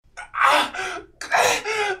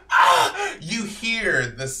hear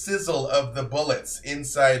the sizzle of the bullets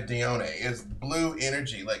inside Dione as blue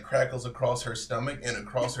energy like crackles across her stomach and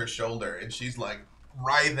across her shoulder, and she's like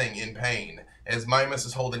writhing in pain as Mimas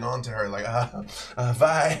is holding on to her like,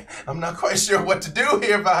 Vi, I'm not quite sure what to do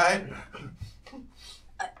here, Vi.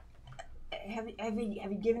 Have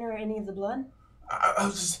you given her any of the blood?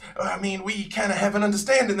 I mean, we kind of have an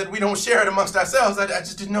understanding that we don't share it amongst ourselves. I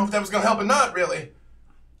just didn't know if that was going to help or not, really.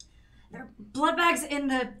 There are blood bags in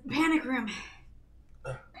the panic room.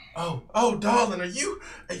 Darling, are you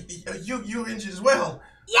injured as well?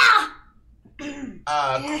 Yeah!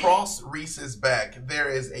 Across Reese's back, there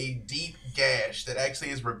is a deep gash that actually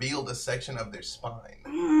has revealed a section of their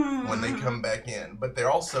spine when they come back in, but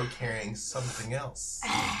they're also carrying something else. He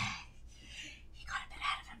got a bit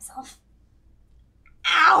ahead of himself.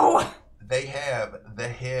 Ow! They have the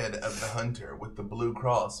head of the hunter with the blue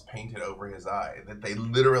cross painted over his eye that they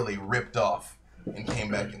literally ripped off and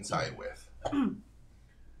came back inside with.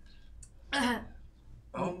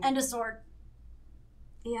 And a sword.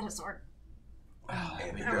 He had a sword.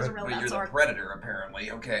 And That was a real But bad you're sword. the predator,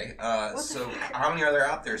 apparently. Okay. So how many are there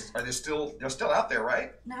out there? Are they still? They're still out there,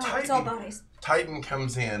 right? No, it's all bodies. Titan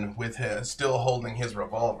comes in with still holding his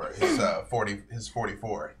revolver, his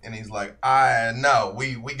 44, and he's like, "I know,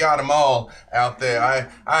 we got them all out there.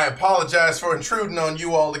 I apologize for intruding on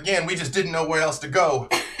you all again. We just didn't know where else to go."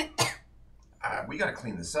 We got to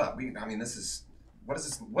clean this up. This is. What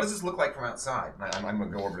does this look like from outside? I'm gonna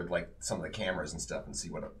go over to like some of the cameras and stuff and see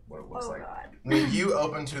what it looks like. God. When you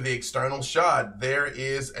open to the external shot, there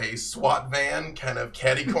is a SWAT van kind of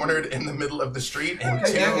catty-cornered in the middle of the street, and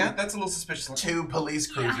That's a little suspicious. two police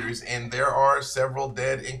cruisers, and there are several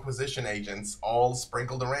dead Inquisition agents all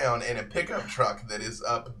sprinkled around, and a pickup truck that is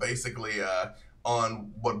up basically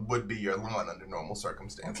on what would be your lawn under normal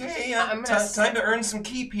circumstances. Okay, time to earn some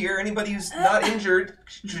keep here. Anybody who's not injured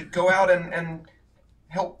should go out and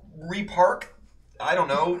help repark. I don't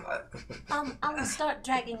know. I will start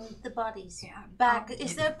dragging the bodies back.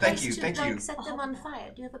 Is there a Thank place you, to thank you. set them on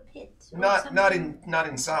fire? Do you have a pit? or Not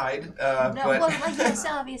something? inside. No, but well, yes,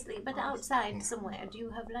 obviously, but outside somewhere. Do you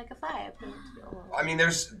have like a fire pit? Or... I mean,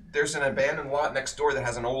 there's an abandoned lot next door that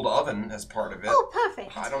has an old oven as part of it. Oh,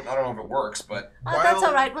 perfect. I don't know if it works, but That's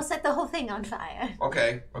all right. We'll set the whole thing on fire.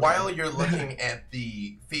 okay. While you're looking at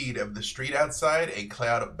the feed of the street outside, a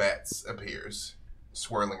cloud of bats appears,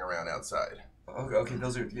 swirling around outside. Okay,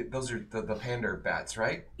 those are the panda bats,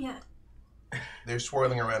 right? Yeah. They're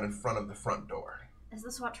swirling around in front of the front door. Is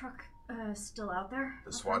the SWAT truck still out there?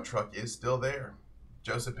 The SWAT truck is still there.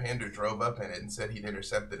 Joseph Pander drove up in it and said he'd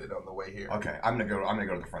intercepted it on the way here. Okay, I'm gonna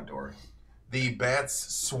go to the front door. The bats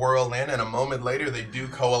swirl in, and a moment later they do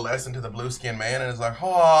coalesce into the blue-skinned man, and it's like,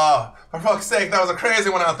 oh, for fuck's sake, that was a crazy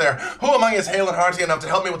one out there. Who among you is hale and hearty enough to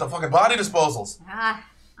help me with the fucking body disposals?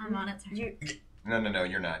 I'm on it, sir. No,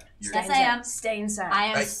 you're not. Yes, I am. Stay inside. I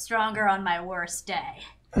am stronger on my worst day.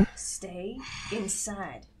 Stay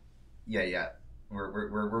inside. Yeah.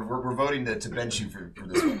 We're voting to bench you for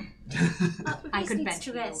this one. I could Needs bench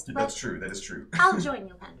to you. rest, but That's true. That is true. I'll join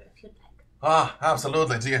you, Pander, if you'd like. Ah,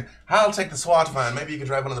 absolutely. I'll take the SWAT van. Maybe you could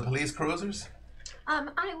drive one of the police cruisers?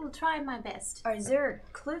 I will try my best. Is there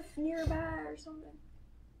a cliff nearby or something?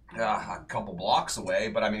 A couple blocks away,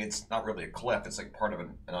 but I mean, it's not really a cliff. It's like part of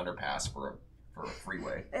an underpass for a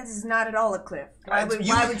freeway. This is not at all a cliff. Why would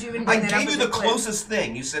you even I bring that up gave you as the a cliff? closest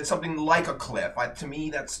thing. You said something like a cliff. To me,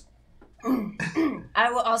 that's... I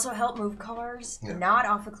will also help move cars, not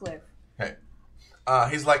off a cliff. Okay.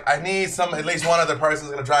 He's like, I need at least one other person's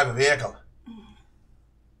gonna drive a vehicle.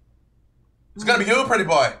 It's gonna be you, pretty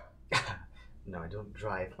boy. No, I don't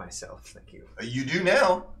drive myself, thank you. You do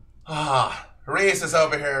now. Reese is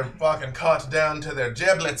over here fucking caught down to their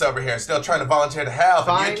giblets over here, still trying to volunteer to help,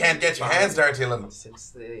 and you can't get your hands dirty, little...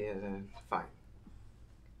 Since fine.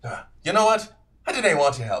 You know what? I didn't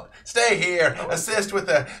want your help. Stay here, assist with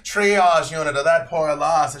the triage unit of that poor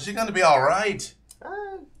loss, and she's gonna be alright.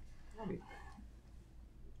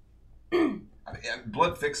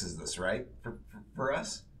 Blood fixes this, right? For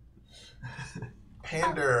us?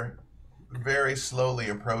 Pander very slowly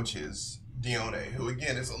approaches Dione, who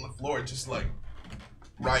again is on the floor just like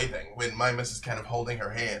writhing when Mimas is kind of holding her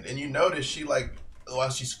hand. And you notice she like, while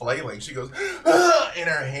she's flailing, she goes, "Ah!" and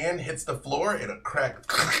her hand hits the floor in a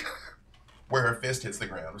crack where her fist hits the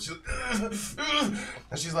ground.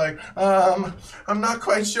 She's like, I'm not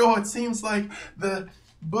quite sure. It seems like the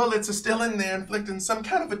bullets are still in there, inflicting some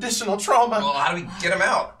kind of additional trauma. Well, how do we get them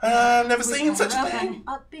out? I've never seen such a thing.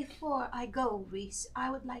 Before I go, Reese,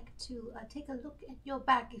 I would like to take a look at your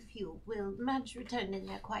back if you will. Madge returned in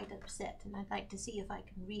there quite upset, and I'd like to see if I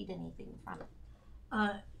can read anything from it.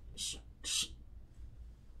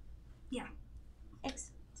 Yeah.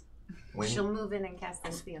 Excellent. She'll move in and cast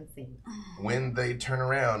this unseen. When they turn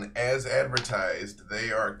around, as advertised,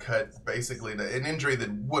 they are cut basically to an injury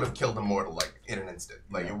that would have killed a mortal like in an instant.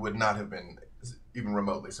 Like it would not have been even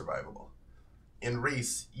remotely survivable. And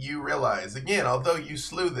Reese, you realize again, although you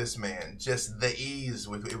slew this man, just the ease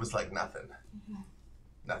with it was like nothing,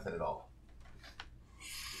 nothing at all.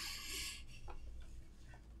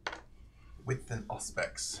 With an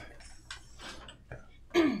auspex.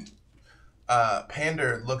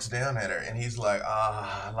 Pander looks down at her and he's like,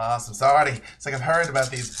 Lost, I'm sorry. It's like I've heard about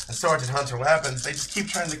these assorted hunter weapons. They just keep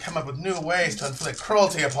trying to come up with new ways to inflict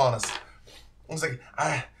cruelty upon us. It's like,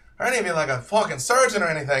 are any of you like a fucking surgeon or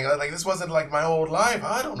anything? Like this wasn't like my old life.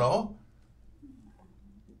 I don't know.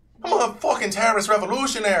 I'm a fucking terrorist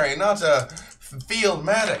revolutionary, not a field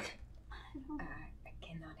medic. I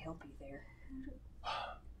cannot help you there.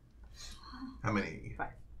 How many? 5.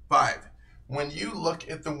 5. When you look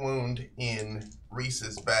at the wound in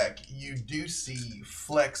Reese's back, you do see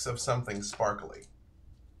flecks of something sparkly.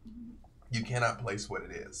 You cannot place what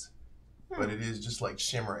it is, but it is just like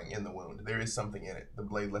shimmering in the wound. There is something in it. The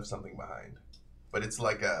blade left something behind, but it's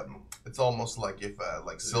like it's almost like if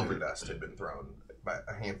like silver dust had been thrown by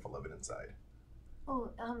a handful of it inside. Oh,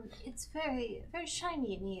 it's very, very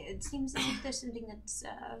shiny in here. It seems as if there's something that's,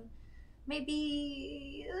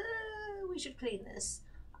 maybe, we should clean this.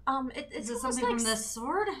 It's Is it almost something like from this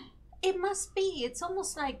sword? It must be. It's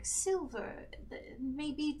almost like silver.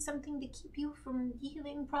 Maybe it's something to keep you from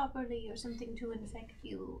healing properly or something to infect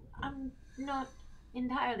you. I'm not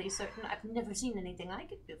entirely certain. I've never seen anything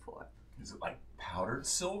like it before. Is it like powdered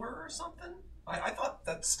silver or something? I thought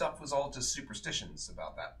that stuff was all just superstitions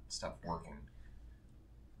about that stuff working.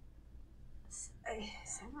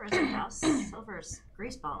 Silver is a house. Silver's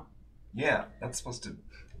greaseball. Yeah, that's supposed to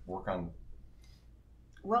work on.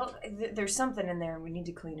 Well, there's something in there and we need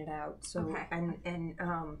to clean it out. So, Okay. and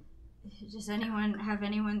Does anyone have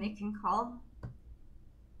anyone they can call?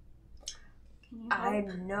 Can you I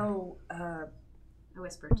help? know, I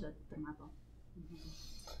whispered to the marble.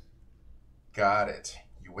 Got it.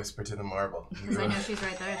 You whisper to the marble. Because I know she's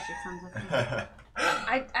right there. She comes with me.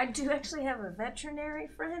 I do actually have a veterinary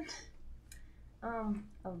friend.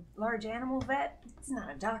 A large animal vet. It's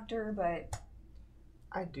not a doctor, but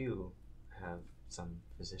I do have some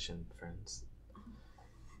physician friends.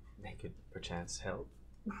 They could perchance help.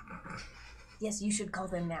 yes, you should call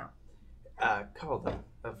them now. Call them,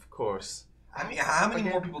 of course. I mean, how many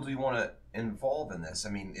more people do you want to involve in this? I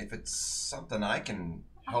mean, if it's something I can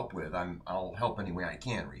help with, I'll help any way I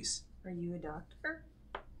can, Reese. Are you a doctor?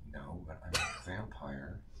 No, but I'm a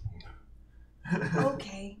vampire.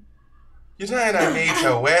 Okay. You're saying I need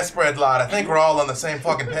to whisper it, lot. I think we're all on the same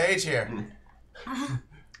fucking page here.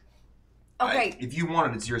 Okay. If you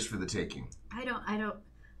want it, it's yours for the taking. I don't.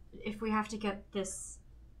 If we have to get this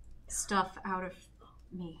stuff out of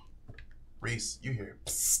me. Reese, you hear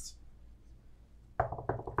psst.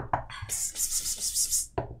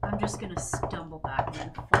 I'm just gonna stumble back and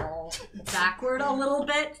then fall backward a little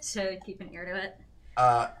bit to keep an ear to it.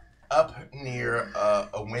 Up near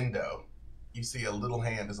a window, you see a little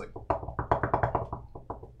hand is like,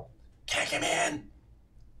 can't come in.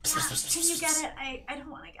 Can you get it? I don't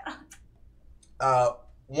want to get up.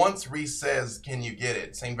 Once Reese says, can you get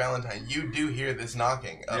it, St. Valentine, you do hear this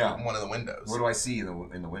knocking up one of the windows. What do I see in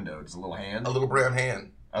the window? Just a little hand? A little brown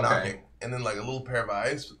hand Okay. knocking. And then like a little pair of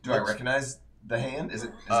eyes. Do I recognize the hand? Is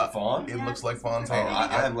it Fawn? It looks like Fawn's Oh, hand.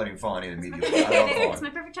 I'm letting Fawn in immediately. I love It's Fawn. my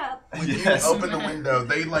perfect child. When you Yes. open the window,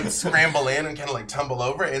 they like scramble in and kind of like tumble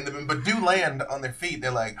over, but do land on their feet.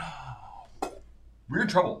 They're like, We're in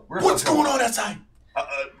trouble. what's going on outside?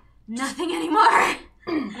 Nothing anymore.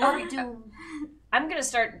 What do? I'm gonna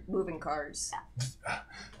start moving cars.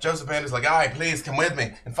 Joseph Ander's like, aye, please come with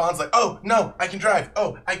me. And Fawn's like, oh, no, I can drive.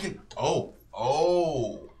 Oh, I can. Oh.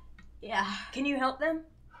 Yeah. Can you help them?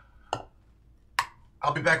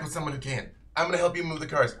 I'll be back with someone who can. I'm going to help you move the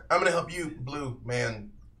cars. I'm going to help you, Blue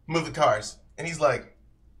Man, move the cars. And he's like,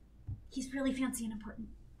 He's really fancy and important.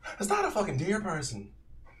 that's not a fucking deer person.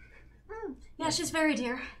 Yeah, she's very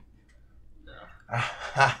dear.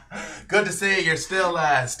 Good to see you're still with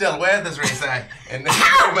us, Reese. And then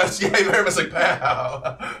very much like,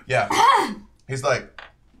 pow. Yeah. He's like,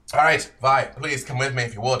 all right, Vi, please come with me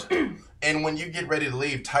if you would. And when you get ready to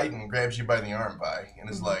leave, Titan grabs you by the arm, Vi, and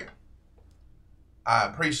is like, I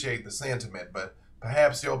appreciate the sentiment, but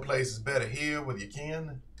perhaps your place is better here with your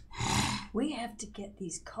kin. We have to get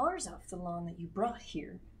these cars off the lawn that you brought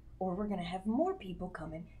here, or we're gonna have more people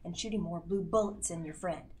coming and shooting more blue bullets in your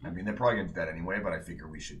friend. I mean, they're probably going to do that anyway, but I figure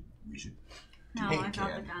we should. No, Hey, I got the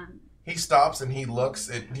Ken. gun. He stops and he looks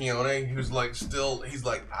at Dione, who's like still. He's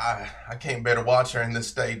like, I can't bear to watch her in this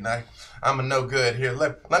state, and I'm a no good here.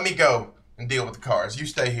 Let me go and deal with the cars. You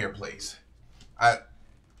stay here, please.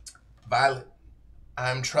 Violet,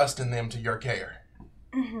 I'm trusting them to your care.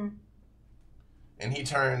 Mm-hmm. And he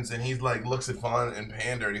turns and he's like looks at Vaughn and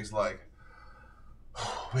Pander and he's like,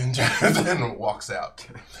 and then walks out.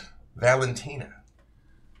 Valentina.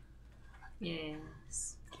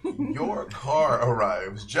 Yes. Your car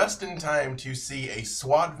arrives just in time to see a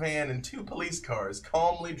SWAT van and 2 police cars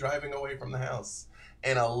calmly driving away from the house,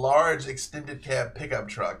 and a large extended cab pickup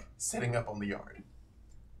truck sitting up on the yard.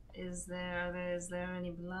 Is there any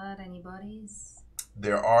blood, any bodies?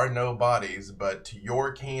 There are no bodies, but to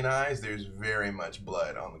your keen eyes, there's very much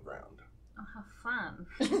blood on the ground. Oh, how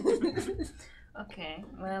fun. Okay,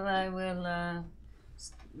 well, I will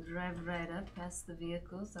drive right up past the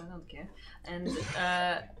vehicles, I don't care, and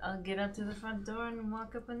I'll get up to the front door and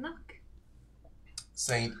walk up and knock.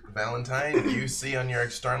 Saint Valentine, you see on your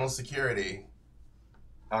external security.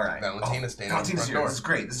 All right. Valentina standing in the Valentina's front here. door. This is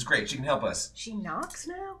great. This is great. She can help us. She knocks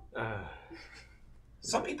now?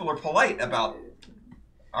 Some people are polite about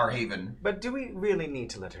our haven. But do we really need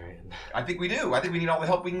to let her in? I think we do. I think we need all the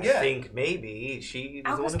help we can I get. think maybe she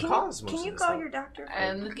was the one Albus, who caused most can of you this call stuff. your doctor?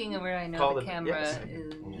 I'm looking where I know Call the the- camera yes.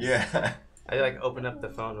 is. Yeah. I like open up the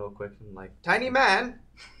phone real quick and like, tiny man,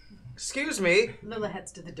 excuse me. Lula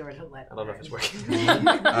heads to the door to let I don't know if it's working.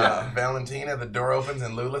 Valentina, the door opens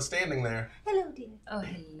and Lula's standing there. Hello, dear. Oh,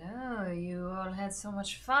 hello. You all had so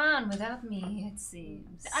much fun without me, it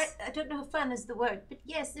seems. I don't know if fun is the word, but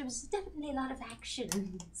yes, there was definitely a lot of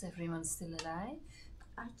action. Is everyone still alive?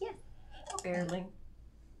 Yes. Barely.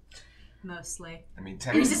 Mostly. I mean,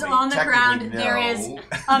 Reese is technically, on the ground. technically, There no. is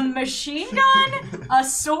a machine gun, a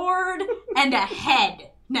sword, and a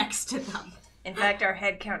head next to them. In fact, our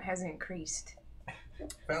head count has increased.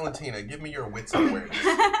 Valentina, give me your wits awareness.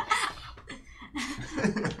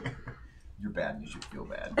 You're bad and you should feel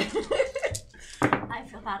bad. I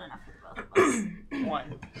feel bad enough for both of us.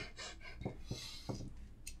 1.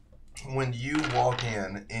 When you walk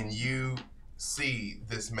in and you see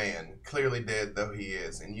this man, clearly dead though he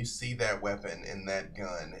is, and you see that weapon and that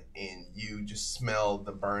gun, and you just smell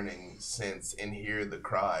the burning scents and hear the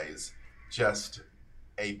cries, just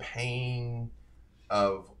a pain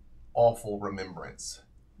of awful remembrance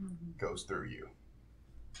goes through you.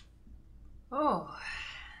 Oh,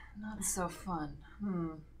 not so fun.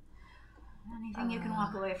 Anything you can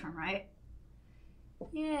walk away from, right?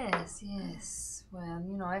 Yes, yes. Well,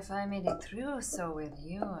 you know, if I made it through, so will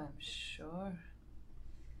you, I'm sure.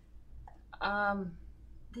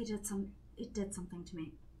 It did something to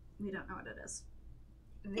me. We don't know what it is.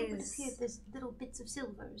 It would appear there's little bits of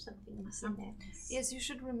silver or something in there. Yes, you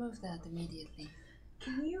should remove that immediately.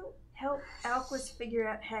 Can you help Alquist figure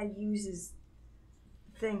out how to use his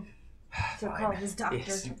thing to Fine. call his doctor?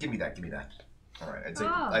 Yes. Give me that. Give me that. All right.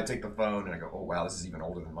 I take the phone and I go, oh wow, this is even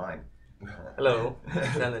older than mine. Hello,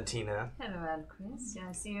 Valentina. Hello, Alquist.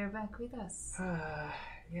 I see you're back with us.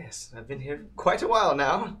 Yes, I've been here quite a while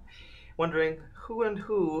now. Wondering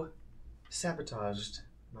who sabotaged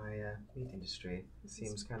my meat industry. It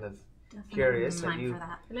seems kind of Definitely curious. time Have you? for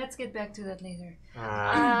that. Let's get back to that later.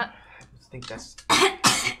 I think that's.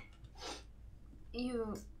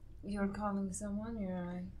 You're calling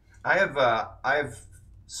someone? I have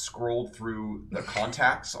scrolled through the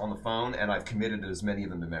contacts on the phone and I've committed as many of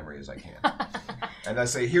them to memory as I can. And I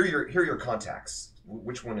say, here are your contacts.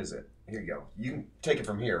 Which one is it? Here you go. You can take it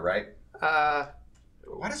from here, right?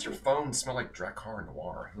 Why does your phone smell like Drakkar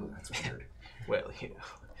Noir? Ooh, that's weird. Well, you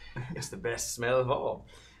know, it's the best smell of all.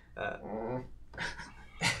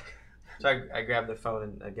 So I grab the phone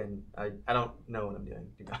and again, I don't know what I'm doing,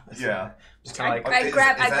 to be honest. Yeah. Just kind of like, I Is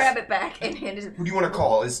grab that- it back and hand it Who do you want to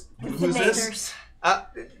call? Who's this?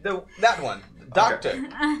 that one, doctor.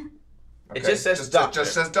 It just says doctor.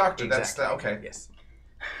 Just says doctor. That's Exactly. okay. Yes.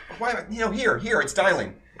 Why? Here, it's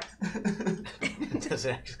dialing. Does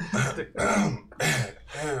it actually-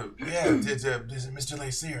 Yeah, this is Mr.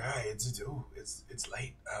 Lacier. Hi, it's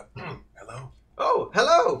late. Hello. Oh,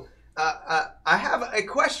 hello. I have a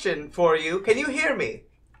question for you. Can you hear me?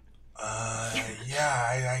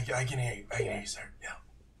 Yeah, I can hear you. I can hear you, sir. Yeah.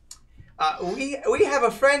 We have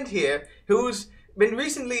a friend here who's been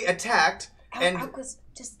recently attacked, and Alquist,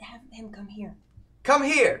 just have him come here. come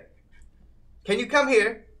here. Can you come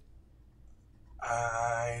here?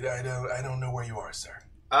 I don't know where you are, sir.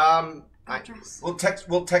 Address.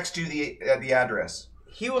 We'll text you the address.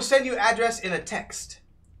 He will send you address in a text.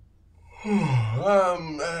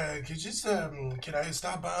 Could you can I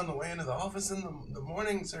stop by on the way into the office in the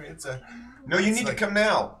morning, sir? No, you need to come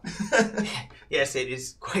now. Yes, it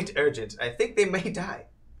is quite urgent. I think they may die.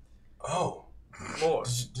 Oh. More.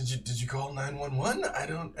 Did you call 911? I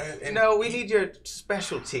don't. No, we need your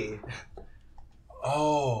specialty.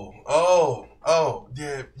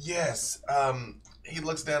 Yeah, yes. He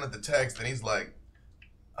looks down at the text and he's like,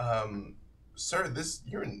 sir,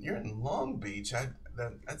 you're in Long Beach.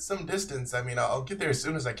 That's some distance. I mean, I'll get there as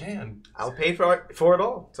soon as I can. I'll pay for it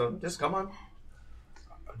all. So just come on.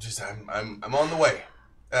 I'm on the way.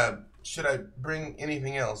 Should I bring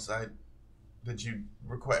anything else that you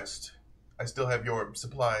request? I still have your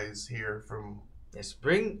supplies here from... Yes,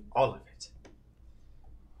 bring all of it.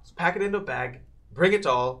 Just pack it into a bag. Bring it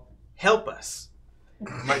all. Help us.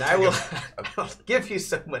 And I'll give you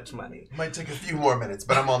so much money. Might take a few more minutes,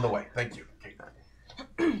 but I'm on the way. Thank you.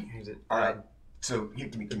 Okay. All right. So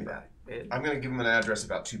give me that. I'm gonna give him an address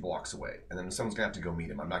about 2 blocks away, and then someone's gonna have to go meet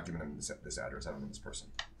him. I'm not giving him this address. I don't know this person.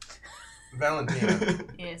 Valentina.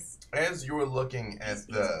 Yes. As you're looking at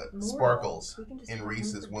the sparkles in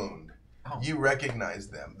Reese's wound, you recognize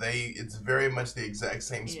them. It's very much the exact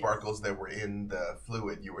same sparkles that were in the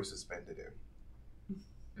fluid you were suspended in.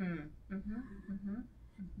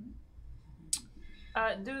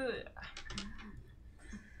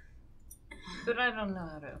 But I don't know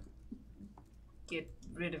how to get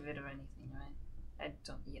rid of it or anything, right? I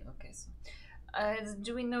don't. Yeah. Okay. So,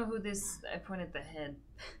 do we know who this? I point at the head.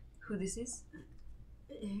 Who this is?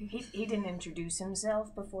 He didn't introduce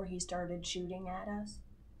himself before he started shooting at us.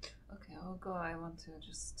 Okay, I'll go. I want to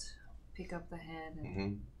just pick up the head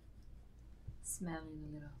and smell it a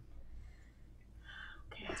little.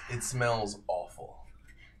 Okay. It smells awful.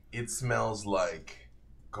 It smells like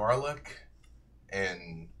garlic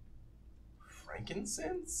and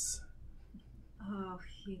frankincense. Oh,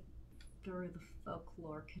 he threw the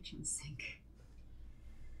folklore kitchen sink.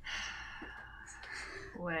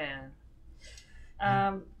 Well,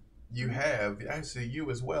 you have actually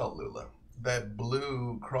you as well, Lula. That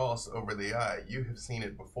blue cross over the eye. You have seen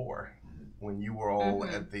it before when you were all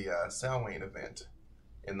at the Samhain event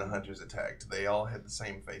in the Hunters Attacked. They all had the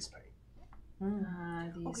same face paint.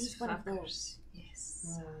 These he's one of fuckers.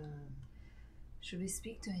 Yes. Should we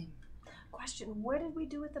speak to him? Question, what did we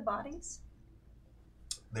do with the bodies?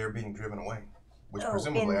 They're being driven away. Which Oh,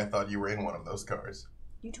 presumably in- I thought you were in one of those cars.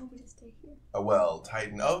 You told me to stay here. Well,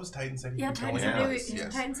 Titan. Oh, it was Titan said he Yeah, could go Titan in said, with us.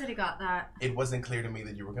 Yes. Titan said he got that. It wasn't clear to me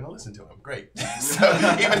that you were going to listen to him. Great. So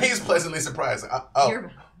even he's pleasantly surprised.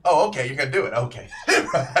 Okay, you're going to do it. Okay.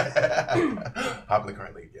 Hop in the car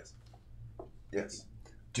and leave. Yes. Yes.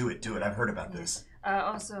 Do it. I've heard about this.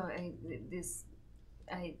 Also, I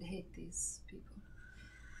hate these people.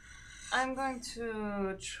 I'm going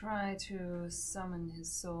to try to summon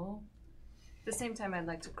his soul. At the same time, I'd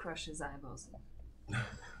like to crush his eyeballs.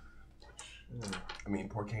 I mean,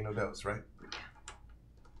 por qué no dos, right?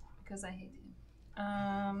 Because I hate him.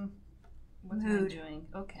 What am I doing?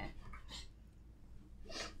 Okay.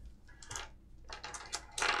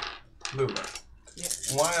 Lula.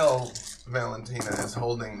 Yes. While Valentina is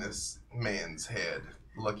holding this man's head,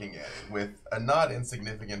 looking at it, with a not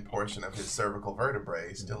insignificant portion of his cervical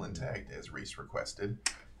vertebrae still intact, as Reese requested,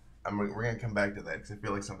 we're going to come back to that because I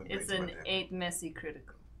feel like something It's great's an about to 8 messy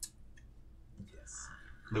critical. Yes.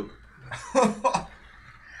 Lula.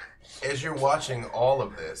 As you're watching all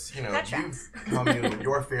of this, you know, you've come in with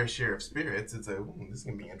your fair share of spirits. It's this is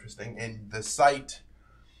going to be interesting. And the sight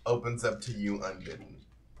opens up to you unbidden.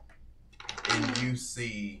 And you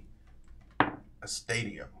see a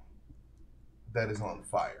stadium that is on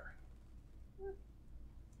fire.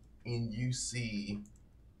 And you see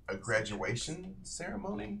a graduation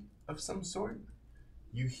ceremony of some sort.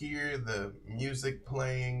 You hear the music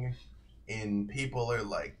playing and people are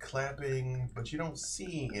like clapping, but you don't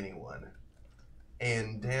see anyone.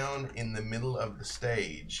 And down in the middle of the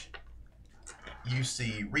stage, you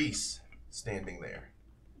see Reese standing there.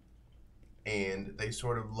 And they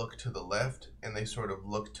sort of look to the left and they sort of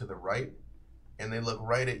look to the right. And they look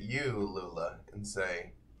right at you, Lula, and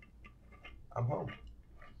say, I'm home.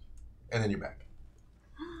 And then you're back.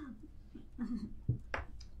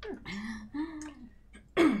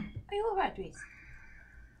 Are you alright, Reese?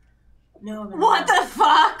 No, What the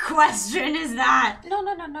fuck question is that? No,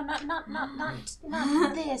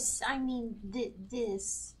 not this. I mean,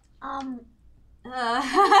 this. I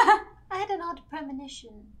had an odd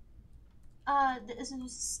premonition. There's a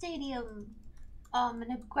stadium, and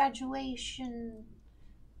a graduation.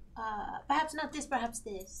 Perhaps not this, perhaps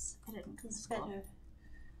this. I didn't go to It's school. better.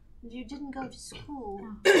 You didn't go to school.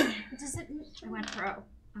 Does it? I went pro.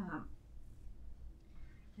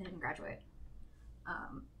 They didn't graduate.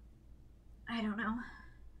 I don't know.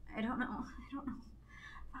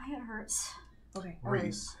 My head hurts. Okay.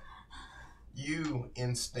 Reese, you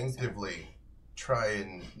instinctively try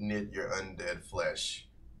and knit your undead flesh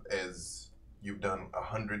as you've done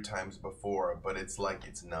 100 times before, but it's like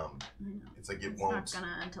it's numb. I know. It's like It's won't. not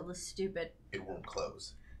gonna until the stupid It won't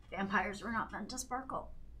close. vampires were not meant to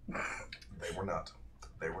sparkle. They were not.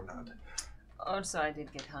 They were not. Also, I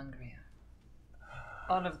did get hungrier.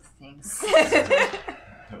 All of the things.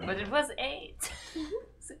 But it was 8.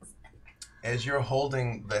 As you're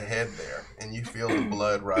holding the head there, and you feel the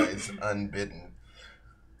blood rise unbidden,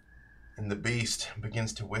 and the beast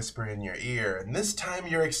begins to whisper in your ear, and this time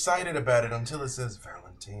you're excited about it until it says,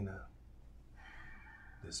 Valentina,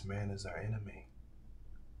 this man is our enemy,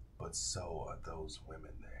 but so are those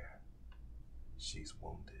women there. She's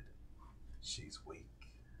wounded. She's weak.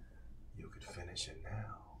 You could finish it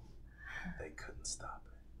now. They couldn't stop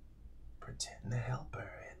it. Pretend to help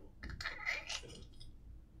her and...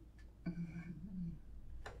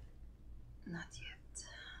 Not yet.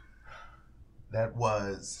 That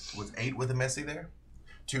was 8 with a messy there?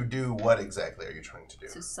 To do what exactly are you trying to do?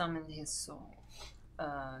 To summon his soul.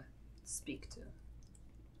 Speak to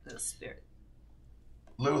the spirit.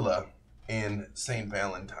 Lula in St.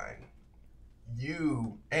 Valentine.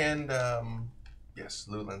 You and, yes,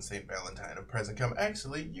 Lula and St. Valentine of present come.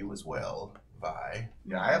 Actually, you as well, Vi.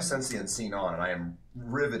 Yeah, I have Sensient Scene on, and I am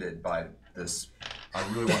riveted by this. I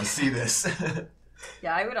really want to see this.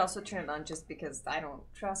 Yeah, I would also turn it on just because I don't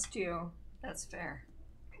trust you. That's fair.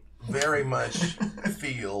 Very much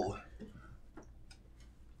feel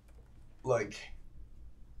like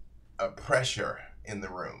a pressure in the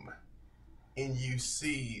room. And you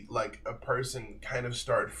see like a person kind of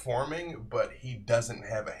start forming, but he doesn't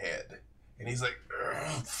have a head. And he's like,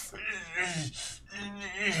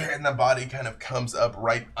 and the body kind of comes up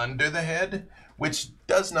right under the head, which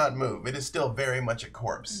does not move. It is still very much a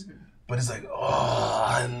corpse. Mm-hmm. But it's like,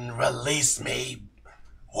 oh, release me,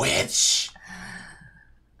 witch.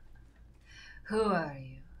 Who are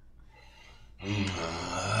you?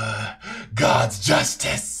 God's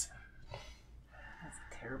justice. That's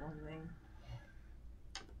a terrible thing.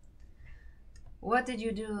 What did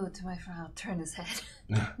you do to my friend? I'll turn his head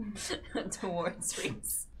towards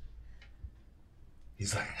Reese.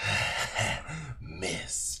 He's like,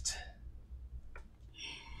 missed.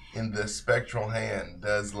 And the spectral hand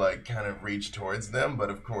does like kind of reach towards them, but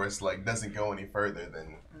of course like doesn't go any further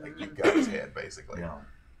than like you've got his head basically. Yeah.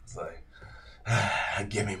 It's like,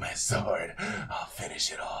 give me my sword. I'll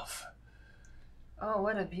finish it off. Oh,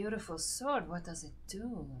 what a beautiful sword. What does it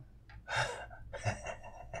do?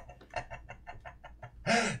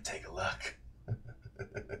 Take a look.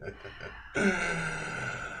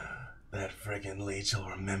 That friggin' leech will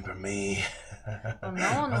remember me. Well,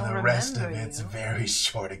 no one will for the rest of remember its you. very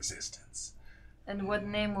short existence. And what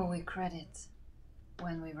name will we credit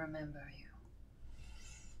when we remember you?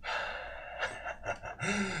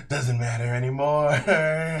 Doesn't matter anymore.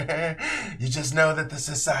 You just know that the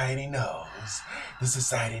society knows. The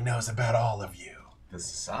society knows about all of you. The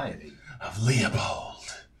society? Of Leopold.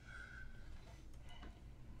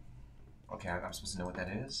 Okay, I'm supposed to know what that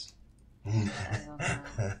is?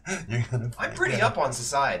 You're gonna I'm pretty up on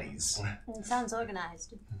societies. It sounds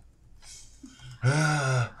organized.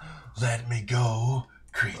 Let me go,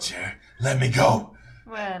 creature. Let me go.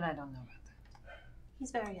 Well, I don't know about that.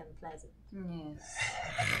 He's very unpleasant. Yes.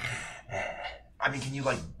 I mean, can you,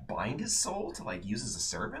 like, bind his soul to, like, use as a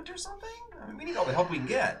servant or something? I mean, we need all the help we can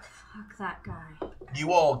get. Fuck that guy.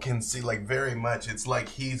 You all can see, like, very much, it's like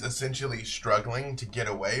he's essentially struggling to get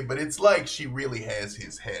away, but it's like she really has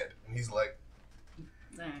his head. And he's like...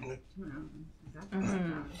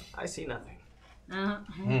 I see nothing.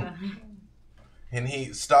 And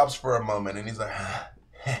he stops for a moment, and he's like...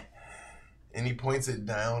 and he points at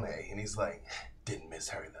Dione, and he's like, didn't miss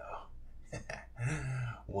her, though.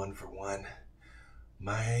 1 for 1.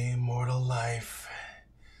 My immortal life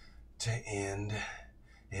to end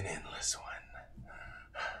an endless one.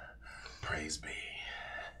 Praise be.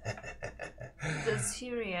 Does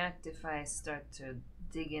he react if I start to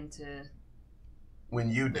dig into... When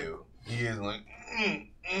you do, he is like,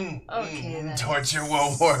 Okay, that's... torture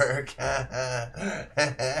won't work.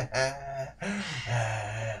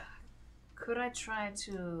 Could I try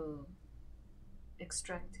to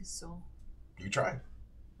extract his soul? You try.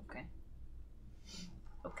 Okay.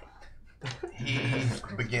 Okay. He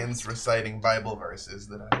begins reciting Bible verses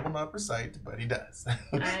that I will not recite, but he does.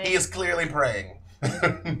 He is clearly praying.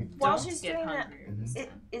 While Don't she's get doing that, hungry.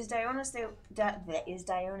 is Dione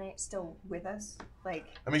still with us? Like,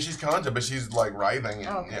 I mean, she's conscious, but she's like writhing. And,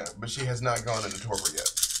 Oh, okay. Yeah, but she has not gone into torpor yet.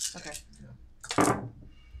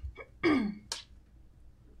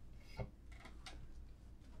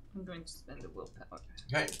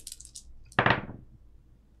 Okay.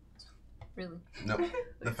 Really? No,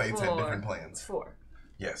 the Fates had different plans. 4.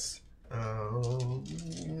 Yes.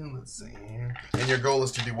 Let's see here. And your goal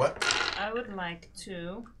is to do what? I would like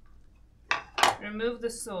to remove the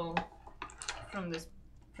soul from this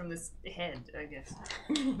head, I guess.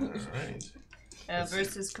 Alright.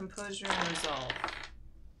 Versus composure and resolve.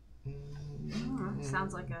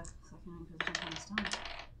 Sounds like a second Inquisition kind of stunt.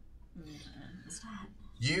 Stat.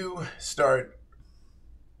 You start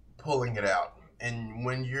pulling it out, and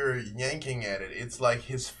when you're yanking at it, it's like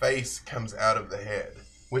his face comes out of the head,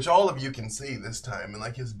 which all of you can see this time, and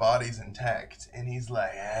like his body's intact, and he's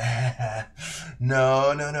like,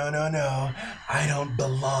 no, I don't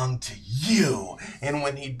belong to you. And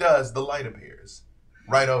when he does, the light appears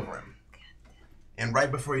right over him, and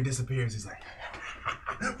right before he disappears, he's like,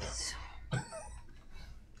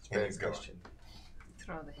 and he's gone.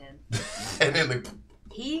 Throw the head. And then like,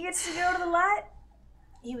 He gets to go to the light?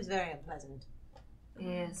 He was very unpleasant.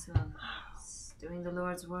 Yes, well, it's doing the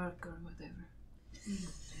Lord's work or whatever.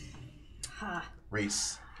 Ha.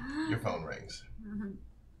 Reese, your phone rings.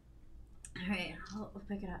 Alright, I'll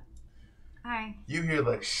pick it up. Hi. You hear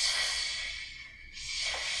like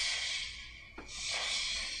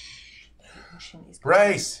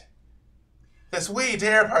Grace, this wee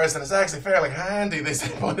dear person is actually fairly handy. They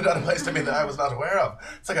pointed out a place to me that I was not aware of.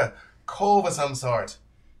 It's like a cove of some sort.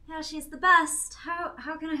 Yeah, she's the best.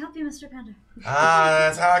 How can I help you, Mr. Pender?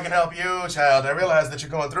 That's how I can help you, child. I realize that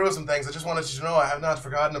you're going through some things. I just wanted you to know I have not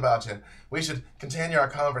forgotten about you. We should continue our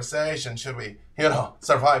conversation, should we,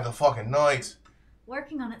 survive the fucking night.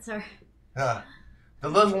 Working on it, sir. The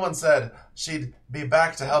little one said she'd be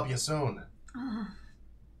back to help you soon. Oh.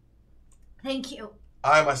 Thank you.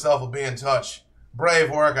 I myself will be in touch. Brave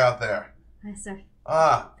work out there. Hi, sir.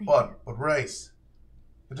 But Race,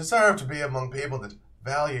 you deserve to be among people that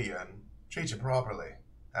value you and treat you properly,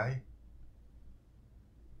 eh?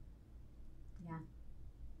 Yeah.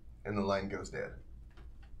 And the line goes dead.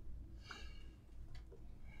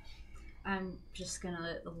 I'm just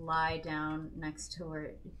gonna lie down next to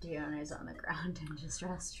where Diona's on the ground and just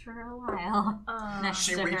rest for a while. Next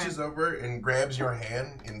She to her. reaches over and grabs your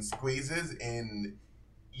hand and squeezes, and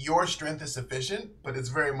your strength is sufficient, but it's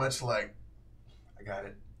very much like, I got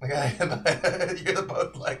it. You're the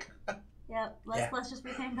both like, Yep, let's just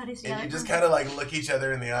be pain buddies together. and you just kind of like look each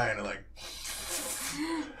other in the eye and are like,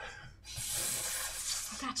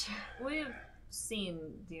 I got you. We've seen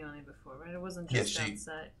Dione before, right? It wasn't Yes, just she-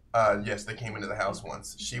 outside. yes, they came into the house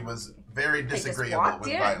once. She was very just disagreeable walked with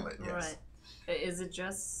in. Violet, yes. Right. Is it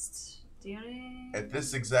just Dione? At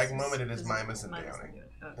this exact moment, it is Mimus and Mimus Dione. and Dione.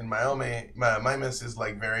 Okay. And Mimus is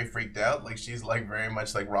like very freaked out. Like she's like very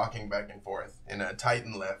much like rocking back and forth. And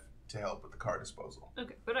Titan left to help with the car disposal.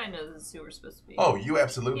 Okay, but I know this is who we're supposed to be. Oh, you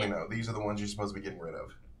absolutely Yeah. know. These are the ones you're supposed to be getting rid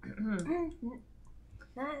of.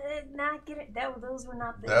 Not get it. Those were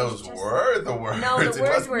not the. Those just- were the words. No, the It words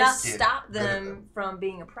wasn't were get stop rid of them from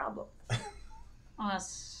being a problem. Oh,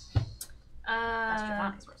 that's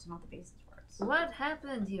Giovanni's words, not the beast's words. What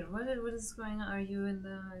happened here? What is going on? Are you in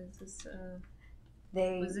the? Is this?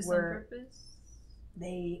 They Was this on were purpose?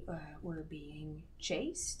 they were being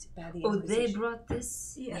chased by the Oh, they Inquisition. brought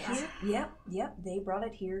this Yeah. here. Yep. They brought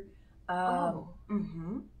it here. Oh.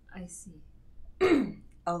 Mm-hmm. I see.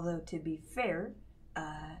 Although to be fair,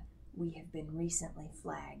 we have been recently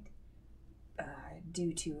flagged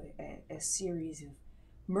due to a series of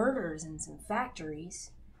murders in some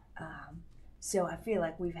factories. So I feel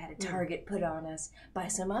like we've had a target put on us by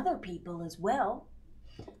some other people as well.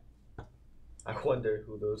 I wonder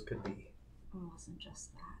who those could be. It wasn't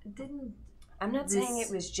just that. Didn't I'm not saying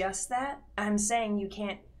This- it was just that. I'm saying you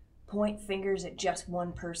can't point fingers at just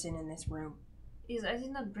one person in this room. I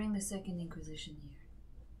did not bring the Second Inquisition here.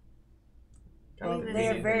 They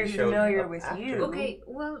are very Showed familiar up with after. you. Okay,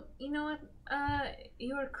 well, you know what?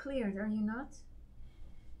 You are cleared, are you not?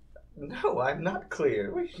 No, I'm not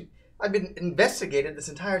clear. I've been investigated this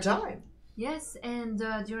entire time. Yes, and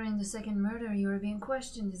during the second murder, you were being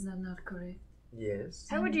questioned. Is that not correct? Yes.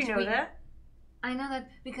 How would you know Wait. that? I know that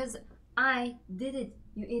because I did it.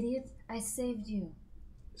 You idiot! I saved you.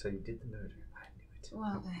 So you did the murder. I knew it.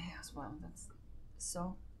 Well, yes, well, that's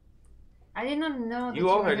so. I did not know that You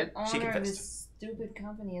all were heard the it. She owner of confessed. this stupid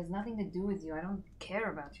company. It has nothing to do with you. I don't care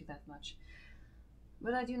about you that much.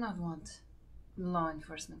 But I do not want law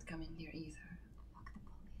enforcement coming here either. Fuck the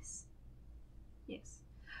police. Yes.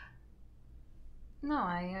 No,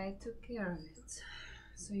 I took care of it.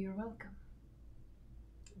 So you're welcome.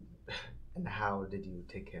 And how did you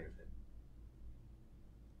take care of it?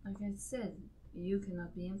 Like I said, you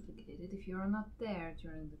cannot be implicated if you are not there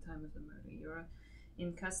during the time of the murder. You're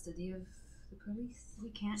in custody of the police. We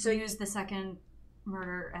can't So use the second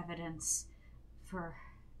murder evidence for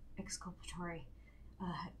exculpatory.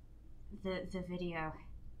 The video.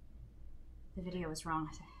 The video was wrong.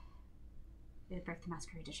 It'd break the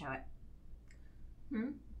masquerade to show it.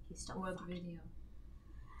 He's still What fucked. video?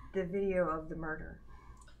 The video of the murder.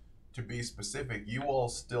 To be specific, you all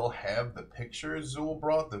still have the picture Zool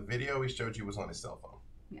brought. The video he showed you was on his cell phone.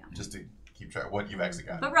 Yeah. Just to keep track of what you've actually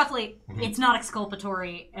got. But roughly, it's not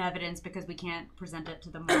exculpatory evidence because we can't present it to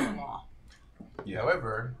the murder law.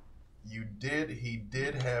 However, he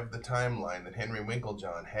did have the timeline that Henry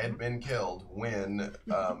Winklejohn had been killed when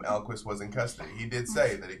Alquist was in custody. He did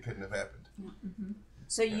say that it couldn't have happened.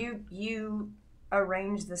 So you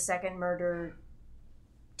arranged the second murder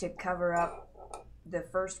to cover up the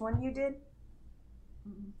first one you did?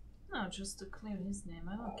 No, just to clear his name.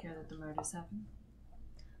 I don't care that the murders happened.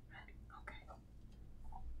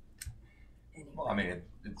 Well, I mean,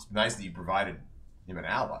 it's nice that you provided him an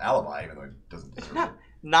alibi, even though he doesn't deserve it.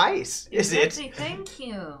 Nice, is it? Exactly, thank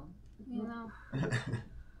you. You know.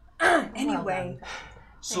 Anyway,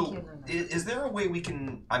 So, Thank you, Luna. is there a way we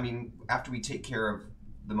can, I mean, after we take care of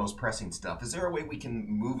the most pressing stuff, is there a way we can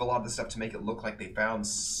move a lot of the stuff to make it look like they found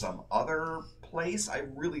some other place? I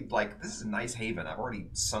really, this is a nice haven. I've already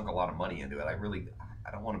sunk a lot of money into it. I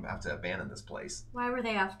don't want to have to abandon this place. Why were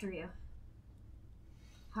they after you?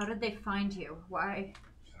 How did they find you? Why?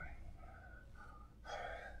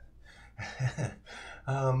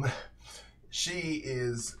 She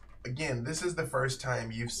is, again, this is the first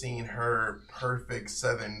time you've seen her perfect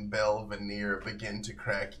Southern Belle veneer begin to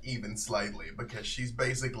crack even slightly, because she's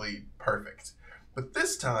basically perfect. But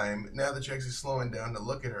this time, now that you're actually slowing down to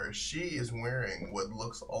look at her, she is wearing what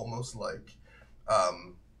looks almost like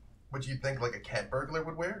what you'd think like a cat burglar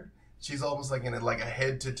would wear. She's almost like in a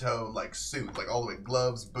head-to-toe suit, all the way,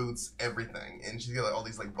 gloves, boots, everything. And she's got all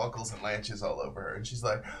these buckles and latches all over her. And she's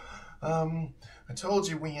like, I told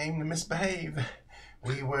you we aimed to misbehave.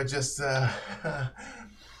 We were just on a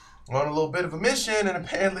little bit of a mission, and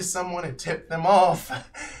apparently someone had tipped them off.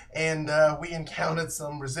 And we encountered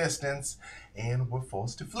some resistance and were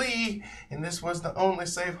forced to flee. And this was the only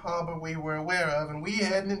safe harbor we were aware of. And we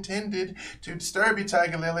hadn't intended to disturb you,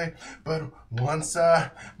 Tiger Lily. But once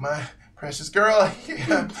my precious girl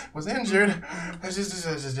was injured, I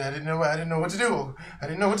didn't know what to do. I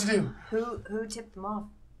didn't know what to do. who tipped them off?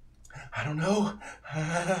 I don't know.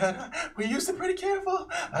 We're usually pretty careful.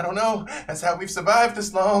 I don't know. That's how we've survived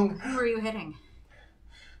this long. Who were you hitting?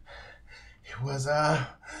 It was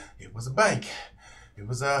a bank. It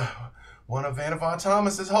was one of Vannevar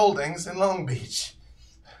Thomas's holdings in Long Beach.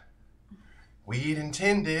 We'd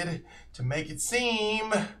intended to make it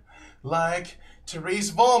seem like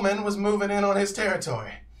Therese Volman was moving in on his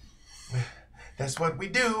territory. That's what we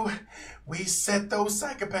do. We set those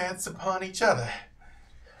psychopaths upon each other.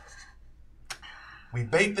 We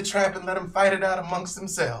bait the trap and let them fight it out amongst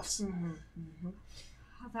themselves.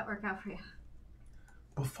 How'd that work out for you?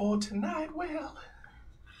 Before tonight, well,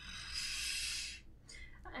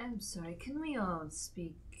 I'm sorry, can we all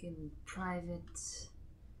speak in private,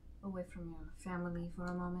 away from your family for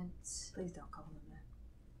a moment? Please don't call them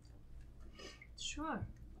that. Sure.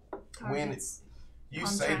 when Targets, you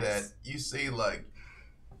say that, contracts. you see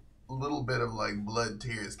a little bit of blood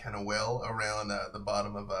tears kind of well around the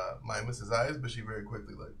bottom of Mimus's eyes, but she very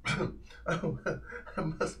quickly oh, I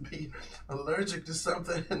must be allergic to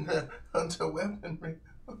something in the hunter weaponry.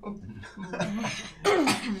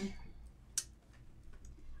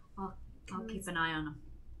 I'll keep an eye on them.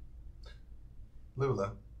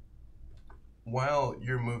 Lula, while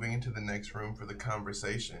you're moving into the next room for the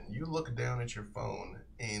conversation, you look down at your phone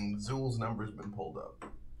and Zool's number's been pulled up.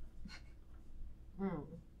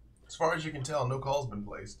 As far as you can tell, no call's been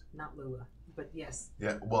placed. Not Lula, but yes.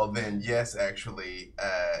 Yeah, well then, yes, actually,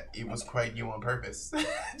 it was quite you on purpose.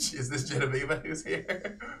 Is this Genevieve who's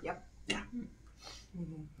here? Yep. Yeah.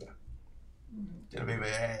 Genevieve,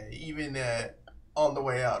 even on the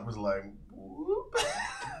way out, was like, whoop.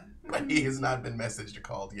 But he has not been messaged or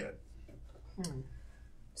called yet.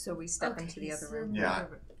 So we step into the other room. Yeah.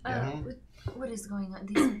 What is going on?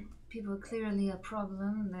 These people are clearly a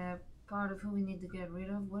problem. They're part of who we need to get rid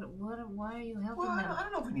of. Why are you helping Well, them? I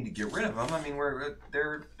don't know if we need to get rid of them. I mean,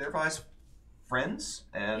 they're Vi's friends,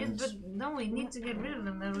 and Yes, but no, we need to get rid of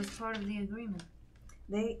them. That was part of the agreement.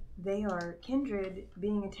 They are kindred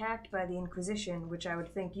being attacked by the Inquisition, which I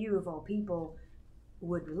would think you, of all people,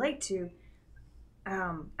 would relate to.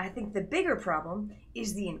 I think the bigger problem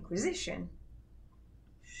is the Inquisition.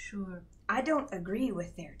 Sure. I don't agree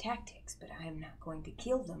with their tactics, but I am not going to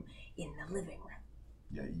kill them in the living room.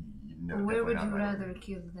 yeah, you know. Where would definitely you not rather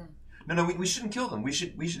kill them? No, we shouldn't kill them. We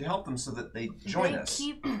should help them so that they join us. They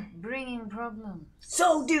keep bringing problems.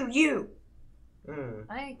 So do you.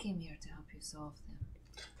 I came here to help you solve them.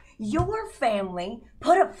 Your family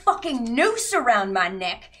put a fucking noose around my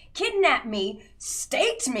neck, kidnapped me,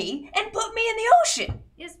 staked me, and put me in the ocean.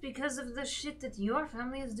 Yes, because of the shit that your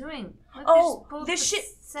family is doing. Like, Oh, there's both this the shit-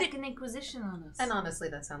 Second Inquisition on us. And honestly,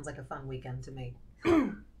 that sounds like a fun weekend to me.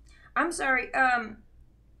 I'm sorry,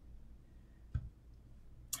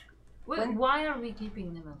 Why are we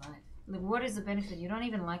keeping them alive? Like, what is the benefit? You don't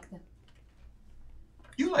even like them.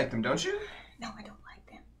 You like them, don't you? no, I don't like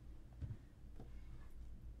them.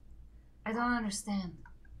 I don't understand.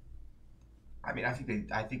 I mean, I think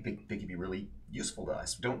they could be really useful to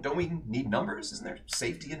us. Don't we need numbers? Isn't there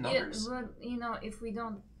safety in numbers? Yeah, but, if we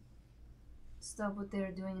don't stop what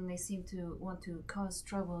they're doing and they seem to want to cause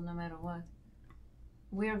trouble no matter what,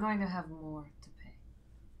 we are going to have more to pay.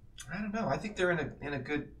 I don't know. I think they're in a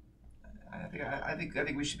good. I think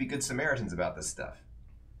we should be good Samaritans about this stuff.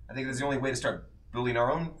 I think that's the only way to start building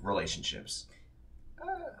our own relationships.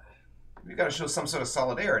 We've got to show some sort of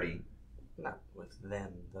solidarity. Not with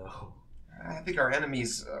them, though. I think our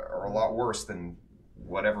enemies are a lot worse than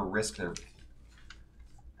whatever risk they're.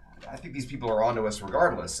 I think these people are onto us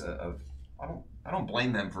regardless of. I don't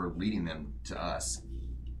blame them for leading them to us.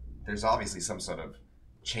 There's obviously some sort of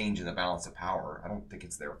change in the balance of power. I don't think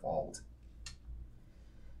it's their fault.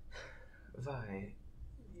 Vi,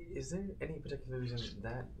 is there any particular reason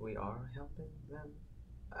that we are helping them?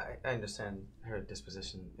 I understand her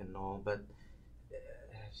disposition and all, but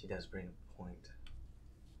she does bring a point.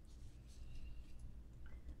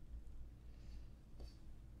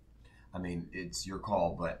 I mean, it's your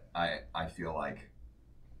call, but I feel like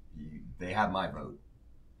they have my vote.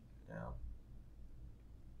 Yeah.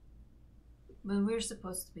 But we're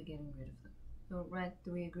supposed to be getting rid of them. So, right?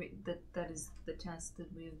 Do we agree that that is the task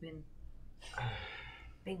that we have been...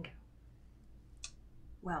 Bingo.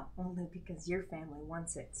 Well, only because your family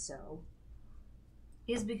wants it, so.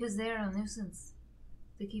 Is because they're a nuisance.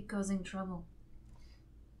 They keep causing trouble.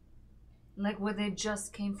 Like where they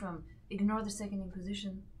just came from. Ignore the Second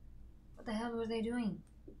Inquisition. What the hell were they doing?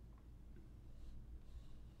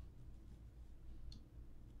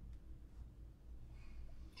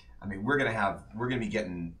 I mean, we're gonna be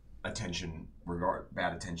getting bad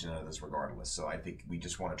attention out of this regardless. So I think we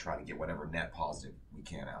just want to try to get whatever net positive we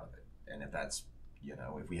can out of it. And if that's,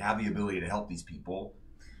 if we have the ability to help these people,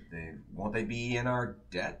 won't they be in our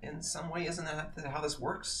debt in some way? Isn't that how this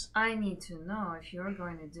works? I need to know if you're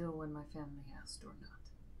going to do what my family asked or not.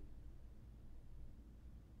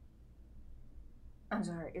 I'm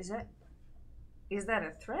sorry, is that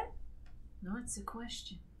a threat? No, it's a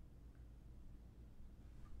question.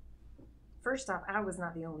 First off, I was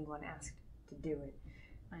not the only one asked to do it.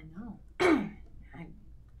 I know.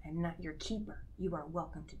 I'm not your keeper. You are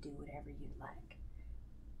welcome to do whatever you'd like.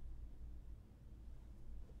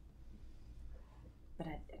 But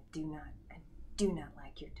I do not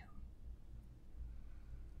like your tone.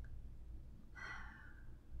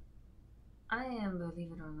 I am, believe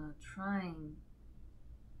it or not, trying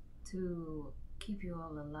to keep you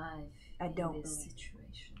all alive in this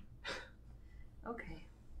situation. Okay.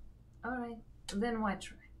 Alright. Then why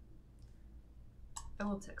try? I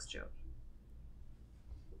will text Joey.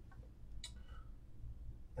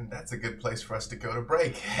 And that's a good place for us to go to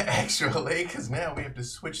break, actually, because now we have to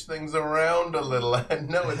switch things around a little. I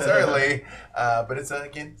know it's early, but it's,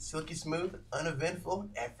 again, silky smooth, uneventful.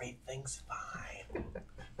 Everything's fine.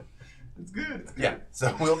 It's good. Yeah,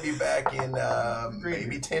 so we'll be back in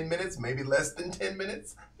maybe 10 minutes, maybe less than 10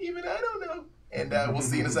 minutes. Even I don't know. And we'll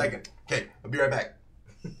see you in a second. Okay, we'll be right back.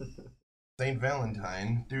 St.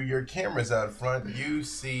 Valentine, through your cameras out front, you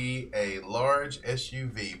see a large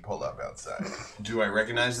SUV pull up outside. Do I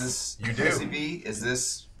recognize this You do. SUV? Is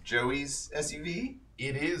this Joey's SUV?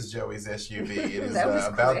 It is Joey's SUV. It is That was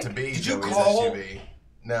about quick. to be Did you Joey's call- SUV.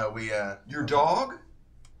 No, we, Your dog?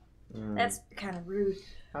 That's kind of rude.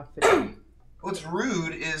 How fitting. What's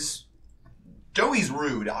rude is Joey's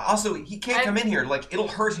rude. Also, he can't come in here. Like, it'll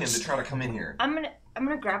hurt him to try to come in here. I'm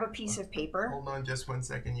gonna grab a piece of paper. Hold on just 1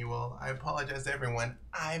 second, you all. I apologize to everyone.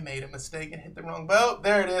 I made a mistake and hit the wrong button. Oh,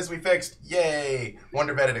 there it is. We fixed. Yay.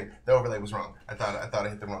 Wonder of editing. The overlay was wrong. I thought I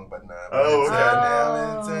hit the wrong button. Oh,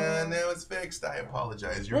 okay. Now it's fixed. I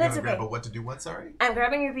apologize. You're Well, going to that's grab okay. a what to do what, sorry? I'm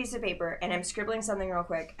grabbing a piece of paper and I'm scribbling something real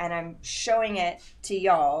quick and I'm showing it to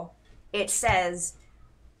y'all. It says,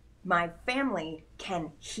 "My family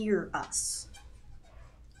can hear us."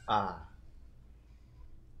 Ah.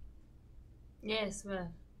 Yes, well,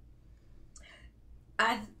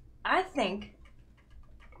 I think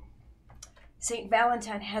St.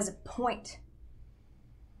 Valentine has a point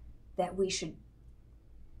that we should,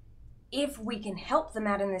 if we can help them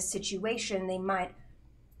out in this situation, they might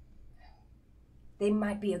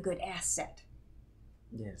be a good asset.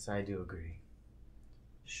 Yes, I do agree.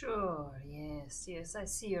 Sure, yes, I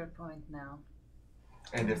see your point now.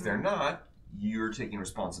 And if they're not, you're taking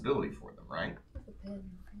responsibility for them, right?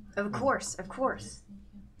 Of course.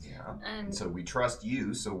 Yeah. And So we trust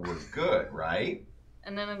you, so we're good, right?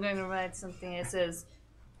 and then I'm going to write something that says,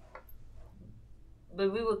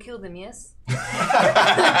 but we will kill them, yes?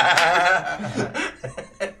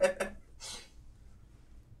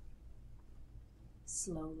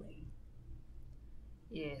 Slowly.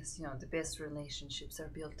 Yes, the best relationships are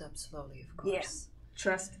built up slowly, of course. Yes.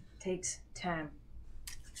 Trust takes time.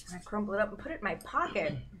 I crumple it up and put it in my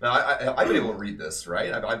pocket. Now, I've been able to read this,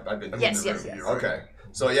 right? I've been. Yes. Okay.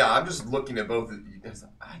 So yeah, I'm just looking at both of you guys.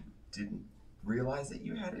 I didn't realize that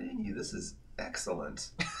you had it in you. This is excellent.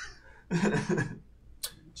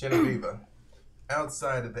 Genevieve,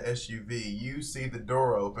 outside of the SUV, you see the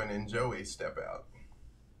door open and Joey step out.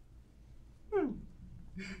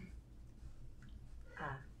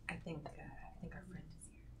 I think our friend is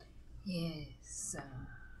here.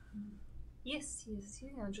 Yes,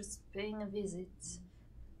 just paying a visit.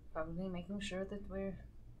 Probably making sure that we're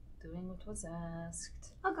doing what was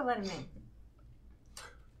asked. I'll go let him in.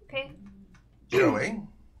 Okay. Joey,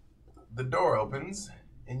 the door opens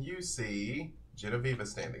and you see Genevieve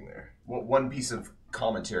standing there. Well, one piece of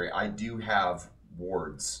commentary: I do have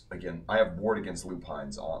wards again. I have ward against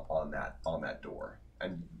lupines on that door,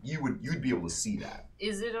 and you'd be able to see that.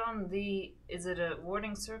 Is it a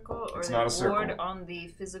warding circle or It's is not a it circle. ward on the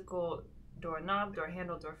physical doorknob, door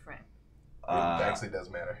handle, door frame? It actually does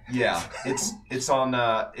matter. Yeah, it's on.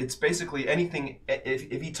 It's basically anything.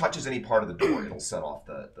 If he touches any part of the door, it'll set off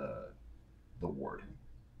the ward.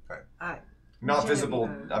 Not visible.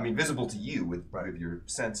 I mean, visible to you with your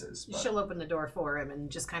senses. But. She'll open the door for him and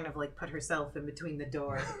just kind of like put herself in between the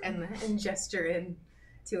door and gesture in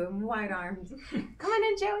to him, wide armed. Come on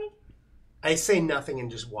in, Joey. I say nothing and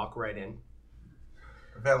just walk right in.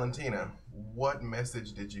 Valentina, what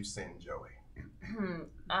message did you send Joey?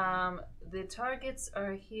 The targets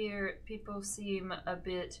are here. People seem a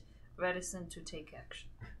bit reticent to take action.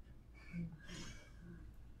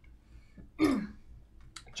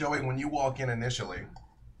 Joey, when you walk in initially,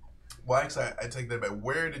 well, actually, I take that back.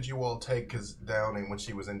 Where did you all take Downing when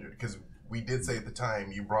she was injured? Because we did say at the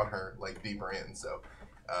time you brought her like deeper in. So,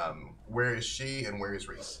 where is she and where is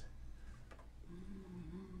Reese?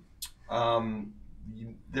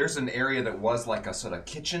 There's an area that was like a sort of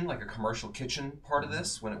kitchen, like a commercial kitchen part of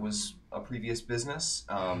this when it was a previous business.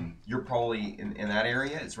 You're probably in that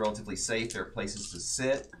area. It's relatively safe. There are places to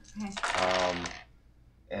sit. Okay.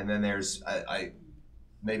 And then there's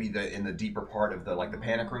maybe in the deeper part of the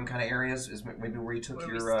panic room kind of areas is maybe where you took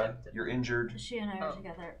your injured. She and I are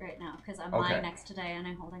together right now because I'm Okay. lying next to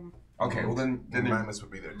Diana holding her. Okay, well then Mimus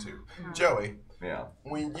would be there too. Joey, yeah.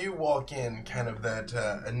 When you walk in kind of that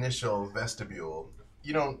initial vestibule,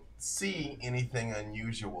 you don't see anything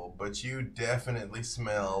unusual, but you definitely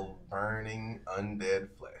smell burning undead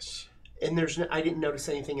flesh. And I didn't notice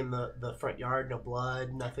anything in the front yard, no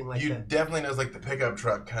blood, nothing like You that. definitely notice like the pickup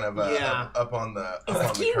truck kind of Yeah. up on the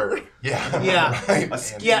cute. curb. Yeah. Yeah. Right?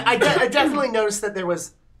 And- Yeah, I definitely noticed that there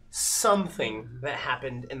was something that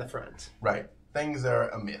happened in the front. Right. Things are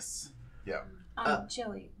amiss. Yeah.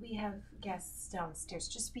 Joey, we have guests downstairs.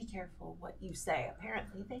 Just be careful what you say.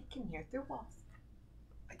 Apparently, they can hear through walls.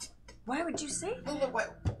 Why would you say that?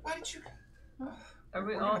 Why did you? Are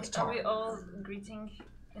we all greeting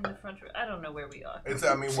in the front room? I don't know where we are.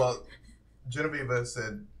 Genevieve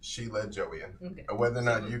said she led Joey in. Okay. Whether or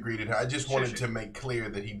not you greeted her, I just wanted to make clear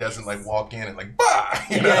that he doesn't walk in and bah!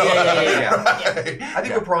 You Yeah, know? yeah. Right? I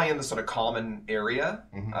think we're probably in the sort of common area,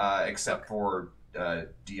 Mhm. except for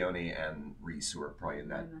Dione and Reese, who are probably in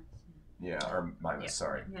that. Yeah, or Mimus,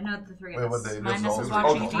 sorry. Yeah, no, the three Wait, of what, us. there's Mimus all is three?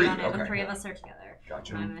 watching Oh, the three, Diana. okay, The three of yeah. us are together.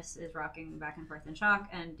 Gotcha. Mimus is rocking back and forth in shock,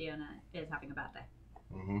 and Diana is having a bad day.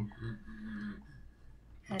 Mhm.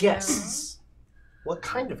 Guests. What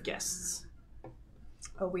kind of guests?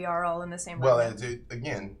 Oh, we are all in the same room. Well,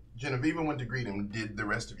 again, Genevieve went to greet him. Did the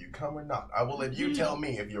rest of you come or not? I will let you tell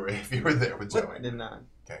me if you were there with Joey. Did not.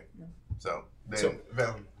 Okay. So then, So-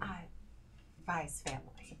 Val. Vi's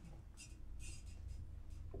family.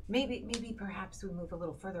 Maybe perhaps we move a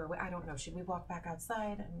little further away. I don't know. Should we walk back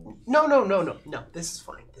outside? No. This is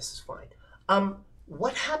fine.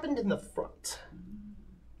 What happened in the front?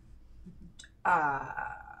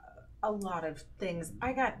 A lot of things.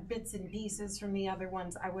 I got bits and pieces from the other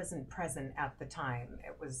ones. I wasn't present at the time.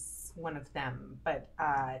 It was one of them. But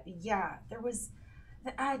yeah, there was.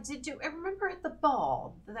 I remember at the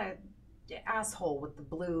ball that asshole with the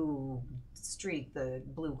blue streak, the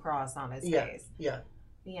blue cross on his Yeah, face. yeah.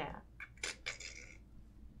 Yeah.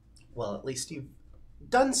 Well, at least you've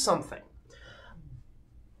done something.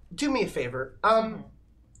 Do me a favor.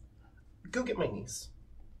 Go get my niece.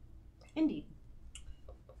 Indeed.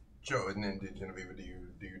 Joe, and then Genevieve, do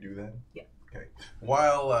you do that? Yeah. Okay.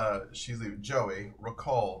 While she's leaving, Joey,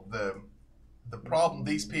 recall the problem.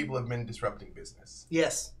 These people have been disrupting business.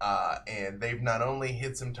 Yes. And they've not only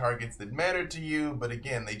hit some targets that matter to you, but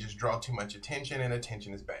again, they just draw too much attention, and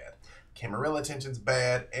attention is bad. Camarilla attention's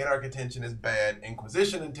bad. Anarch attention is bad.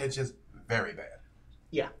 Inquisition attention's very bad.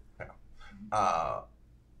 Yeah.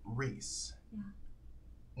 Reese. Yeah.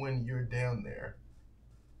 When you're down there,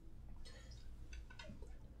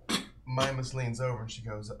 Mimus leans over and she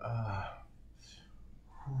goes,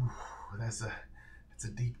 that's a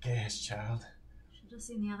deep gash, child. Should have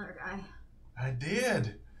seen the other guy. I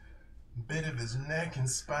did. Bit of his neck and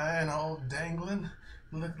spine all dangling.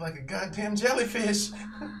 Looked like a goddamn jellyfish.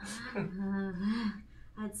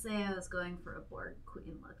 I'd say I was going for a Borg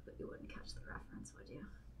Queen look, but you wouldn't catch the reference, would you?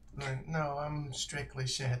 No, I'm strictly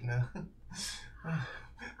Shatner.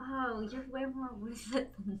 Oh, you're way more with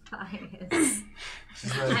it than I is.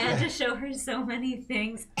 She's I like, had to show her so many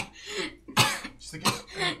things. she's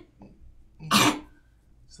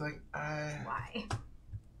like, Why?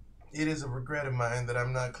 It is a regret of mine that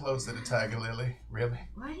I'm not closer to Tiger Lily. Really?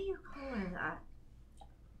 Why do you call her that?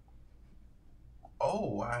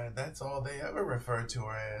 Oh, that's all they ever refer to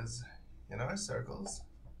her as in our circles.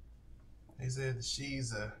 They said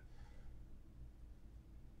she's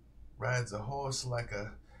rides a horse like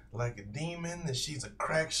a demon, that she's a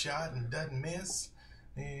crack shot and doesn't miss.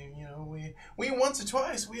 And, you know, we once or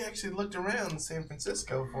twice, we actually looked around San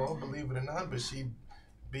Francisco for her, believe it or not, but she'd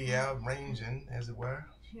be out ranging, as it were.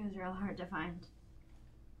 She was real hard to find.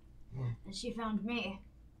 Hmm. And she found me.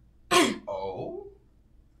 Oh?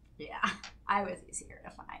 Yeah, I was easier to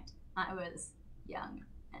find. I was young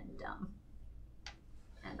and dumb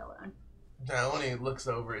and alone. Downey looks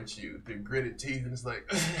over at you through gritted teeth and is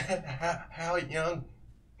like, how young?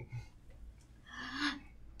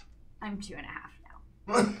 I'm 2.5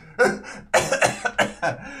 now.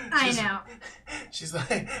 I know. She's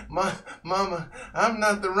like, Mama, I'm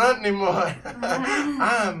not the runt anymore.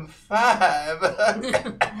 I'm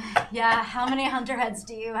 5. Yeah, how many hunter heads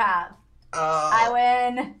do you have? I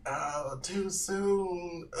win. Oh, too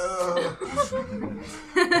soon.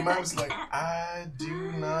 Mom's like, I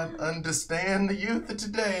do not understand the youth of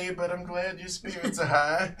today, but I'm glad your spirits are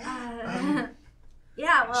high.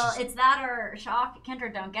 Yeah, well, it's that or shock.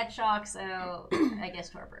 Kendra don't get shock, so I guess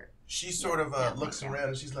Torbert. She sort of looks around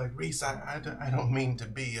and she's like, Reese, I don't mean to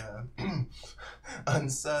be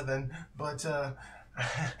unsouthern, but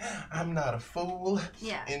I'm not a fool.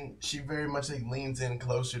 Yeah. And she very much leans in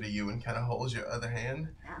closer to you and kind of holds your other hand.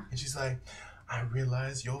 Yeah. And she's like, I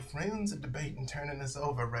realize your friends are debating turning us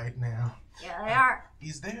over right now. Yeah, they are.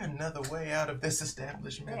 Is there another way out of this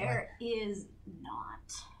establishment? There is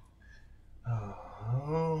not.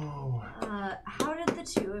 Oh. How did the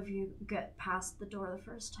two of you get past the door the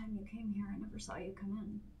first time you came here? I never saw you come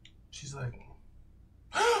in. She's like,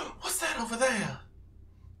 what's that over there?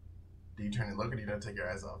 Do you turn and look, or do you not take your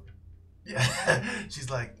eyes off? Yeah. She's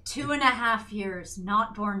like, 2.5 years,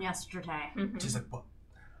 not born yesterday. She's like, what?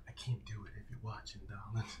 I can't do it if you're watching,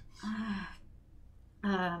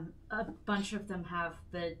 darling. A bunch of them have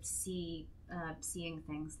the seeing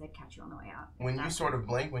things that catch you on the way out. When you sort of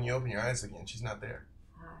blink, when you open your eyes again, she's not there.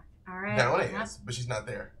 All right. Not only is, but she's not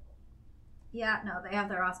there. Yeah, no, they have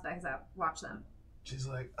their auspex out. Watch them. She's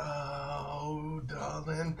like, oh,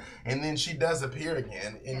 darling. And then she does appear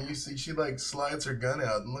again, and you see she, like, slides her gun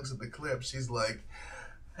out and looks at the clip. She's like,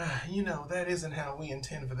 you know, that isn't how we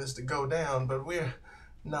intend for this to go down, but we're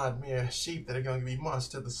not mere sheep that are going to be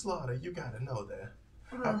marched to the slaughter. You gotta know that.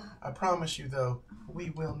 I promise you, though,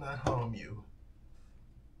 we will not harm you.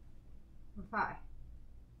 Why?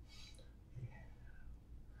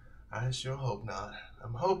 I sure hope not.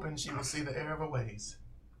 I'm hoping she will see the error of her ways.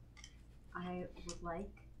 I would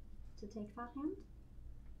like to take that hand,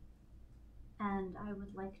 and I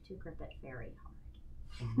would like to grip it very hard.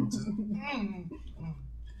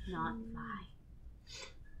 Not Vi.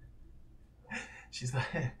 She's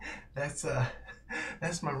like, that's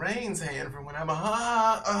my Rain's hand from when I'm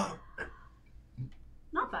Not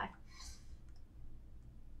Vi.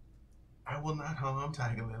 I will not harm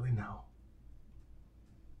Tiger Lily, no.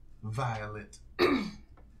 Violet.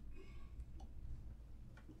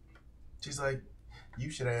 She's like,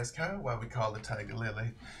 you should ask her why we call her Tiger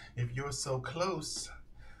Lily. If you're so close,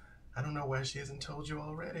 I don't know why she hasn't told you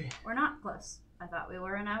already. We're not close. I thought we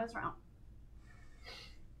were, and I was wrong.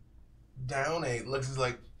 Dione looks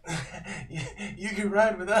like, you can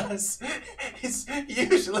ride with us. It's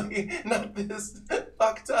usually not this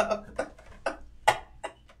fucked up.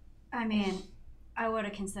 I mean, I would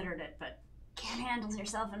have considered it, but can't handle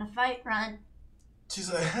yourself in a fight, run.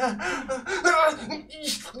 She's like,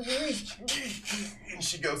 and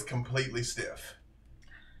she goes completely stiff.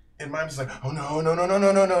 And Mime's like, oh no,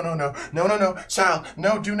 child,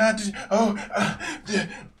 no, do not,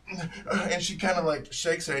 and she kind of like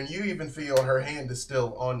shakes her, and you even feel her hand is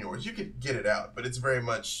still on yours. You could get it out, but it's very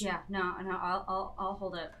much. Yeah, no, I'll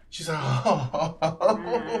hold it. She's like,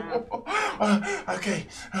 okay,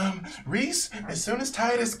 Reese. As soon as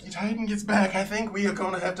Titan gets back, I think we are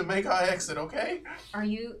gonna have to make our exit. Okay? Are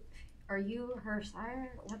you her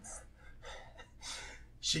sire? What's?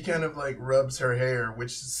 She kind of like rubs her hair,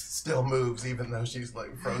 which still moves even though she's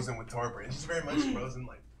like frozen with torpor. She's very much frozen,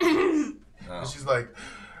 like. And she's like,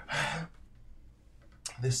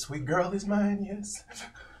 this sweet girl is mine, yes.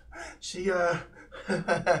 She, I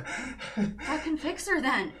can fix her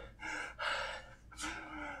then.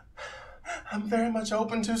 I'm very much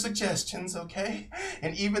open to suggestions, okay?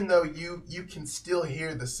 And even though you can still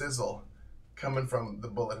hear the sizzle coming from the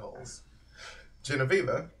bullet holes,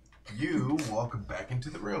 Genevieve, you walk back into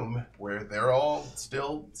the room where they're all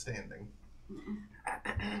still standing.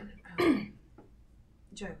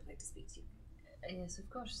 Joy would like to speak to you. Yes, of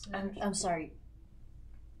course. I'm sorry.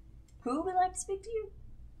 Who would like to speak to you?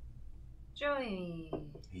 Joey.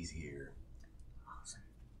 He's here. Awesome.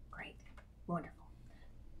 Great. Wonderful.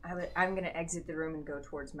 I'm gonna exit the room and go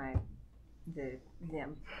towards them.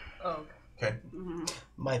 Oh. Okay. Mm-hmm.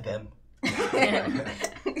 My them.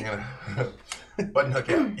 Button hook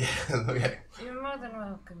out. Yeah, okay. You're more than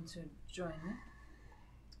welcome to join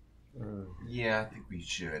me. Yeah, I think we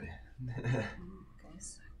should. Okay,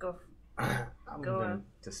 so go. I'm Go going on.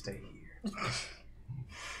 to stay here.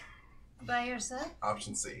 By yourself?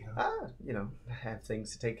 Option C. You know, have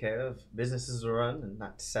things to take care of, businesses to run, and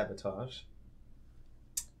not to sabotage.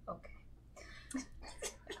 Okay.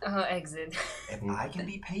 I'll exit. If I can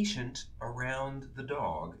be patient around the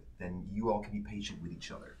dog, then you all can be patient with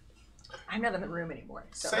each other. I'm not in the room anymore.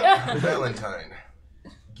 So. Saint Valentine,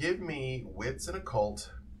 give me wits and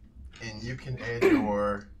occult, and you can add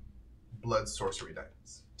your blood sorcery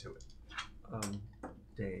dice to it.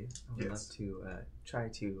 Dave, I would love to try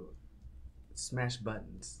to smash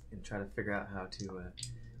buttons and try to figure out how to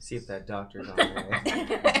see if that doctor's on the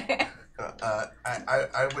way.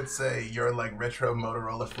 I would say you're like retro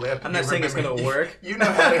Motorola flip. I'm not saying it's gonna work. You know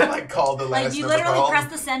how to like call the last Like you number literally called?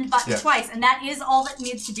 press the send button twice, and that is all that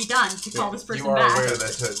needs to be done to call this person You are back. aware of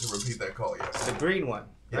that to repeat that call, yes. The green one,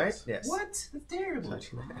 right? Yes. Yes. What? That's terrible.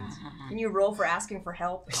 Can you roll for asking for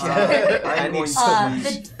help? I need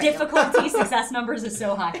The difficulty success numbers is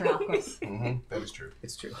so high for Alquist. That is true.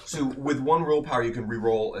 It's true. So with one roll power, you can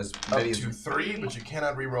re-roll as Up many as to 3, but you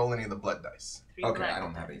cannot re-roll any of the blood dice. Okay, I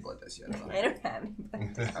don't have any blood dice yet. I don't have any.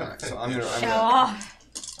 All right, so I'm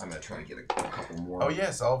gonna try to get a couple more. Oh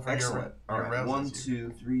yes, all for Excellent. your All right, rounds. 1, 2,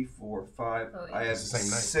 3, 4, 5. Oh, yeah. I have It's the same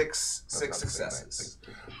night. six No, it's not the same night.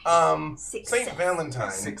 successes. Saint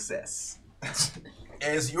Valentine. Success.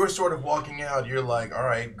 As you're sort of walking out, you're like, all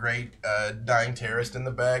right, great, dying terrorist in the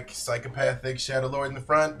back, psychopathic shadow lord in the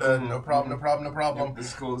front, no problem. Yep, this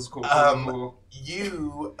is cool. Cool.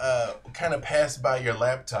 You kind of passed by your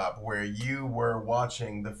laptop where you were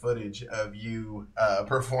watching the footage of you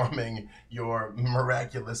performing your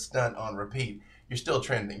miraculous stunt on repeat. You're still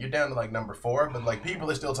trending. You're down to like number 4, but like people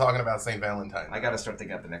are still talking about St. Valentine. I gotta start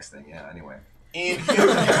thinking of the next thing. Yeah. Anyway. And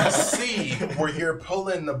you see where you're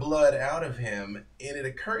pulling the blood out of him, and it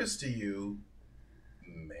occurs to you,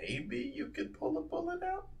 maybe you could pull a bullet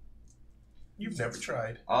out? You've never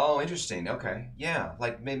tried. Oh, interesting. Okay. Yeah.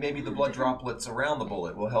 Like maybe the blood droplets around the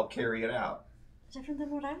bullet will help carry it out. Different than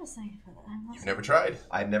what I was saying. You've never tried.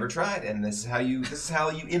 I've never tried, and this is how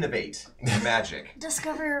you innovate in magic.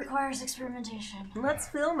 Discovery requires experimentation. Let's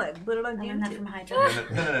film it. Put it on I learned that YouTube. from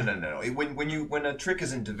Hydra. No. When a trick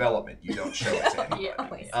is in development, you don't show it to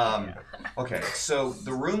anybody. Okay, so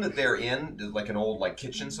the room that they're in is like an old like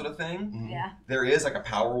kitchen sort of thing. Yeah. There is like a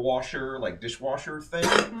power washer, like dishwasher thing.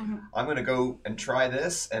 I'm gonna go and try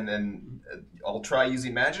this, and then I'll try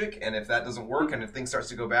using magic. And if that doesn't work, and if things starts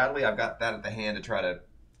to go badly, I've got that at the hand to try to.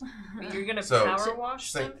 You're gonna So- power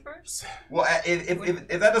wash them first? Well, if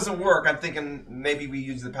that doesn't work, I'm thinking maybe we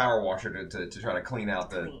use the power washer to try to clean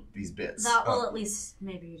out these bits. That will at least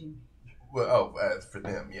maybe do. Well, for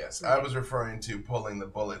them, yes. I was referring to pulling the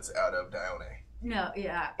bullets out of Dione. No,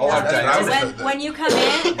 yeah. Oh, yeah. I've done it. When you come in,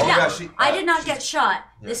 Oh, yeah, gosh, I did not get shot.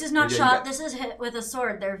 This is not Yeah, shot. yeah. This is hit with a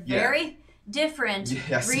sword. They're Yeah. very different.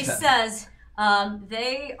 Yes, Reese yeah. says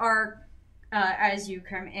they are as you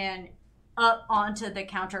come in, up onto the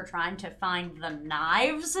counter trying to find the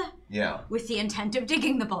knives Yeah. with the intent of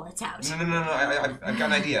digging the bullets out. No. I've got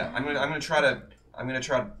an idea. I'm gonna try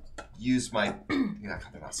to use my. Yeah,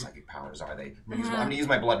 they're not psychic powers, are they? I'm gonna use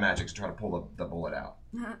my blood magic to try to pull the bullet out.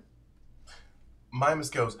 Mimus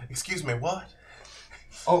goes, excuse me, what?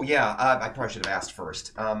 Oh yeah, I probably should have asked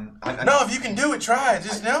first. No, if you can do it, try it.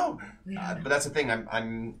 Just no. But that's the thing.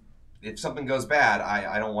 I'm. If something goes bad,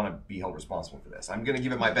 I don't want to be held responsible for this. I'm gonna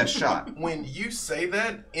give it my best shot. When you say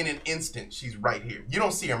that, in an instant, she's right here. You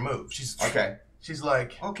don't see her move. She's okay. She's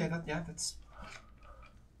like, okay, that's.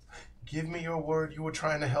 Give me your word you were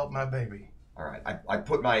trying to help my baby. All right, I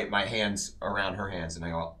put my hands around her hands and I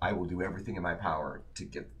go, I will do everything in my power to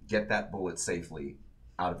get that bullet safely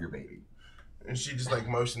out of your baby. And she just like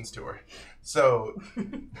motions to her. So,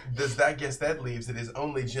 I guess that leaves it is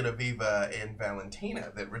only Genevieve and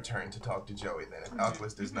Valentina that return to talk to Joey then, if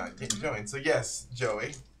Alquist does not get joined. So yes,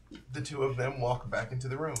 Joey, the two of them walk back into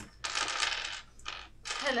the room.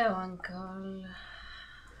 Hello, Uncle.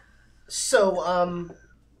 So,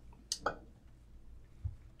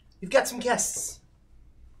 you've got some guests.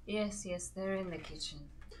 Yes, they're in the kitchen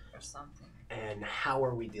or something. And how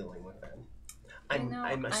are we dealing with them?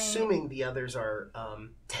 I'm assuming the others are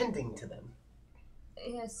tending to them.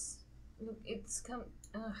 Yes, look, it's come.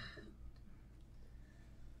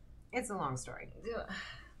 It's a long story.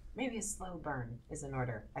 Maybe a slow burn is in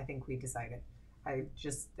order. I think we decided.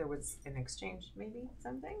 There was an exchange, maybe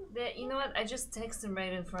something. You know what? I just texted them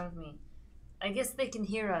right in front of me. I guess they can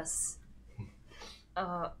hear us.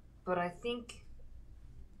 But I think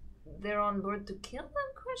they're on board to kill them?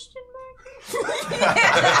 Question mark.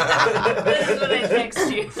 That is what I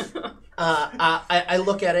text you. I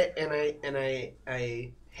look at it and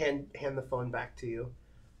I hand the phone back to you.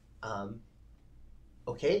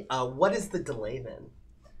 Okay. What is the delay then?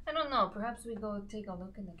 I don't know. Perhaps we go take a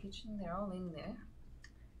look in the kitchen. They're all in there.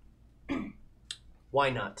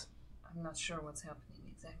 Why not? I'm not sure what's happening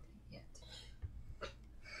exactly yet.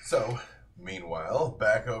 So, meanwhile,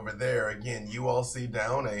 back over there, again, you all see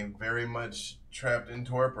Downe very much trapped in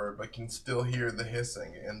torpor, but can still hear the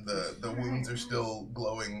hissing, and the wounds are still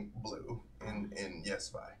glowing blue in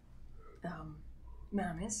Yesvi.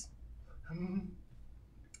 Mamis,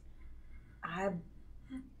 I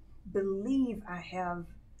believe I have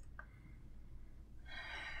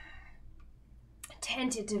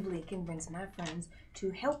tentatively convinced my friends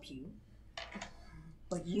to help you,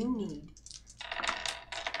 but you need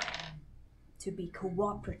to be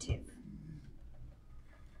cooperative.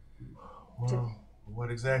 Well, what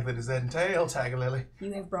exactly does that entail, Tagalili?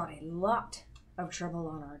 You have brought a lot of trouble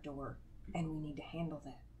on our door, and we need to handle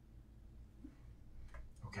that.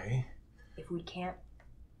 Okay. If we can't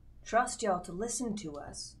trust y'all to listen to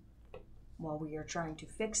us while we are trying to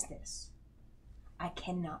fix this, I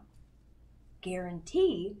cannot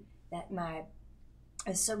guarantee that my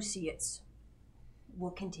associates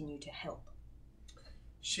will continue to help.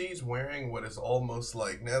 She's wearing what is almost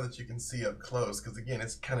like, now that you can see up close, because again,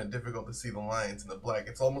 it's kind of difficult to see the lines in the black.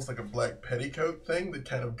 It's almost like a black petticoat thing that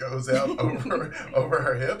kind of goes out over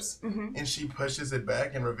her hips, and she pushes it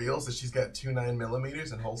back and reveals that she's got 2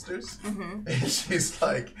 9mm in holsters. And she's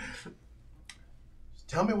like,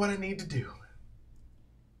 tell me what I need to do.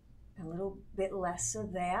 A little bit less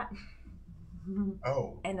of that.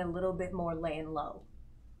 Oh. And a little bit more laying low.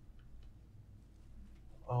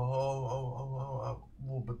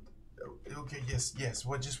 Well, but okay, yes.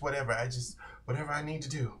 What? Just whatever. Whatever I need to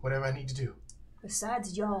do. Whatever I need to do.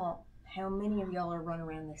 Besides y'all, how many of y'all are running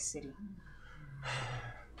around this city?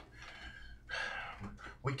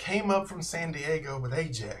 We came up from San Diego with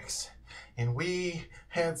Ajax, and we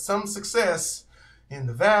had some success in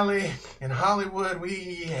the Valley. In Hollywood,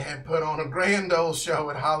 we had put on a grand old show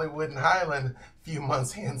at Hollywood and Highland a few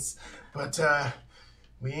months hence, but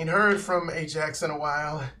we ain't heard from Ajax in a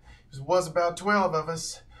while. There was about 12 of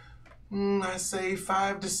us. I say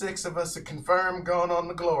 5 to 6 of us are confirmed gone on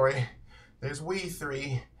to glory. There's we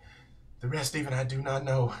 3. The rest even I do not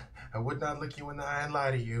know. I would not look you in the eye and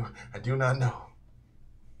lie to you. I do not know.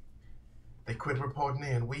 They quit reporting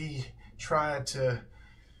in. We tried to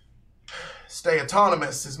stay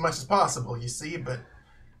autonomous as much as possible, you see, but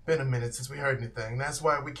been a minute since we heard anything. That's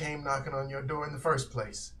why we came knocking on your door in the first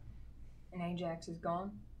place. And Ajax is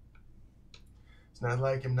gone? It's not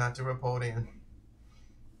like him not to report in.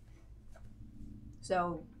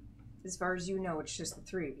 So, as far as you know, it's just the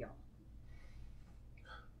 3 of y'all.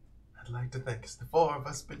 I'd like to think it's the 4 of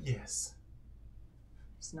us, but yes.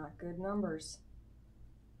 It's not good numbers.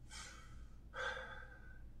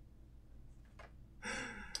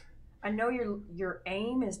 I know your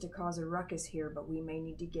aim is to cause a ruckus here, but we may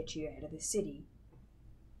need to get you out of the city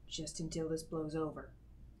just until this blows over.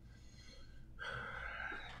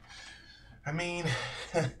 I mean,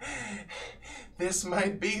 this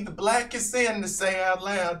might be the blackest sin to say out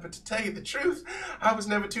loud, but to tell you the truth, I was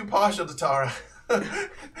never too partial to Tara.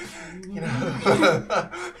 You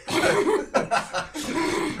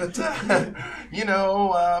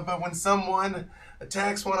know, but when someone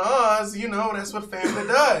attacks one of ours, you know, that's what family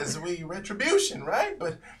does. We retribution, right?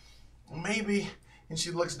 But maybe, and she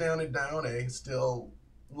looks down at Dione, still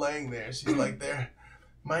laying there. She's like, there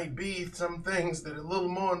might be some things that are a little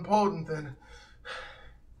more important than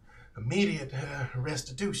immediate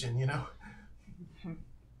restitution, you know?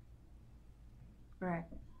 Right.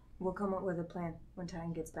 We'll come up with a plan when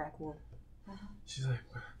Tyne gets back. She's like,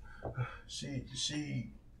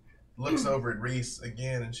 she looks over at Reese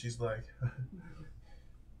again, and she's like,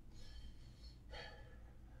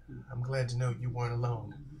 I'm glad to know you weren't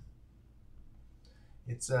alone.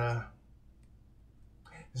 It's not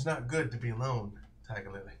good to be alone,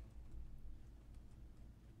 Tiger Lily.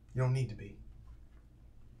 You don't need to be.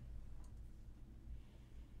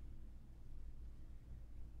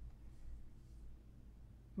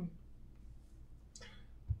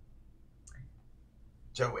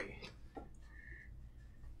 Joey.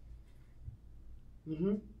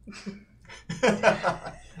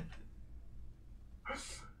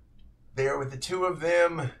 There with the two of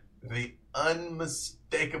them, the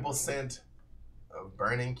unmistakable scent of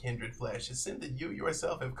burning kindred flesh, a scent that you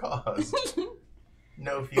yourself have caused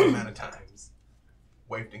no few amount of times,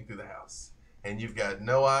 wafting through the house. And you've got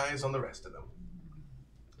no eyes on the rest of them.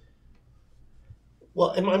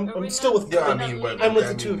 Well, I'm still with. Yeah, I'm with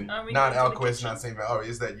the two. Not Alquist, not St. Val. Oh,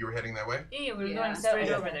 is that you were heading that way? Yeah, we're going straight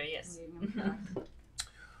over there. Yes.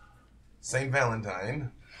 St.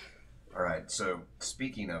 Valentine. All right. So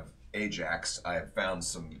speaking of Ajax, I have found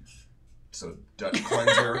some Dutch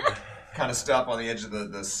cleanser kind of stuff on the edge of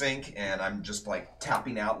the sink, and I'm just like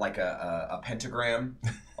tapping out like a pentagram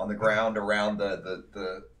on the ground around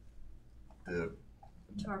the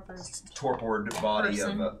torpid body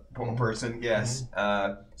person. of a person. Yes.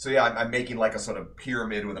 So yeah, I'm making like a sort of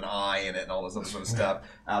pyramid with an eye in it and all this other sort of stuff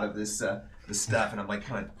out of this stuff, and I'm like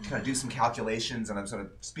kind of do some calculations, and I'm sort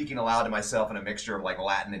of speaking aloud to myself in a mixture of like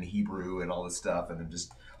Latin and Hebrew and all this stuff, and I'm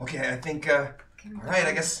just okay. I think all right.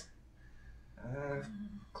 I guess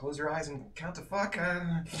close your eyes and count to fuck.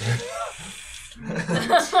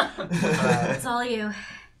 It's all you.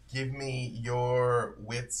 Give me your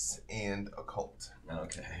wits and occult.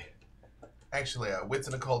 Okay. Actually, wits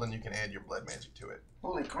and occult, and you can add your blood magic to it.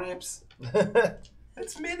 Holy cramps.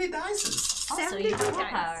 That's many dices. Also, you have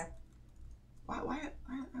willpower. Why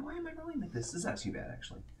am I rolling like this? This is not too bad,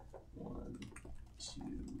 actually. 1, 2,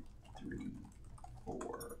 3,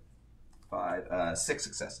 4, 5, 6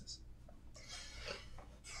 successes.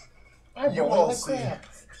 You all see.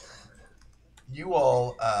 You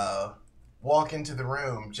all walk into the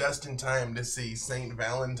room just in time to see St.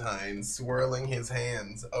 Valentine swirling his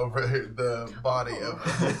hands over the body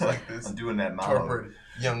of like this I'm doing that torpid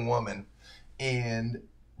young woman. And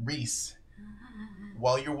Reese,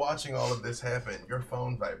 while you're watching all of this happen, your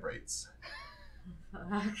phone vibrates.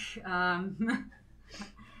 It's a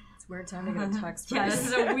weird time to get a text. Yeah, this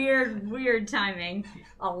is a weird timing.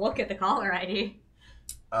 I'll look at the caller ID.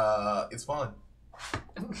 It's fun.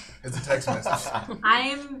 It's a text message.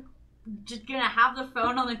 I'm just gonna have the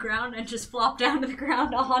phone on the ground and just flop down to the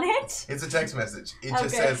ground on it. It's a text message. It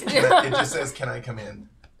Okay. just says, "Can I come in?"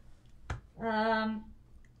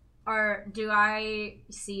 Or do I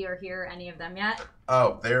see or hear any of them yet?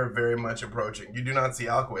 Oh, they're very much approaching. You do not see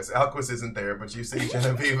Alquist. Alquist isn't there, but you see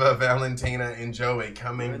Genevieve, Valentina, and Joey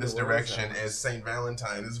coming this direction as St.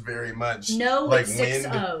 Valentine is very much No like with 6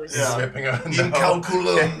 wind O's. whipping on.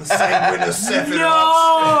 Incalculum sanguinis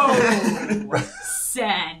No!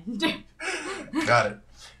 Send. Got it.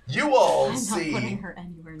 You all I'm not see putting her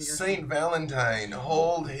anywhere near St. Valentine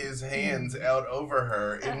hold his hands out over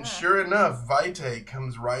her, and sure enough, Vitae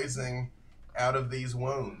comes rising out of these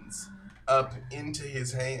wounds up into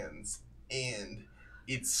his hands, and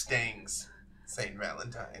it stings St.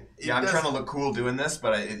 Valentine. Yeah, I'm trying to look cool doing this,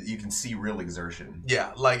 but you can see real exertion.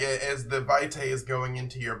 Yeah, like as the Vitae is going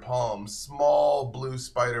into your palm, small blue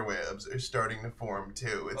spider webs are starting to form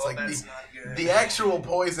too. It's like the actual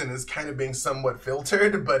poison is kind of being somewhat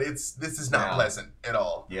filtered, but this is not pleasant at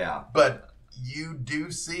all. Yeah. But you do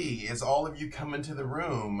see, as all of you come into the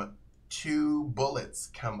room, 2 bullets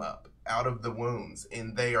come up out of the wounds,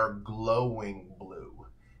 and they are glowing blue.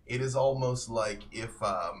 It is almost like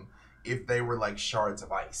if they were like shards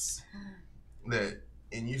of ice.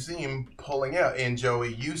 and you see him pulling out. And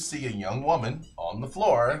Joey, you see a young woman on the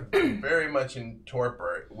floor, very much in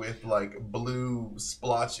torpor, with like blue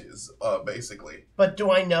splotches, basically. But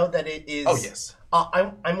do I know that it is? Oh yes.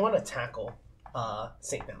 I want to tackle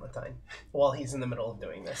Saint Valentine while he's in the middle of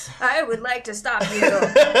doing this. I would like to stop you.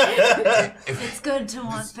 It's good to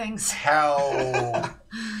want things. How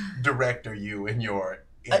direct are you in your?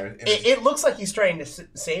 It looks like he's trying to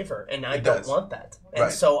save her, and I don't want that. And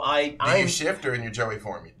right. so Do you shift or in your Joey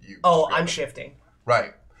form? I'm shifting.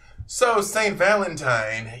 Right. So Saint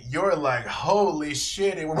Valentine, you're like, holy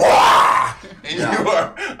shit, and you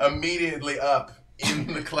are immediately up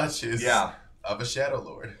in the clutches of a Shadow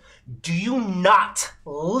Lord. Do you not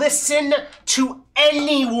listen to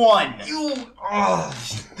anyone?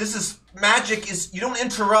 This is magic. You don't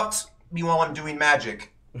interrupt me while I'm doing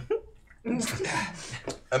magic.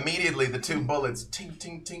 Immediately, the two bullets, ting,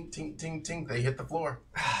 ting, ting, ting, ting, ting, they hit the floor.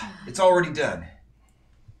 It's already done.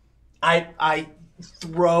 I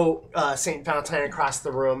throw Saint Valentine across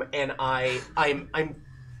the room, and I'm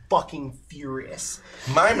fucking furious.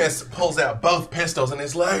 Mimus pulls out both pistols and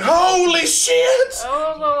is like, "Holy shit!"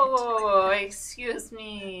 Oh, excuse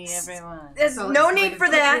me, everyone. There's no need for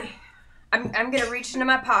that. I'm gonna reach into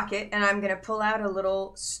my pocket and I'm gonna pull out a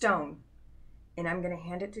little stone, and I'm gonna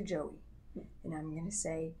hand it to Joey. And I'm going to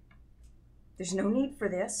say, there's no need for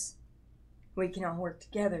this. We can all work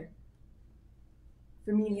together.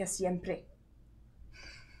 Familia siempre.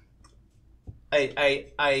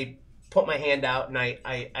 I put my hand out and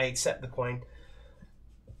I accept the coin.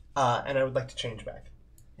 And I would like to change back.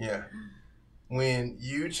 Yeah. When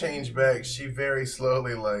you change back, she very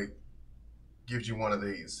slowly, like, gives you one of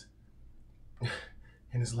these.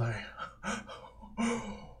 And is like...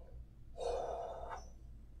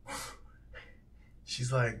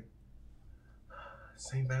 She's like,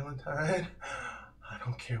 Saint Valentine, I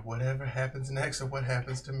don't care whatever happens next or what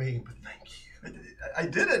happens to me, but thank you. I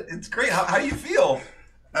did it. It's great. How do you feel?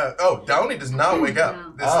 Downey does not wake up.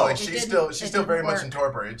 No. This is like she's still very much in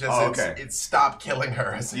torpor. It just it stopped killing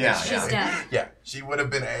her. Yeah, she's dead. Yeah, she would have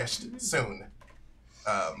been ashed soon.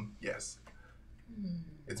 Yes.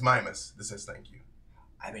 It's Mimus that says thank you.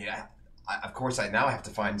 I mean, of course, I now have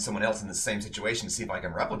to find someone else in the same situation to see if I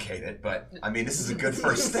can replicate it. But I mean, this is a good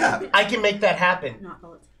first step. I can make that happen. Not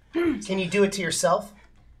bullets. Can you do it to yourself?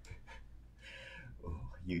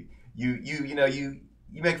 You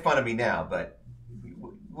make fun of me now, but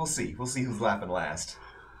we'll see. We'll see who's laughing last.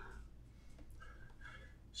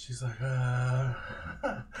 She's like,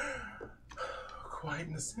 quite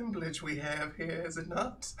an assemblage we have here, is it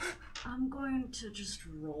not? I'm going to just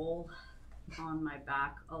roll on my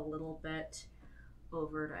back a little bit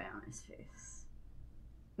over Diana's face.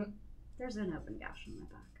 There's an open gash in my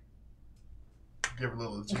back. Give her a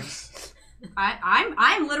little juice.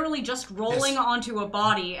 I'm literally just rolling onto a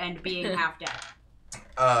body and being half dead.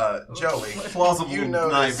 Joey, plausible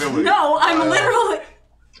deniability. No, I'm literally.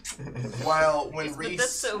 When Reese,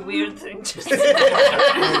 that's so weird thing to say.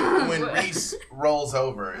 when Reese rolls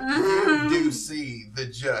over, you do see the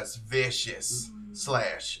just vicious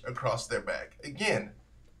slash across their back. Again,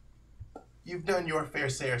 you've done your fair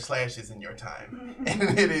share of slashes in your time,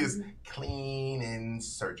 and it is clean and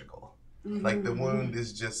surgical. Like the wound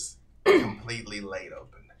is just completely laid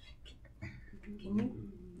open. Can you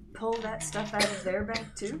pull that stuff out of their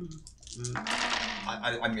back too?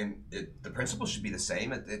 I mean, the principle should be the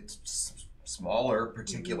same. It's smaller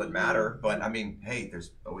particulate matter, but I mean, hey,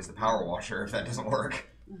 there's always the power washer if that doesn't work.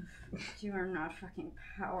 You are not fucking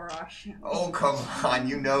power washing. Oh, come on.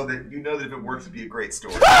 You know that if it works, it'd be a great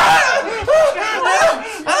story.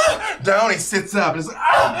 Downey sits up and is like,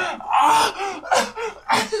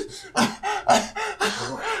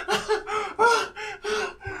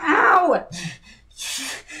 Ow!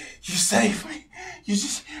 You saved me. You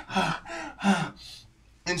just...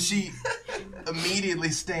 And she immediately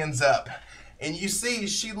stands up. And you see,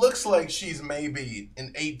 she looks like she's maybe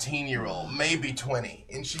an 18-year-old, maybe 20.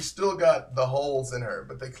 And she's still got the holes in her,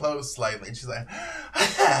 but they close slightly. And she's like,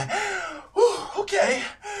 okay.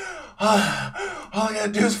 All I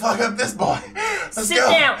gotta do is fuck up this boy. Let's Sit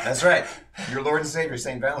go. down. That's right. Your Lord and Savior,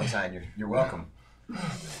 Saint Valentine. You're welcome.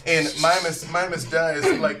 And Mimus does,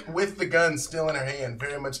 like, with the gun still in her hand,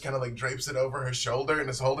 very much kind of like drapes it over her shoulder and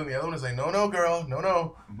is holding the other one. Is like, no, girl,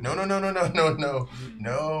 no.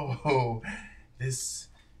 This,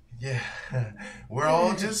 yeah, we're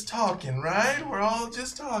all just talking, right? We're all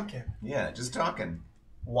just talking. Yeah, just talking.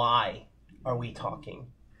 Why are we talking?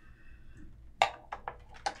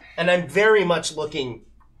 And I'm very much looking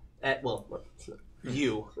at, well,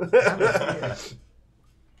 you.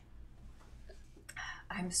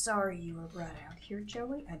 I'm sorry you were brought out here,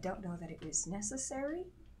 Joey. I don't know that it was necessary.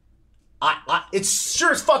 It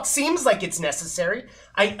sure as fuck seems like it's necessary.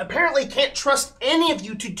 I apparently can't trust any of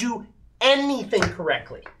you to do anything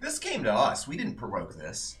correctly. This came to us. We didn't provoke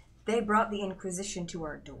this. They brought the Inquisition to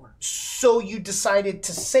our door. So you decided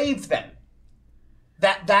to save them.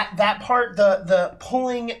 That part, the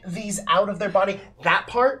pulling these out of their body, that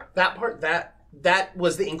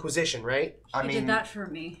was the Inquisition, right? He did that for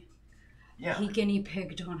me. Yeah. He guinea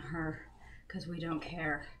pigged on her because we don't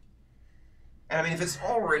care. And I mean, if it's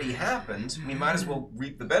already happened, we might as well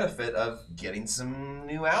reap the benefit of getting some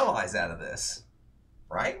new allies out of this,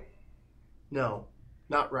 right? No,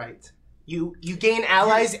 not right. You gain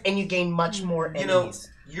allies and you gain much more enemies. You know,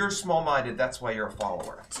 you're small-minded. That's why you're a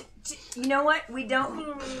follower. You know what? We don't.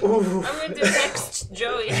 I'm going to text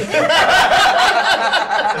Joey.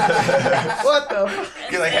 What the?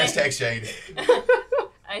 You're like #shade.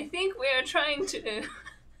 I think we are trying to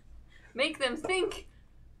make them think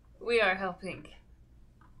we are helping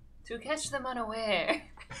to catch them unaware.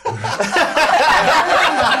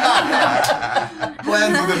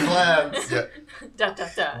 Plans within plans. Yeah. Dot,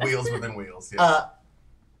 dot, dot. Wheels within wheels. Yes.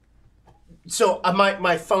 So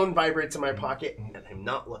my phone vibrates in my pocket and I'm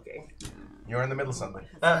not looking. You're in the middle of something.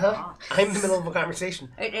 I'm in the middle of a conversation.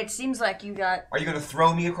 It seems like you got. Are you going to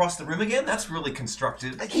throw me across the room again? That's really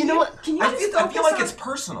constructive. You know what? Can you I just feel like on- it's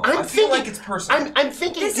personal. I'm I feel thinking- like it's personal. I'm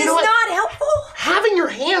thinking. This you is know what? not helpful. Having your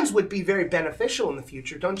hands would be very beneficial in the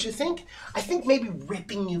future, don't you think? I think maybe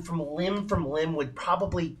ripping you from limb would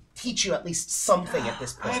probably teach you at least something at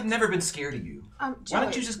this I point. have never been scared of you. Joey, Why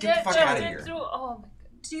don't you just get the fuck out of here? Oh my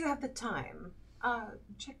do you have the time?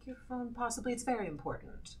 Check your phone, possibly. It's very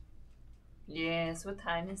important. Yes, what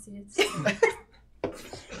time is it?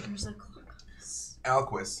 There's a clock.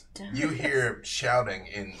 Alquist, you hear shouting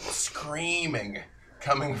and screaming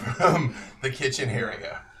coming from the kitchen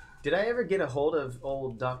area. Did I ever get a hold of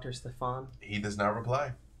old Dr. Stefan? He does not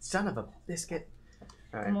reply. Son of a biscuit.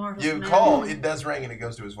 All right. Mortal You man. call, it does ring, and it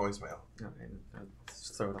goes to his voicemail. Okay, I'll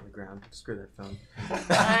just throw it on the ground. Screw that phone.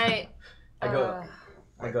 I go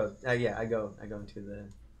into the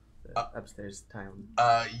upstairs town.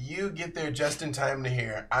 You get there just in time to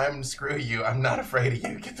hear, screw you, I'm not afraid of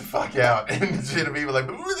you, get the fuck out. And shit of people like,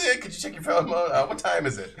 who there? Could you check your phone? What time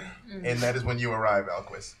is it? And that is when you arrive,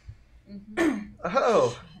 Alquist.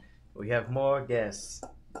 Oh, we have more guests.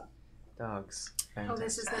 Dogs. Oh,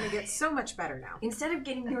 this is going to get so much better now. Instead of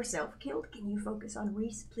getting yourself killed, can you focus on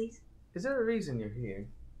Reese, please? Is there a reason you're here?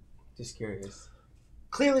 Just curious.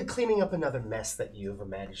 Clearly cleaning up another mess that you've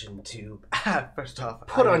imagined to First off,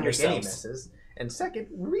 put I on don't make any yourselves. messes. And second,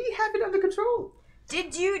 we have it under control.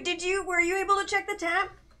 Were you able to check the tab?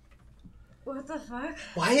 What the fuck?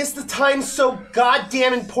 Why is the time so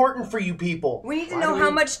goddamn important for you people? We need to Why know do how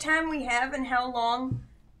we- much time we have and how long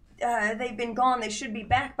they've been gone. They should be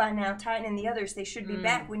back by now. Titan and the others, they should be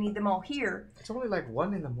back. We need them all here. It's only like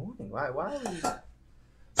 1 a.m. Why are we...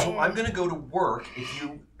 So I'm going to go to work if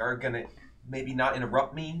you are going to maybe not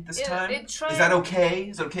interrupt me this time. Is try- that okay?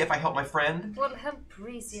 Is it okay if I help my friend? Well, help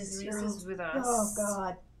Reese. Yes, Reese is with us. Oh,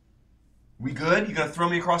 God. We good? You going to throw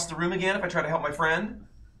me across the room again if I try to help my friend?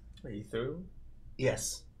 Are you through?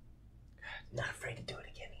 Yes. Not afraid to do it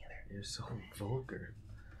again either. You're so vulgar.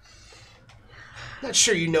 Not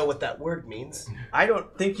sure you know what that word means. I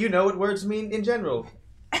don't think you know what words mean in general.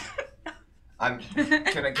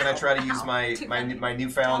 Can I try to use my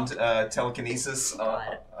newfound telekinesis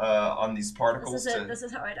on these particles? This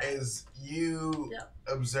is how I die. As you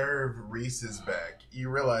observe Reese's back, you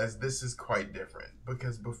realize this is quite different.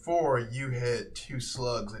 Because before, you had 2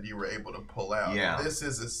 slugs that you were able to pull out. Yeah. This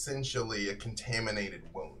is essentially a contaminated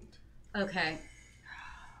wound. Okay.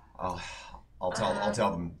 I'll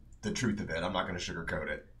tell them the truth of it. I'm not going to sugarcoat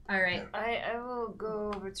it. All right. I will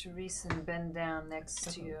go over to Reese and bend down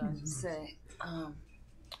next to you and say, I'm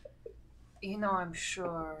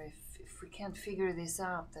sure if we can't figure this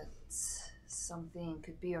out, that something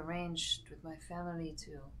could be arranged with my family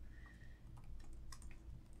to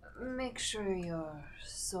make sure your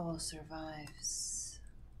soul survives.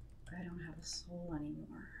 I don't have a soul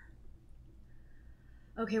anymore.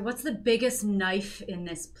 Okay, what's the biggest knife in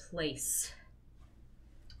this place?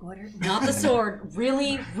 Not the sword.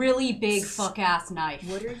 Really, really big fuck-ass knife.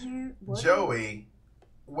 What are you... Joey,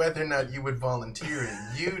 whether or not you would volunteer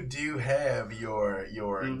it, you do have your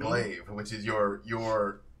glaive, which is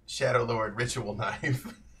your Shadow Lord ritual knife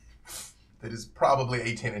that is probably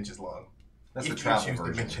 18 inches long. That's If the you travel choose to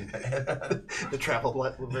version. mention that. The travel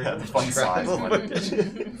version. The fun size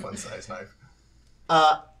one. Fun size knife.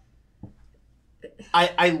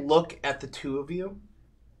 I look at the 2 of you,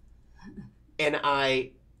 and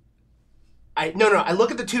I I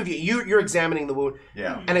look at the two of you. You're examining the wound.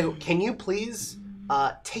 Yeah. And I go, can you please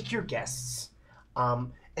take your guests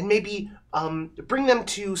and maybe bring them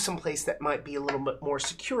to some place that might be a little bit more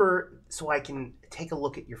secure so I can take a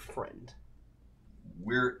look at your friend.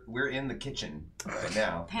 We're in the kitchen right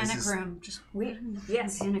now. Panic room. Just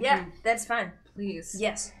Yes. Panic Yeah, room. that's fine. Please.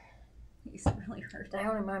 Yes. He's really hurt.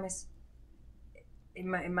 Dione Mimus, it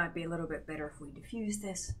might be a little bit better if we diffuse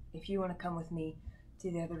this. If you want to come with me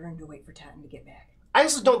to the other room to wait for Titan to get back. I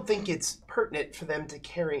also don't think it's pertinent for them to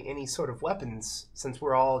carry any sort of weapons since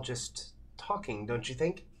we're all just talking, don't you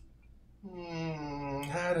think?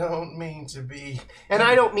 I don't mean to be. And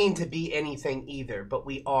I don't mean to be anything either, but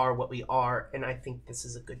we are what we are, and I think this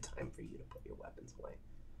is a good time for you to put your weapons away.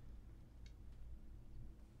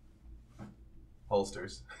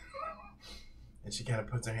 Holsters. And she kind of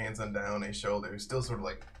puts her hands on Dione's shoulders, still sort of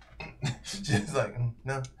like, she's like,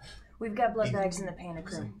 no. We've got blood bags in the panic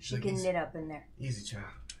room. She can knit up in there. Easy, child.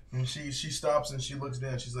 And she stops and she looks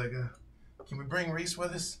down. She's like, can we bring Reese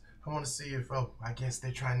with us? I want to see if, I guess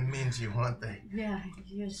they're trying to mend you, aren't they? Yeah,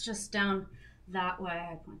 it's just down that way.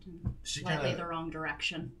 I pointed slightly the wrong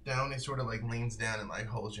direction. Downey sort of like leans down and like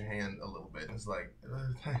holds your hand a little bit and is like,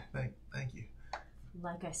 thank you.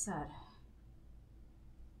 Like I said.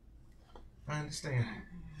 I understand.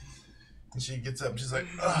 And she gets up and she's like,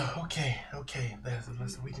 okay,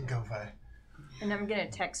 we can go, Vi. And I'm gonna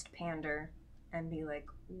text Pander and be like,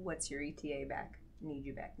 what's your ETA back? Need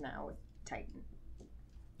you back now with Titan.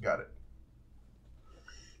 Got it.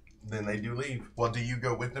 Then they do leave. Well, do you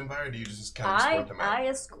go with them, Vi, or do you just kind of escort them out? I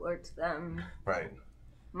escort them. Right.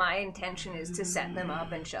 My intention is to set them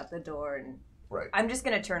up and shut the door, and Right. I'm just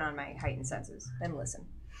gonna turn on my heightened senses and listen.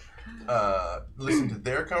 Listen to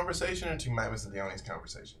their conversation or to Mimus and Dione's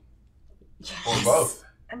conversation? Yes. Or both?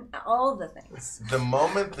 All the things. The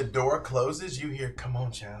moment the door closes, you hear, come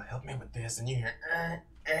on, child, help me with this. And you hear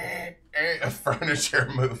a furniture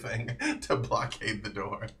moving to blockade the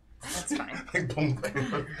door. That's fine. Like, boom.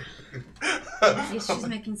 She's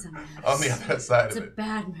making some moves. On the other side it's of a it.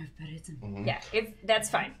 bad move, but it's a... Yeah, if that's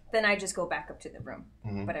fine. Then I just go back up to the room.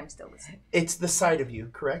 But I'm still listening. It's the side of you,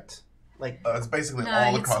 correct? Like it's basically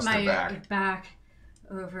all across my their back.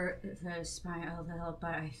 over the spine a little,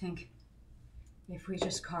 but I think if we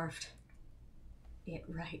just carved it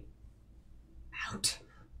right out.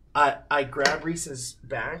 I grab Reese's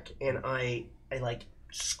back and I like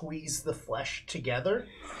squeeze the flesh together,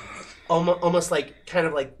 almost like kind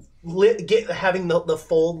of like having the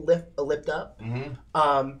fold lift up.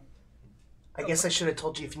 I guess I should have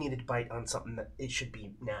told you if you needed to bite on something that it should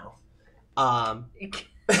be now.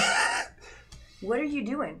 What are you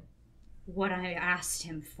doing? What I asked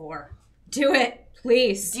him for. Do it,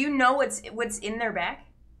 please. Do you know what's in their back?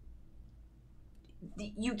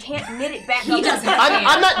 You can't knit it back. He doesn't.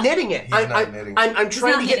 I'm not knitting it. knitting. I'm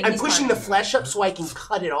trying to get. knitting, I'm he's pushing the carving. flesh up so I can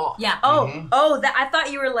cut it off. Yeah. I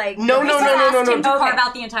thought you were like. No. Asked him to Okay. carve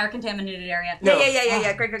out the entire contaminated area. No.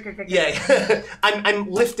 Yeah. Great. Yeah, I'm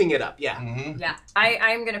lifting it up. Yeah. Yeah.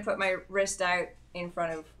 I'm gonna put my wrist out in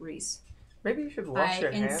front of Reese. Maybe you should wash I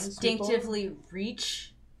your hands. instinctively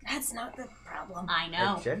reach. That's not the problem. I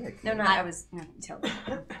know. Hygienic. No, I was telling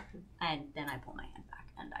you. And then I pull my hand back,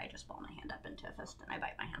 and I just pull my hand up into a fist, and I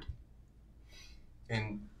bite my hand.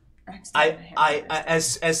 And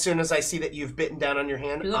As soon as I see that you've bitten down on your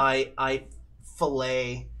hand, I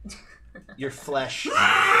fillet your flesh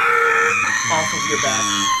off of your back.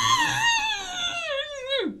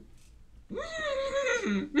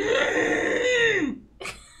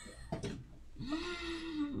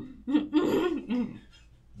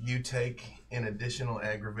 you take an additional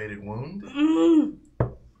aggravated wound,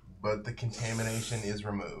 but the contamination is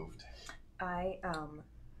removed.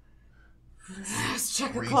 Let's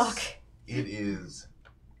check a Reese, clock. It is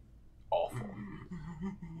awful.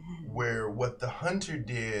 Where what the hunter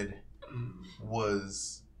did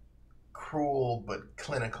was cruel but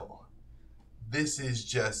clinical. This is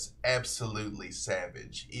just absolutely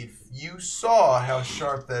savage. If you saw how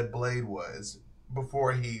sharp that blade was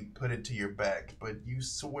before he put it to your back, but you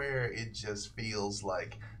swear it just feels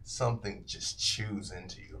like something just chews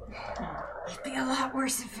into you. It'd be a lot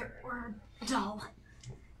worse if it were dull.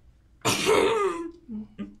 I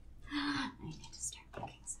need to start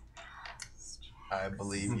making some rest. I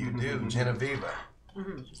believe you do, Genevieve.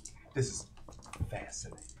 This is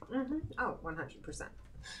fascinating. Oh, 100%.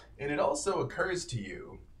 And it also occurs to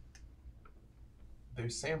you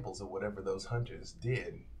there's samples of whatever those hunters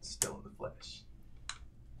did still in the flesh.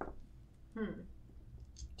 You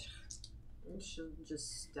should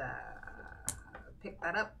just pick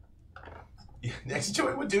that up. Next,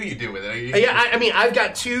 Joey, what do you do with it? Are you, Yeah, I mean, I've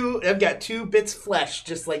got two bits of flesh,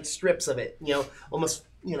 just like strips of it. You know, almost,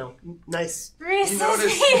 you know, nice. You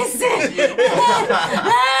notice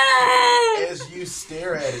as you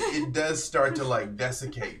stare at it, it does start to like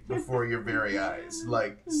desiccate before your very eyes.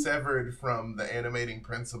 Like severed from the animating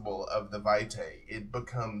principle of the Vitae, it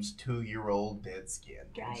becomes 2-year-old dead skin.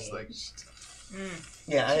 Just like,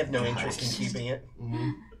 Yeah, I have no interest in keeping it.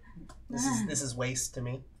 This is waste to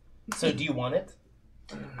me. So, do you want it?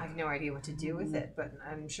 I have no idea what to do with it, but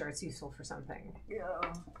I'm sure it's useful for something.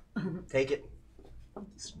 Take it.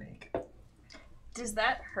 Snake. Does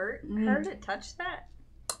that hurt her to touch that?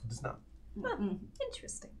 it does not.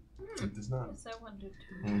 Interesting. It does not. Yes, I wondered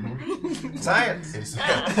too. Mm-hmm. Science. It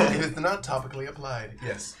is not topically applied.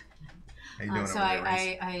 Yes. How you doing So over there,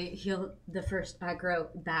 Reese? I heal the first aggro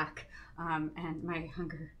back, and my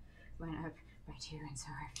hunger went up by 2, and so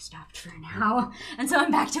I've stopped for now. And so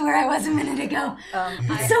I'm back to where I was a minute ago.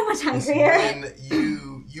 So much hungrier. And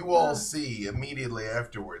you all see immediately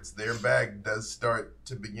afterwards, their bag does start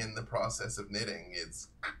to begin the process of knitting. It's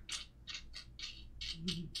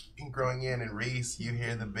growing in, and Reese, you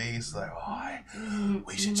hear the bass like, "Oh,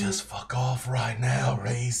 we should just fuck off right now,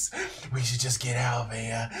 Reese. We should just get out of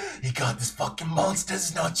here. You got this fucking monster.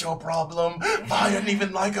 It's not your problem. Vi doesn't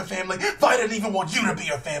even like her family. Vi doesn't even want you to be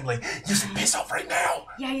her family. You should piss off right now."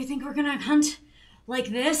 Yeah, you think we're gonna hunt like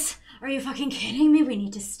this? Are you fucking kidding me? We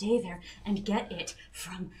need to stay there and get it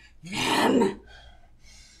from them.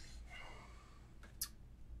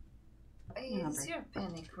 Is your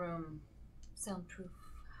panic room soundproof?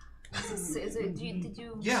 Did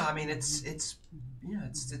you? Yeah, I mean it's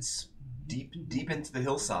deep into the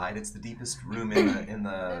hillside. It's the deepest room in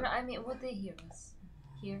the. I mean, would they hear us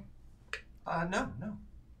here? No.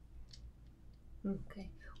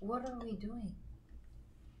 Okay. What are we doing?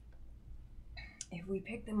 If we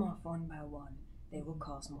pick them off one by one, they will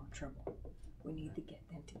cause more trouble. We need to get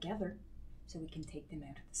them together so we can take them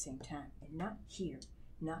out at the same time. And not here,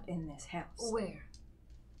 not in this house. Where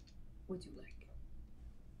would you like?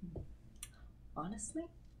 Honestly,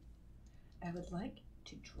 I would like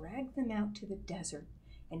to drag them out to the desert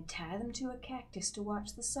and tie them to a cactus to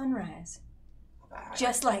watch the sunrise.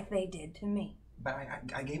 Just like they did to me. But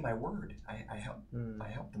I gave my word. I helped them. I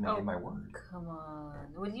gave my word. Come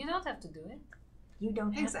on. Well, you don't have to do it. You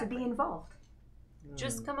don't have to be involved.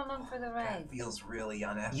 Just come along for the ride. That feels really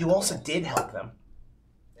unethical. You also did help them.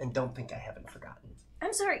 And don't think I haven't forgotten.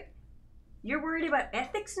 I'm sorry. You're worried about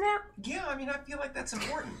ethics now? Yeah, I mean, I feel like that's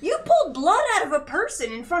important. You pulled blood out of a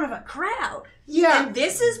person in front of a crowd. Yeah. And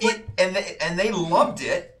this is what... And they loved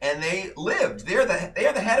it, and they lived. They are the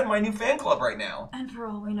head of my new fan club right now. And for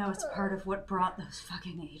all we know, it's part of what brought those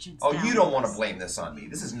fucking agents Oh, down. you don't want to blame this on me.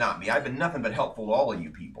 This is not me. I've been nothing but helpful to all of you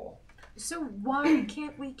people. So why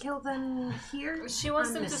can't we kill them here? She wants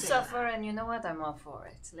I'm them to missing. suffer, and you know what? I'm all for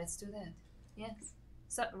it. Let's do that. Yes.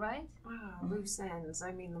 So, right? Loose ends.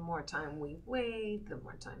 I mean, the more time we wait, the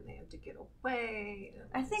more time they have to get away.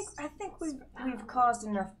 I think we've caused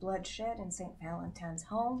enough bloodshed in St. Valentine's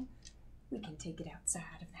home. We can take it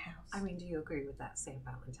outside of the house. I mean, do you agree with that, St.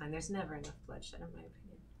 Valentine? There's never enough bloodshed, in my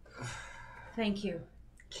opinion. Thank you.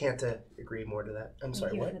 Can't agree more to that. I'm sorry,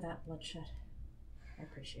 Thank you what? for that bloodshed. I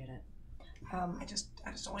appreciate it. I just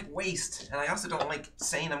don't like waste, and I also don't like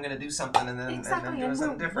saying I'm going to do something and then doing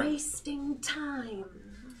something different. Wasting time.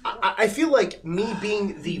 I feel like me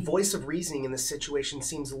being the voice of reasoning in this situation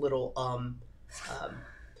seems a little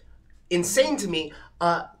insane to me.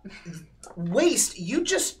 Waste, you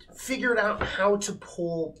just figured out how to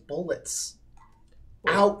pull bullets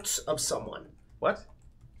out of someone. What?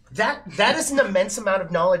 That is an immense amount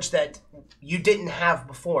of knowledge that you didn't have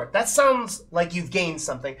before. That sounds like you've gained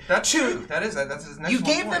something. That's true. That's his next You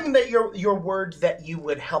gave them your word that you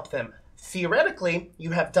would help them. Theoretically,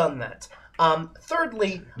 you have done that.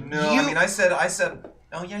 Thirdly, I said.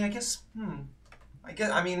 Oh yeah, I guess.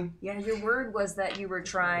 Yeah, your word was that you were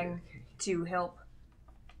trying to help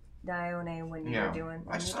Dione when you were doing.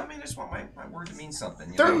 I just want my word to mean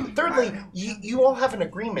something. Thirdly, you all have an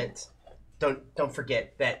agreement. Don't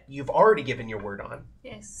forget that you've already given your word on.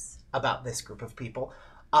 Yes. About this group of people.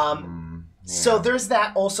 So there's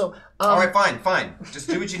that also. All right, fine. Just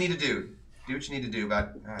do what you need to do. Do what you need to do.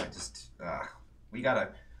 But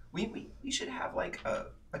we should have like a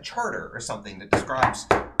charter or something that describes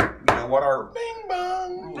what our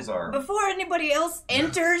rules are. Before anybody else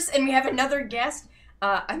enters and we have another guest,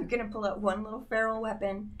 I'm gonna pull out one little feral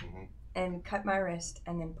weapon and cut my wrist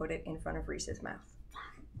and then put it in front of Reese's mouth.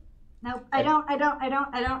 Nope, I don't.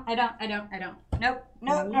 Nope.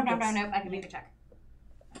 I can make a check.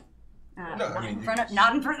 No, not, I mean, in front of,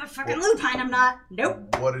 not in front of fucking lupine, I'm not.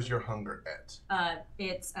 Nope. What is your hunger at?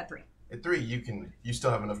 It's at 3. At 3, you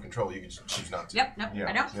still have enough control. You can just choose not to. Yep, nope, Yeah.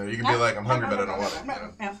 I don't. You know, you can be like, I'm hungry, but I don't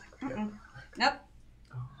want it. Nope.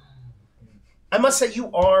 I must say,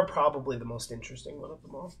 you are probably the most interesting one of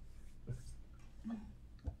them all.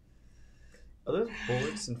 Are those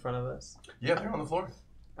boards in front of us? Yeah, they're on the floor.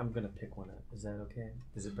 I'm gonna pick one up. Is that okay?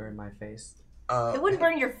 Does it burn my face? It wouldn't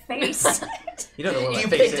burn your face. You don't know where my Do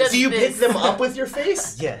face is. you pick them up with your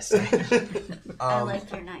face? Yes. I like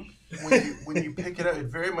your knife. when you pick it up, it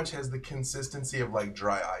very much has the consistency of like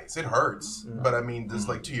dry ice. It hurts, but I mean, just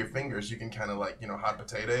like to your fingers, you can kind of like, you know, hot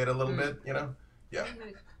potato it a little bit, you know? Yeah.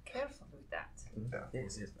 Be careful with that. Yeah.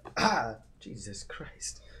 Yes, yes. Ah, Jesus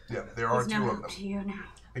Christ. Yeah, there are He's two no of help them. to you now.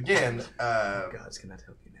 Again, God's cannot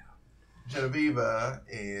help you now. Genevieve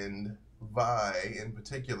and Vi in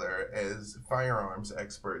particular, as firearms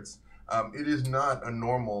experts, it is not a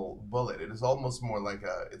normal bullet. It is almost more like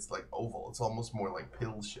it's like oval. It's almost more like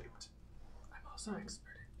pill shaped. I'm also an expert.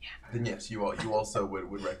 Then yes, you also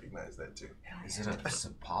would recognize that too. Is it a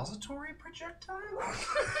suppository projectile?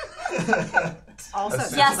 Also,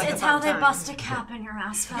 Yes, Yes, like it's a how fun they time. bust a cap in your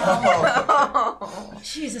asshole.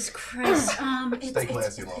 Jesus Christ. Stay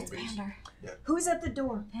classy, Long it's Beach. Pander. Who's at the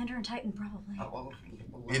door? Pander and Titan, probably.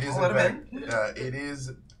 It is I'll in let him fact. It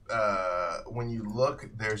is. When you look,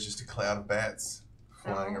 there's just a cloud of bats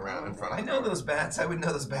flying around in front of I the know door. those bats. I would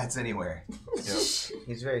know those bats anywhere. Yeah.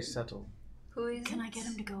 He's very subtle. Who is Can it? I get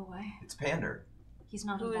him to go away? It's Pander. He's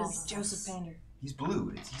not Who involved is with Joseph us. Pander. He's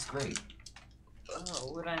blue. He's great.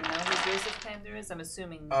 Oh, would I know who Joseph Pander is? I'm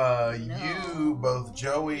assuming. You, both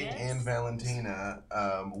Joey Yes. and Valentina,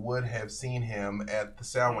 would have seen him at the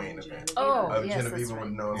Samhain event. Oh, yes, Genevieve that's would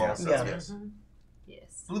right. know him Yeah. also. Yeah. Yes.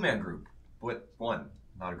 Yes. Blue Man Group. What one?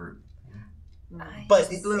 Not a group. But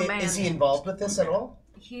Blue man. is he involved with this at all?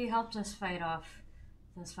 He helped us fight off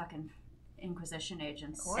those fucking Inquisition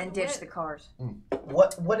agents. And ditch the cars.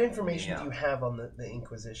 What information Yeah. do you have on the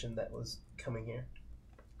Inquisition that was coming here?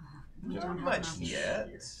 We Yeah. don't have Much much. yet.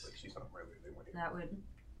 But she's not really. They weren't even- That would.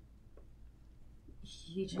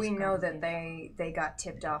 He just We know grabbed that it. they got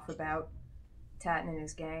tipped off about Tatton and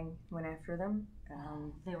his gang went after them.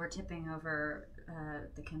 They were tipping over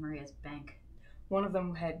the Kimria's bank. One of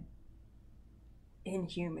them had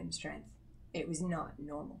inhuman strength. It was not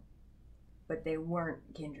normal. But they weren't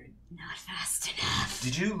kindred. Not fast enough.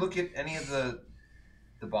 Did you look at any of the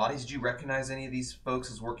bodies? Did you recognize any of these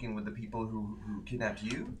folks as working with the people who kidnapped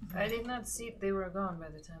you? I did not see it. They were gone by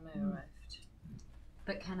the time I arrived.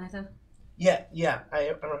 But can I though? Yeah.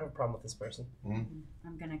 I don't have a problem with this person.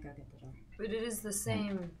 I'm gonna go get the door. But it is the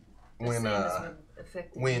same. The When same as what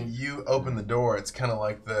affected when me. you open the door, it's kind of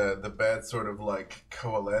like the beds sort of like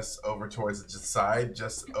coalesce over towards the side,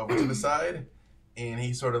 just over to the side, and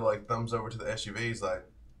he sort of like thumbs over to the SUV. He's like,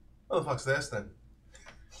 "What the fuck's this then?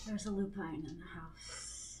 There's a lupine in the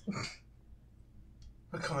house.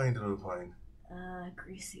 What kind of lupine?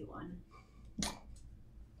 Greasy one.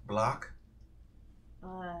 Block?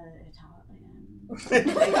 Italian.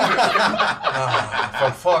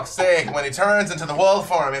 For fuck's sake! When he turns into the wolf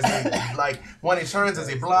form, is he like when he turns? Is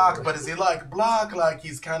he block? But is he like block like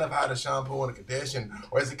he's kind of had a shampoo and a condition,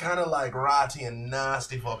 or is he kind of like rotty and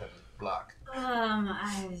nasty fucking block?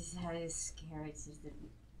 I was scared. It's just that.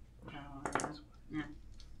 Yeah.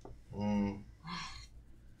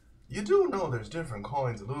 You do know there's different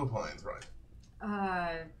kinds of lupines, right?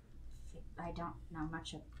 I don't know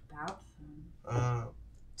much about them.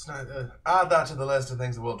 It's not. Add that to the list of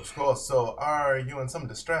things that we'll discuss. So, are you in some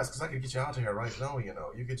distress? Because I could get you out of here right now. You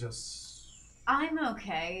know, you could just. I'm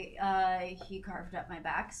okay. He carved up my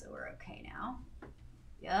back, so we're okay now.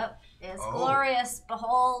 Yep, it's Oh. glorious.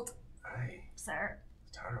 Behold, Hey, sir.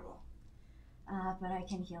 it's terrible. But I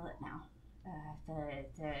can heal it now. The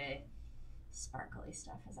sparkly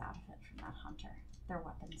stuff is out of it from that hunter. Their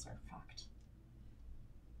weapons are fucked.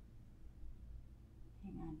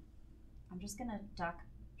 Hang on. I'm just gonna duck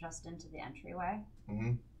just into the entryway.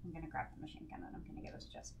 Mm-hmm. I'm gonna grab the machine gun and I'm gonna give it to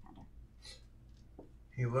Joseph Pander.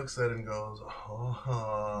 He looks at it and goes,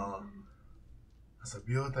 "Oh, that's a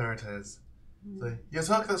beaut. There it is. So, you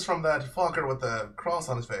took this from that fucker with the cross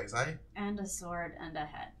on his face, eh? And a sword and a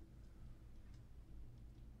head.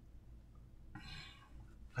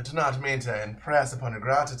 I do not mean to impress upon your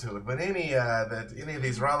gratitude, but any of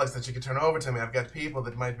these relics that you could turn over to me, I've got people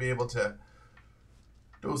that might be able to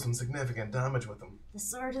do some significant damage with them." The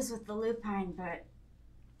sword is with the lupine, but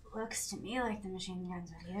looks to me like the machine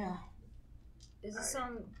gun's with you. Is this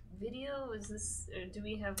on video? Is this? Or do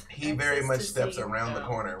we have? He very access much to steps see- around the Oh.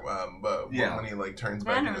 corner, but Yeah. when he like turns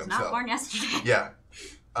back Banner into was himself. not born yesterday. Yeah.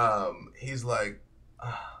 He's like,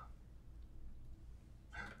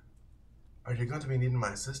 Are you going to be needing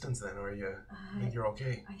my assistance then, or are you think you're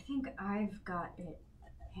okay? I think I've got it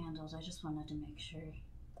handled. I just wanted to make sure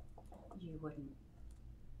you wouldn't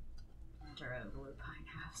enter a lupine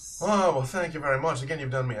house. Oh, well, thank you very much. Again, you've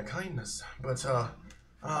done me a kindness. But, Of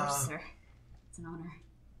course, sir. It's an honor.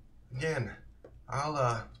 again,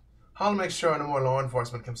 I'll make sure no more law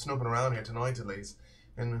enforcement come snooping around here tonight, at least.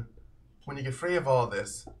 And when you get free of all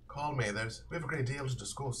this, call me. We have a great deal to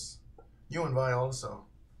discuss. You and Vi also.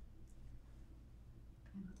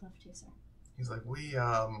 I would love to, sir. He's like,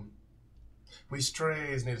 we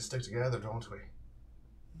strays need to stick together, don't we?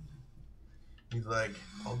 He's like,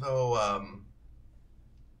 although,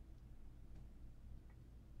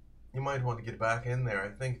 you might want to get back in there. I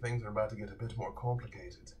think things are about to get a bit more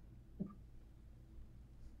complicated.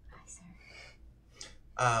 Hi, sir.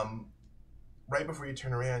 Right before you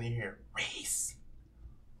turn around, you hear, Reese!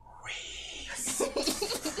 Reese!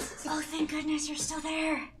 Oh, thank goodness you're still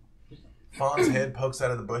there. Fawn's head pokes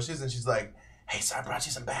out of the bushes, and she's like, hey, so I brought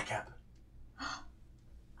you some backup.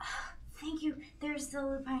 Thank you. There's the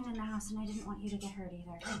lupine in the house, and I didn't want you to get hurt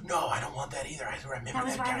either. No, I don't want that either. I remember That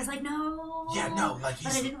was why guy. I was like, no. Yeah, no, like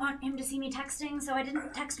But I didn't want him to see me texting, so I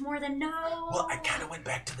didn't text more than no. Well, I kind of went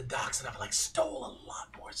back to the docks, and I've, like, stole a lot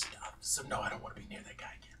more stuff. So, no, I don't want to be near that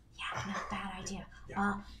guy again. Yeah, no, bad idea.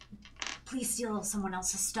 Yeah. Please steal someone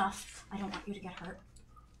else's stuff. I don't want you to get hurt.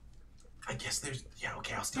 I guess there's, yeah,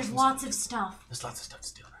 okay, I'll steal There's some lots stuff. of stuff. There's lots of stuff to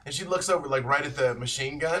steal. And she looks over, like, right at the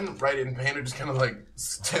machine gun, right in Panda just kind of, like,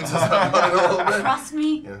 tenses up on it a little bit. Trust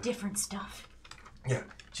me, Yeah. different stuff. Yeah.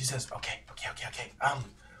 She says, okay.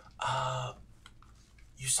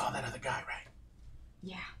 You saw that other guy, right?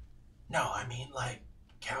 Yeah. No, I mean, like,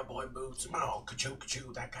 cowboy boots. No,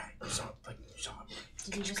 ka-choo, that guy. You saw him.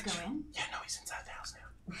 Did he just go in? Yeah, no, he's inside the house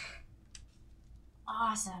now.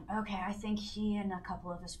 Awesome. Okay, I think he and a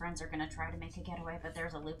couple of his friends are gonna try to make a getaway, but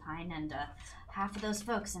there's a lupine and half of those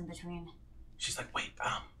folks in between. She's like, wait,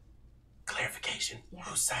 clarification. Yeah.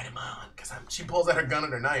 Whose side am I on? Because she pulls out her gun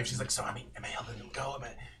and her knife. She's like, so, I mean, am I helping them go?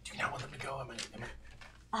 Do you not want them to go?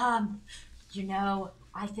 You know,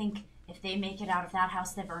 I think if they make it out of that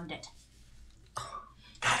house, they've earned it.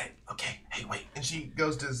 Got it. Okay. Hey, wait. And she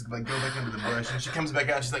goes to, like, go back into the bush, and she comes back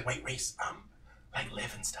out, and she's like, wait, Reese, like,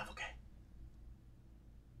 live and stuff, okay?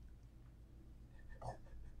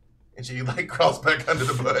 And she, like, crawls back under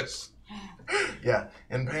the bush. Yeah.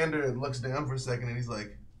 And Panda looks down for a second, and he's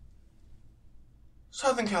like,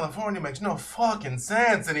 Southern California makes no fucking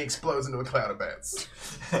sense. And he explodes into a cloud of bats.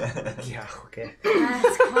 Yeah, okay.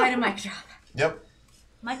 That's quite a mic drop. Yep.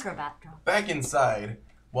 Microbat drop. Back inside,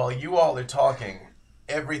 while you all are talking,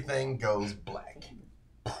 everything goes black.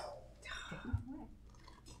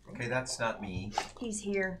 Okay, that's not me. He's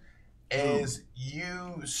here. As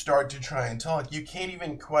you start to try and talk, you can't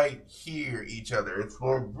even quite hear each other. It's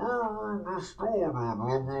like very distorted,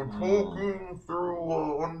 like you're talking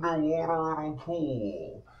through underwater in a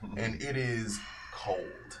pool. And it is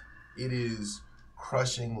cold. It is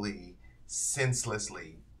crushingly,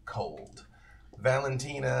 senselessly cold.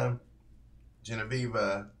 Valentina,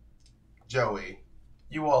 Genevieve, Joey,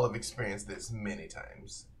 you all have experienced this many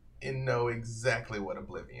times and know exactly what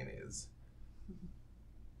oblivion is.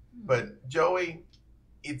 But Joey,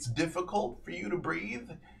 it's difficult for you to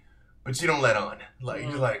breathe, but you don't let on. Like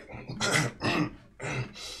you're like,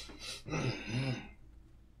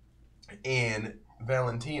 and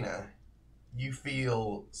Valentina, you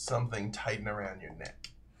feel something tighten around your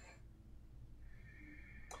neck.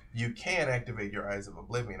 You can activate your Eyes of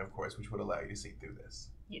Oblivion, of course, which would allow you to see through this.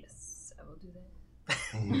 Yes, I will do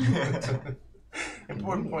that.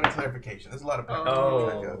 Important point of clarification. There's a lot of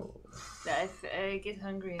I get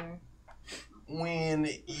hungrier. When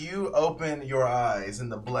you open your eyes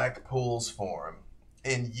and the black pools form,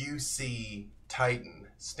 and you see Titan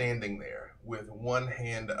standing there with one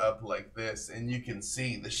hand up like this, and you can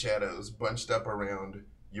see the shadows bunched up around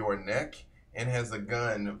your neck, and has a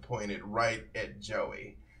gun pointed right at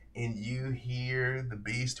Joey. And you hear the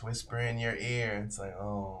beast whisper in your ear, and it's like,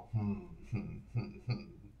 oh,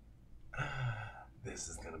 this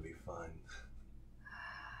is gonna be fun.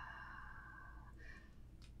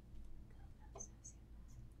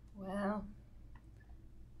 Well,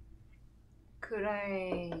 could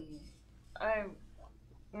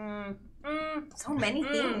So many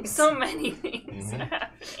things. So many things are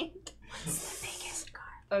happening. What's the biggest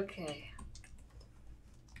card? Okay.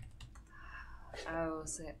 I will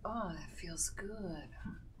say, oh, that feels good.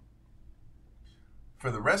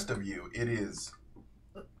 For the rest of you, it is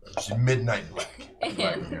midnight black.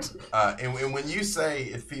 And when you say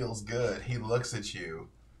it feels good, he looks at you,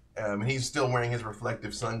 and he's still wearing his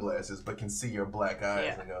reflective sunglasses, but can see your black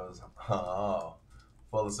eyes and goes, oh,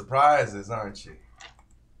 Full of surprises, aren't you?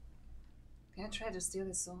 Can I try to steal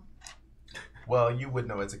his soul? Well, you would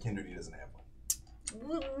know as a kindred he doesn't have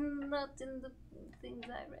one. Well, not in the things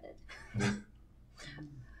I read.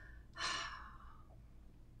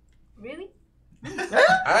 Really?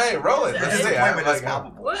 Hey, roll it. Let's see. Disappointment is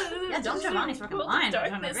palpable. Yeah, don't Giovanni's fucking Well, lying.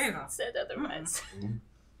 darkness There you go. said otherwise.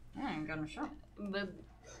 I ain't gonna show. But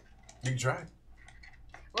You can try.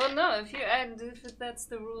 well, no. If that's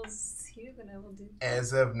the rules here, then I will do.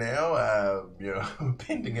 As of now,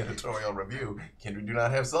 pending editorial review, kindred do not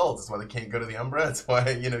have souls. That's why they can't go to the Umbra. That's why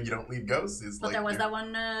you don't lead ghosts. It's But like there was that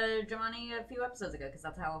one Giovanni a few episodes ago, because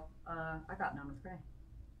that's how I got known with Gray.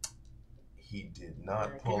 he did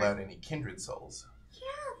not pull out any kindred souls. Yeah,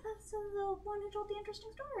 that's the one who told the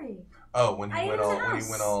interesting story. Oh, when he I went am all, the when he house.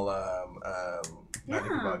 went all, not Yeah.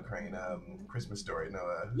 Ichabod Crane, Christmas Story. No,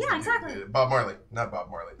 Yeah, exactly. Bob Marley, not Bob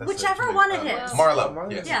Marley. That's Whichever the- one it is. Marlowe.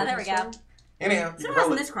 Yes. Yeah, there we go. Anyhow, So you it roll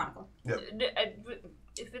wasn't it. this chronicle.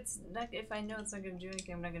 If I know it's not gonna do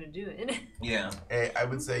anything, I'm not gonna do it. Yeah. I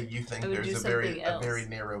would say you think I would there's do a something else. very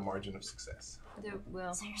narrow margin of success.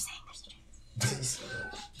 Well, So you're saying there's a chance.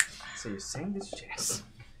 So you're saying this chance?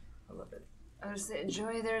 I love it. I was saying,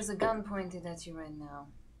 Joey, there's a gun pointed at you right now.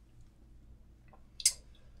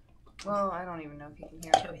 Well, I don't even know if he can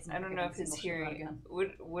hear Joey's it. I don't know if he's hearing.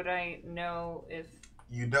 Would I know if?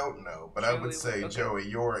 You don't know, but I would Joey say, would- okay. Joey,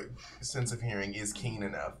 your sense of hearing is keen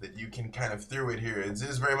enough that you can kind of through it here. It's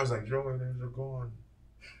just very much like, Joey, there's a gun.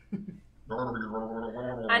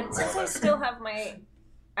 And since I still have my,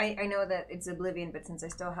 I know that it's Oblivion, but since I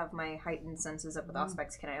still have my heightened senses up with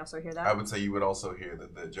aspects, can I also hear that? I would say you would also hear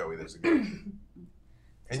that the Joey, there's a gun.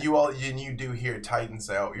 And you do hear Titan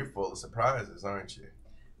say, "Oh, you're full of surprises, aren't you?"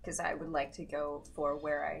 Because I would like to go for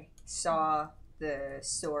where I saw the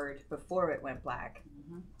sword before it went black,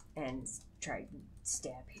 and try to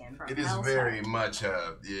stab him. It is very much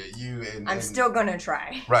you and I'm still gonna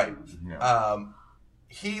try. right. Yeah.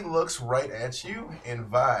 He looks right at you, and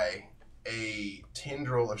Vi, a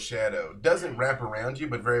tendril of shadow, doesn't wrap around you,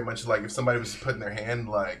 but very much like if somebody was putting their hand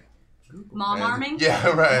like Mom and- arming? Yeah,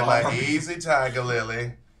 right. Mom Like arming. easy, Tiger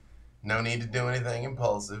Lily. No need to do anything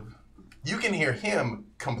impulsive. You can hear him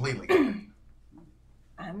completely.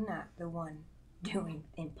 I'm not the one doing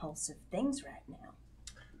impulsive things right now.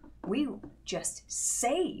 We just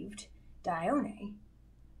saved Dione.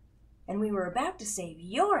 And we were about to save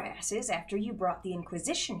your asses after you brought the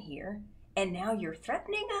Inquisition here, and now you're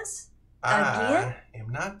threatening us? Again? I am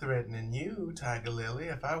not threatening you, Tiger Lily.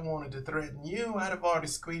 If I wanted to threaten you, I'd have already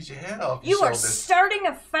squeezed your head off your You are shoulders. starting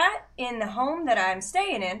a fight in the home that I'm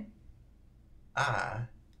staying in. I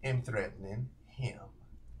am threatening him.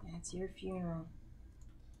 That's your funeral.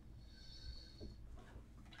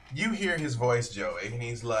 You hear his voice, Joey, and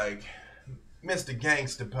he's like, Mr.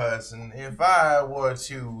 Gangster Person, if I were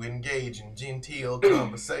to engage in genteel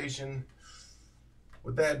conversation,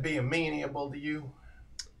 would that be amenable to you?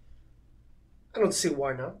 I don't see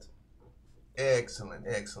why not. Excellent,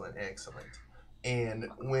 excellent, excellent. And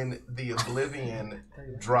when the Oblivion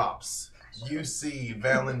drops, you see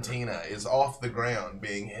Valentina is off the ground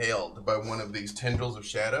being held by one of these tendrils of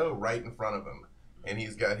shadow right in front of him. And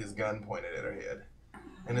he's got his gun pointed at her head.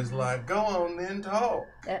 And is like, go on then, talk.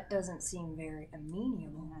 That doesn't seem very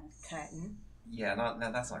amenable, Titan. Yeah,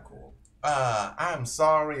 that's not cool. I'm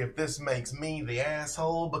sorry if this makes me the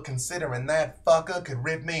asshole, but considering that fucker could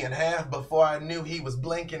rip me in half before I knew he was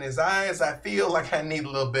blinking his eyes, I feel like I need a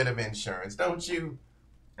little bit of insurance, don't you?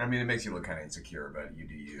 I mean, it makes you look kind of insecure, but you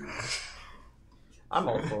do you. I'm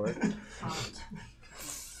all for it.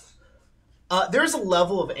 There's a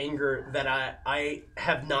level of anger that I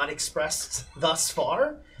have not expressed thus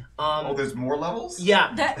far. Oh, there's more levels?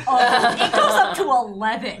 Yeah. It goes up to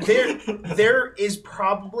 11. There is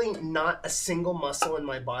probably not a single muscle in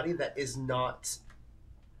my body that is not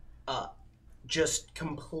just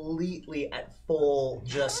completely at full,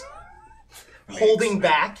 just holding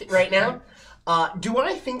back right now. Do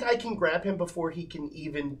I think I can grab him before he can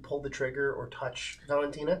even pull the trigger or touch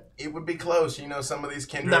Valentina? It would be close. You know, some of these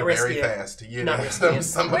kindred Not are very risky it. fast. You Not know, risky it.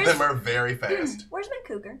 some of them are very fast. Where's my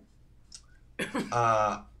cougar?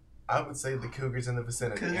 I would say the cougar's in the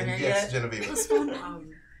vicinity. Cougar, And yes, Genevieve.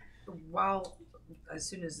 While as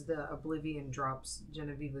soon as the Oblivion drops,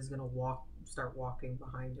 Genevieve is gonna start walking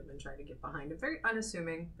behind him and try to get behind him. Very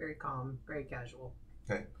unassuming, very calm, very casual.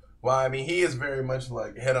 Okay. Well, I mean, he is very much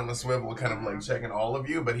like head on a swivel, kind of like checking all of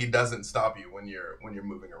you, but he doesn't stop you when you're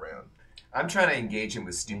moving around. I'm trying to engage him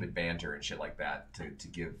with stupid banter and shit like that to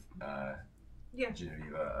give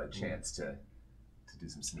Genevieve a chance to do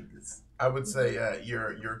some sneakers. I would say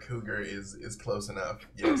your cougar is close enough.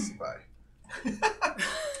 Yes, bye.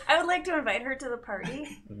 I would like to invite her to the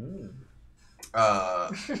party.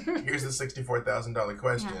 Here's the $64,000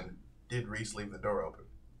 question. Did Reese leave the door open?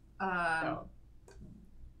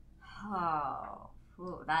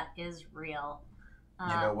 Ooh, that is real. You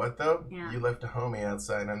know what, though? Yeah. You left a homie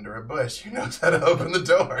outside under a bush who knows how to open the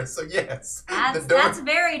door, so yes. That's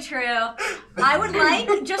very true. I would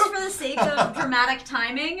like, just for the sake of dramatic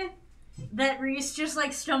timing, that Reese just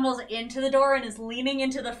like stumbles into the door and is leaning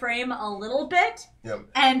into the frame a little bit. Yep.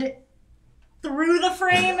 And through the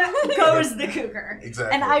frame goes the cougar.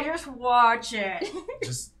 Exactly. And I just watch it.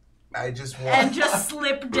 I just want... And just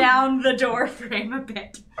slip down the door frame a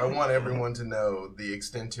bit. I want everyone to know the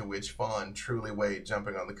extent to which Fawn truly weighed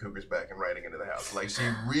jumping on the cougar's back and riding into the house. Like, she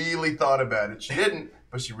really thought about it. She didn't,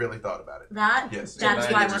 but she really thought about it. That's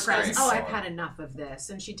why we're friends. Oh, I've had enough of this.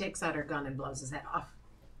 And she takes out her gun and blows his head off.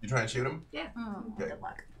 You trying to shoot him? Yeah. Okay. Good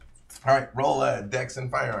luck. All right, roll Dex and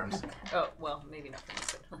firearms. Oh, well, maybe not for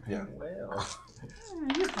this one. Yeah. Well.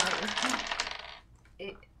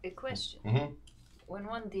 A question. Mm-hmm. When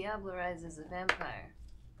one diablerizes a vampire,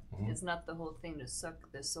 is not the whole thing to suck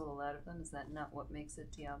the soul out of them? Is that not what makes it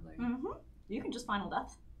Diablo? You can just final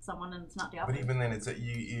death someone and it's not But Diablo. even then, it's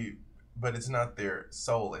but it's not their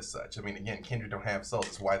soul as such. I mean, again, Kindred don't have souls.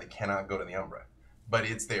 That's why they cannot go to the Umbra. But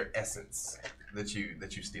it's their essence that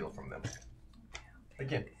you steal from them.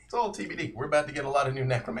 Again, it's all TBD. We're about to get a lot of new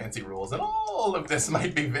necromancy rules, and all of this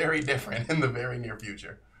might be very different in the very near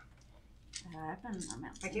future. I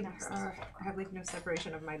keep I have like no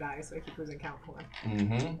separation of my die, so I keep losing count. Hold on.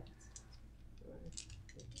 Mm-hmm.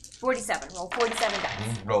 47. Roll 47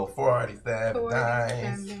 dice. Roll 47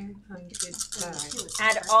 dice.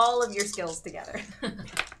 Add all of your skills together. I'm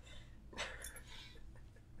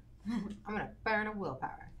gonna burn a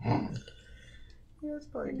willpower. Yeah, that's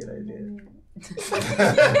probably a good idea.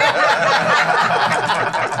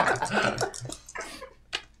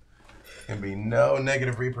 Can be no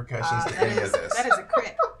negative repercussions to any of this. That is a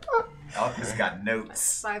crit. Alka's got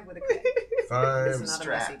notes. 5 with a crit. 5 It's not a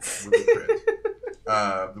messy Strats. with a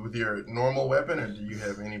crit. With your normal weapon, or do you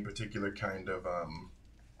have any particular kind of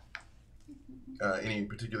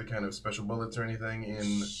special bullets or anything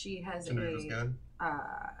in She has Genevieve's gun?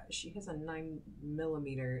 She has a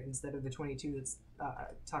 9mm instead of the 22 that's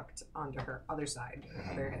tucked onto her other side,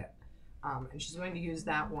 her other hip. And she's going to use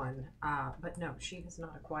that one. But no, she has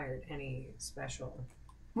not acquired any special.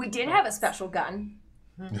 We did have a special gun.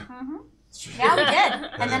 Yeah, we did.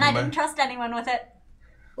 And then I didn't trust anyone with it.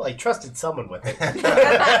 Well, I trusted someone with it.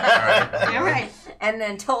 All right. And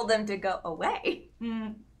then told them to go away.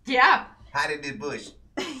 Yeah. Hide in the bush.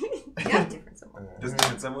 Yeah, different someone. Doesn't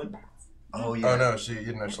different someone? Oh, yeah. Oh no, she gave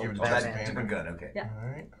it to that's Japan. different gun, okay. Yeah. All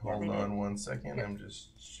right, Yeah, hold they on did. 1 second. I'm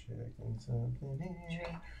just checking something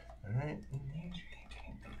here. All right.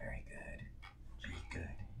 Very good. Very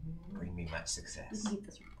good. Bring me much success. Keep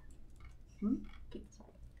this one. Keep this one.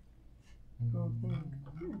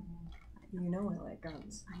 You know I like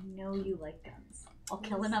guns. I know you like guns. I'll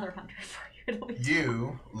kill another hunter for you. It'll be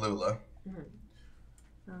You, Lula,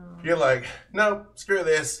 you're like, no, screw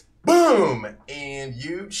this. Boom! And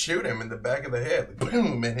you shoot him in the back of the head.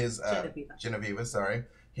 Boom! And his Genevieve, sorry.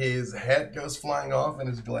 His hat goes flying off and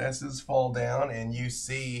his glasses fall down and you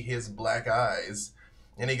see his black eyes.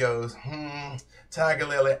 And he goes, Tiger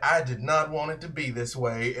Lily, I did not want it to be this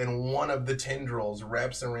way. And one of the tendrils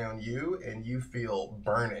wraps around you and you feel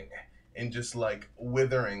burning and just like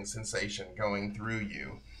withering sensation going through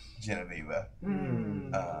you, Genevieve.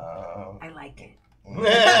 I like it.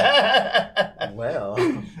 Well,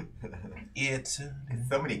 It's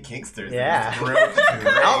So many kinksters. Yeah.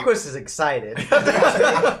 Alquist Alquist is excited.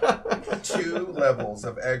 2 levels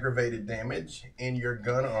of aggravated damage, and your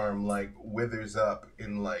gun arm like withers up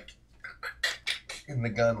and the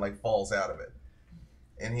gun like falls out of it.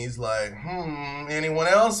 And he's like, anyone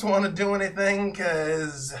else want to do anything?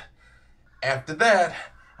 Cause after that,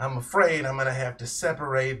 I'm afraid I'm gonna have to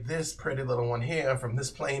separate this pretty little one here from this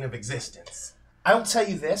plane of existence. I'll tell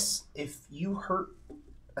you this: if you hurt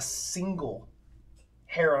a single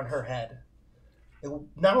hair on her head, it will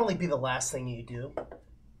not only be the last thing you do.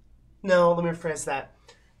 No, let me rephrase that.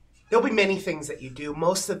 There'll be many things that you do.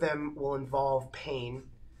 Most of them will involve pain,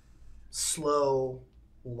 slow,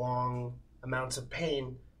 long amounts of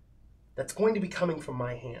pain that's going to be coming from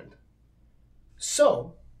my hand.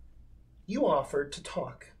 So, you offered to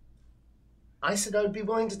talk. I said I would be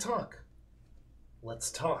willing to talk. Let's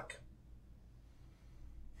talk.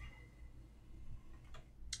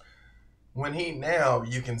 When now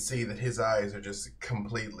you can see that his eyes are just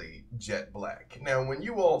completely jet black. Now, when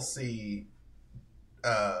you all see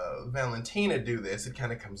Valentina do this, it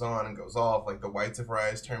kind of comes on and goes off, like the whites of her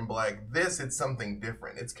eyes turn black. This, it's something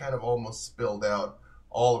different. It's kind of almost spilled out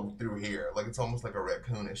all through here. Like it's almost like a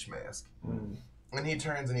raccoonish mask. And he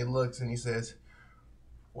turns and he looks and he says,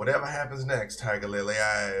 whatever happens next, Tiger Lily,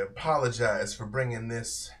 I apologize for bringing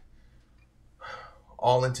this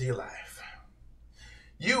all into your life.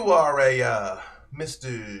 You are a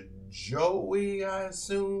Mr. Joey, I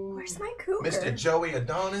assume? Where's my cougar? Mr. Joey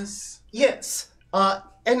Adonis? Yes.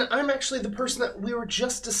 And I'm actually the person that we were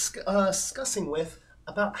just discussing with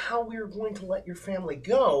about how we were going to let your family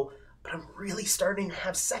go, but I'm really starting to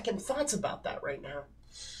have second thoughts about that right now.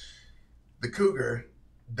 The cougar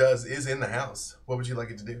is in the house. What would you like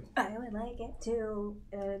it to do? I would like it to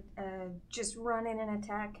just run in and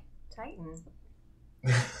attack Titan.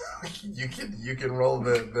 you can roll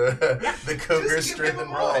the cougar strength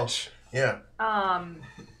and roll. Yeah.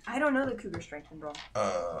 I don't know the cougar strength and roll.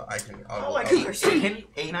 I can.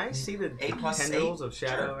 Can I see the +8 tendrils of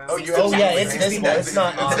shadow? Oh, you Oh yeah, have it's 60 visible. It's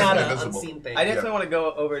not an invisible. unseen thing. I definitely want to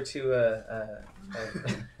go over to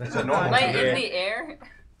It's a normal Am I cougar. in the air?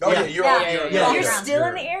 Oh yeah, you're all. Yeah. You're still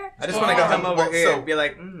in the air? I just want to go come over Well, here so, and be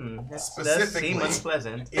like, that does seem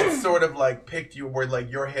unpleasant. It's sort of like picked you where like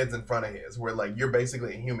your head's in front of his, where like you're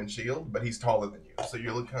basically a human shield, but he's taller than you, so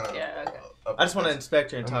you look kind of. Yeah, okay. I just want to inspect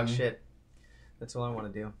her and talk shit. That's all I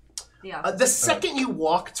want to do. Yeah. The second you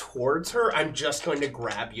walk towards her, I'm just going to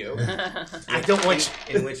grab you. I don't want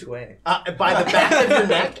you. In which way? By the back of your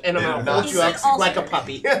neck, and I'm going to hold Is you it up also- like a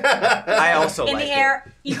puppy. I also In like the it.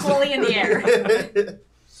 air, equally in the air.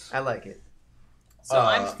 I like it. So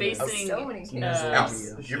I'm Uh, facing. So many kids. Out.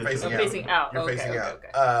 You're facing I'm out. facing out. You're Okay, facing okay, out.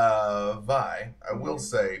 okay. Vi, I will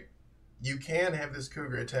say, you can have this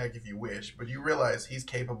cougar attack if you wish, but you realize he's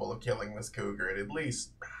capable of killing this cougar in at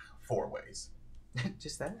least 4 ways.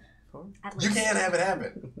 Just that? You can have it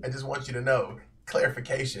happen. I just want you to know.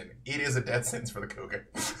 Clarification: it is a death sentence for the cougar.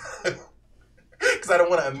 Because I don't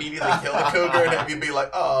want to immediately kill the cougar and have you be like,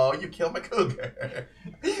 "Oh, you killed my cougar."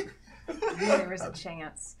 There was a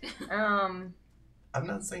chance. I'm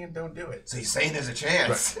not saying don't do it. So he's saying there's a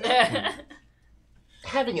chance.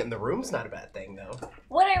 Having it in the room's not a bad thing, though.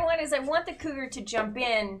 What I want is I want the cougar to jump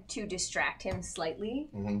in to distract him slightly.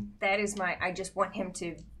 Mm-hmm. That is I just want him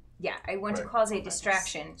to, I want to Right. cause a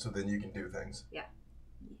distraction. So then you can do things. Yeah.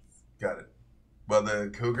 Got it. Well, the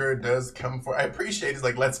cougar does come for. I appreciate. He's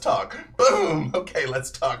like, let's talk. Boom. Okay, let's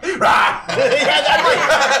talk.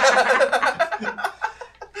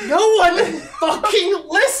 No one fucking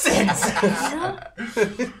listens!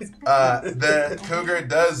 The cougar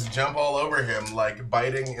does jump all over him, like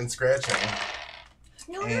biting and scratching.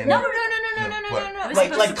 No, And- no.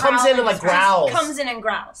 What? Like comes in and like growls. Comes in and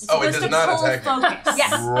growls. Oh, it Just does a not full attack you. focus.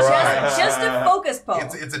 Yes, Right. just a focus poke.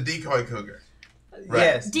 It's a decoy cougar. Right.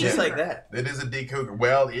 Yes, Deep just like cougar. that. It is a D cougar.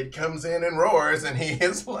 Well, it comes in and roars, and he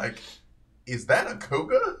is like, "Is that a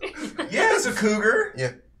cougar?" Yeah, it's a cougar.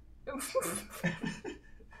 Yeah.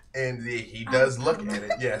 And he does look at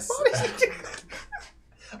it. Yes.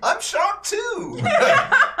 I'm shocked too.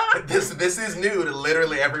 This is new to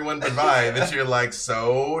literally everyone but Vi. That you're like,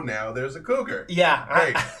 so now there's a cougar. Yeah.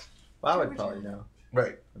 Right. Well, I would probably know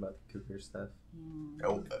Right. about the cougar stuff.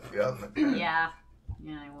 Oh, yeah. Yeah.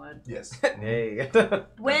 Yeah, I would. Yes. Hey.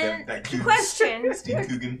 When That cute. question, Steve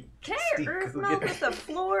Coogan. can I Steve earth Coogan. melt with the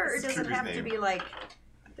floor, or It's does it Cougar's have to name. be like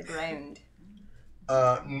the ground?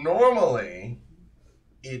 Normally,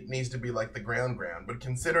 it needs to be like the ground, but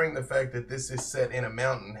considering the fact that this is set in a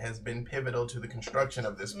mountain has been pivotal to the construction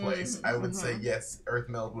of this place, I would say yes, earth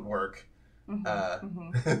melt would work. Through You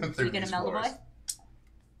gonna these melt a floors.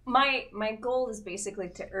 boy? My goal is basically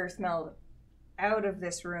to earth meld out of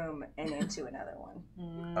this room and into another one.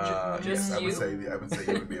 Yes, Just I would you? say you would be able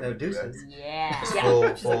to do that. Deuces. Yeah. Just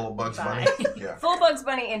Yeah. full Bugs Bunny. Yeah, Full Bugs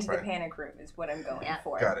Bunny into Right. the panic room is what I'm going Yeah.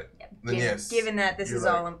 for. got it. Yep. Then yes, Given that this you're is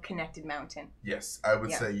right. all a connected mountain. Yes, I would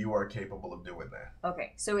Yeah. say you are capable of doing that.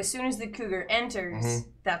 Okay, so as soon as the cougar enters, Mhm.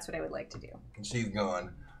 that's what I would like to do. She's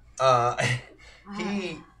gone.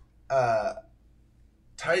 He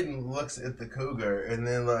Titan looks at the cougar, and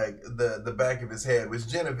then like the back of his head, which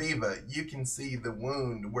Genevieve, you can see the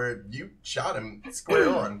wound where you shot him square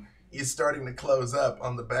on. Is starting to close up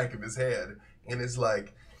on the back of his head, and it's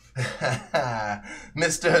like,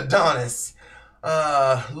 Mr. Adonis,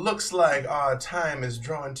 looks like our time is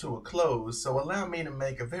drawing to a close. So allow me to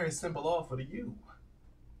make a very simple offer to you.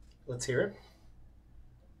 Let's hear it.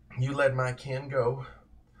 You let my kin go,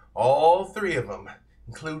 all 3 of them,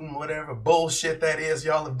 including whatever bullshit that is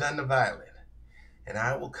y'all have done to Violet, and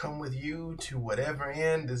I will come with you to whatever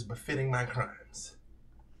end is befitting my crimes.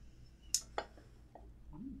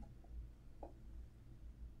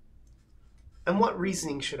 And what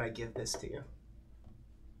reasoning should I give this to you?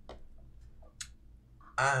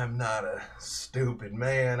 I'm not a stupid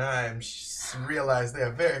man. Realize there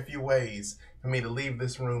are very few ways for me to leave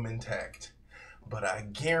this room intact. But I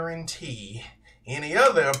guarantee any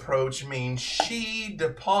other approach means she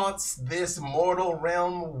departs this mortal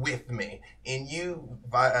realm with me. And you,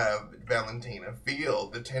 Valentina, feel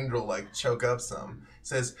the tendril like choke up some.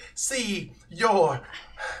 Says, see, your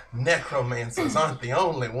necromancers aren't the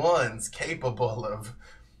only ones capable of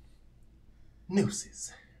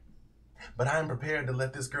nooses. But I'm prepared to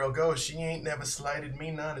let this girl go. She ain't never slighted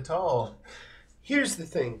me, none at all. Here's the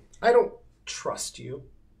thing. I don't trust you.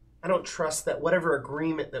 I don't trust that whatever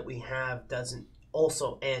agreement that we have doesn't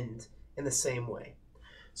also end in the same way.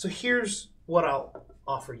 So here's what I'll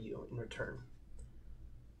offer you in return.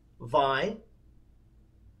 Vi,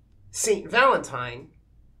 St. Valentine,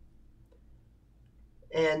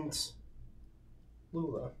 and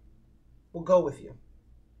Lula will go with you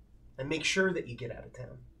and make sure that you get out of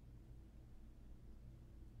town.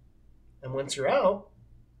 And once you're out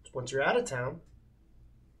of town,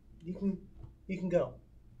 you can go.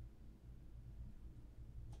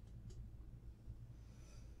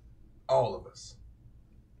 All of us.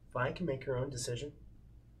 Vi can make her own decision.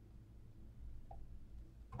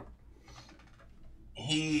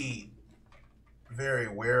 He very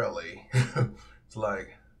warily is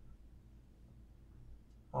like,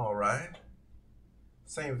 all right,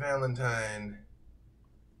 St. Valentine.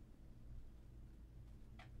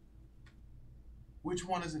 Which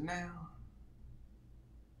one is it now?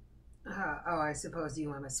 I suppose you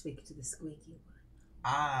want to speak to the squeaky one.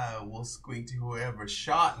 I will squeak to whoever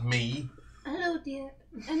shot me. Hello, dear.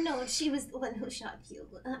 No, she was the one who shot you.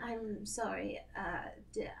 I'm sorry.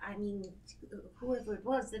 I mean, whoever it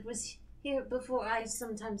was that was here before.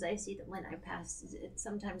 Sometimes I see them when I pass.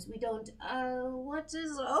 Sometimes we don't. What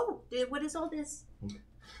is all this?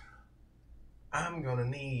 I'm gonna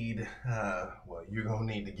need, you're gonna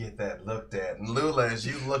need to get that looked at. And Lula, as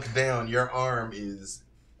you look down, your arm is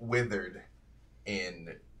withered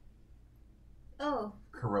and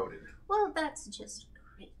corroded. Well, that's just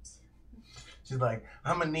great. She's like,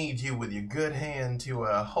 I'm gonna need you with your good hand to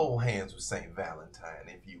hold hands with St. Valentine,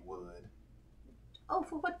 if you would. Oh,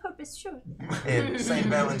 for what purpose? Sure. And St.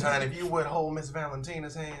 Valentine, if you would hold Miss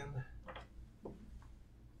Valentina's hand.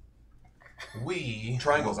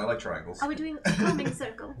 Triangles, I like triangles. Are we doing a calming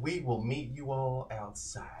circle? We will meet you all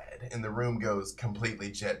outside. And the room goes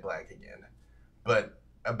completely jet black again. But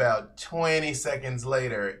about 20 seconds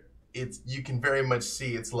later, you can very much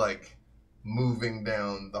see it's like moving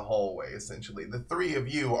down the hallway, essentially. The three of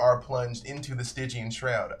you are plunged into the Stygian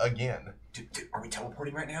Shroud again. Are we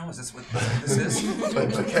teleporting right now? Is this what this is? But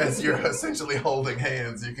because you're essentially holding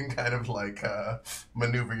hands, you can kind of like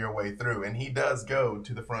maneuver your way through. And he does go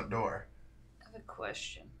to the front door. I have a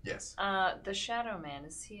question. Yes. The Shadow Man,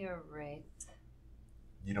 is he a wraith?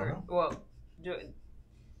 You don't know? Well,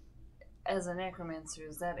 as a necromancer,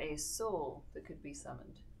 is that a soul that could be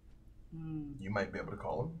summoned? You might be able to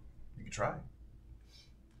call him. You could try.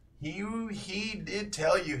 He did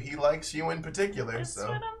tell you he likes you in particular. That's so.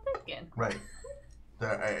 what I'm thinking. Right.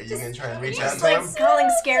 Are you gonna try and reach out Just to like him? calling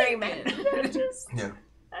scary men. Yeah.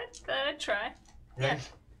 I'd try. Yeah.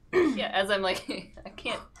 Yeah, as I'm like, I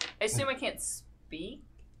assume I can't speak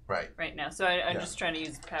right now, so I'm just trying to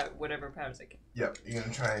use whatever powers I can. Yep, you're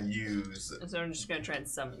going to try and use... So I'm just going to try and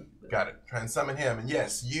summon. Got it. Try and summon him. And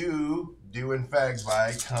yes, you do in fact,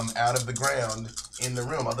 Vi, come out of the ground in the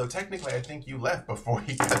room. Although technically I think you left before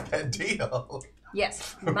he got that deal.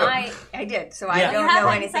 Yes, I did. So I don't know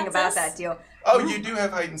anything about that deal. Oh, you do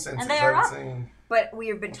have heightened senses. And they are up. But we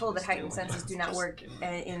have been told that heightened senses do not work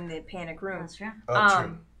in the panic room. That's true. Oh,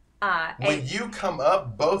 true. When you come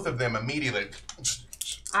up, both of them immediately...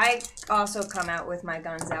 I also come out with my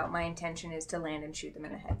guns out. My intention is to land and shoot them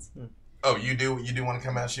in the heads. Oh, you do want to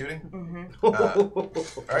come out shooting? Mm-hmm. All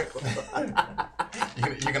right.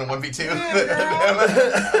 You're going to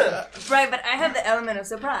 1v2? Right, but I have the element of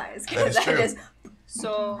surprise. That is true. I just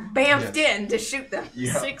bamfed in to shoot them.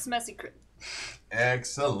 Yeah. 6 messy crit.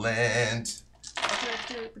 Excellent.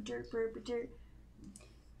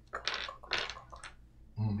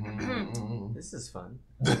 Mm-hmm. This is fun.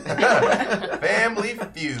 Family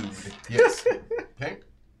Feud. Yes. Okay.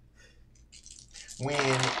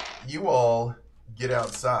 When you all get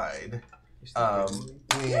outside, just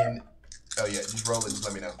roll it. Just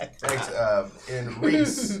let me know. Thanks. And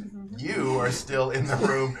Reese, you are still in the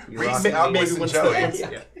room. Reese, Alquist, and Joey.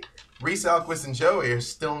 Reese, Alquist, and Joey are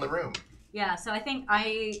still in the room. Yeah, so I think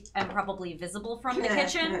I am probably visible from the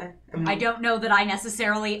kitchen. I don't know that I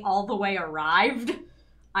necessarily all the way arrived.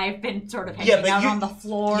 I've been sort of Yeah, hanging but out you- on the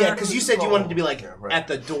floor. Yeah, because you said you wanted to be like Yeah, right. at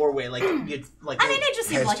the doorway, like you'd like. I mean, it just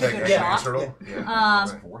seemed like a Hashtag good yeah. shot. natural.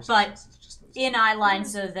 But in eyeline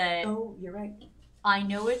so that Oh, you're right. I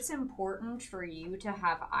know it's important for you to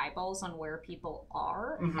have eyeballs on where people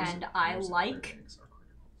are, and I like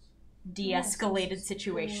de-escalated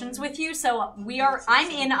situations with you. So I'm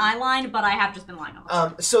in eyeline, but I have just been lying on the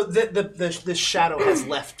floor. So the shadow has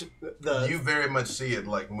left the. You very much see it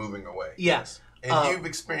like moving away. Yes. And you've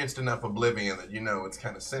experienced enough oblivion that you know it's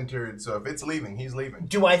kind of centered. So if it's leaving, he's leaving.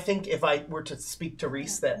 Do I think if I were to speak to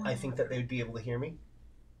Reese that I think that they would be able to hear me?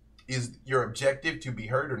 Is your objective to be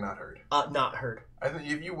heard or not heard? Not heard. I think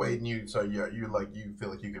if you wait and you feel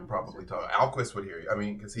like you could probably talk. Alquist would hear you. I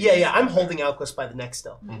mean, because Yeah. I'm holding Alquist by the neck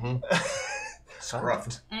still.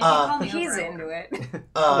 Scruffed. And if you call me He's over, into it.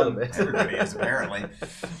 A little bit. Everybody is, apparently.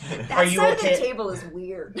 Are you Side okay? of the table is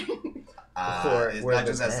weird. It's we're not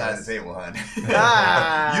the just that side of best. the table, hon.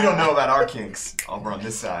 Ah. You don't know about our kinks. Over on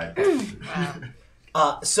this side.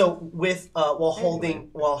 So with while holding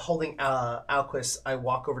Alquist, I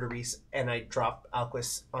walk over to Reese and I drop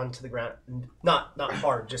Alquist onto the ground. Not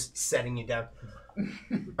hard, just setting you down.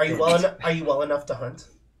 Are you well enough to hunt?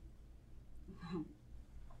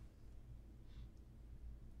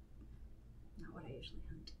 not what I usually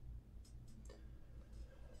hunt.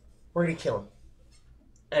 We're gonna kill him.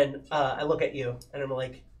 And I look at you and I'm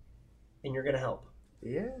like, and you're gonna help.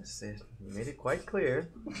 Yes, it made it quite clear.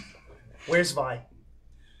 Where's Vi?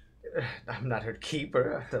 I'm not her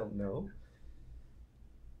keeper. I don't know.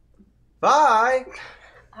 Bye.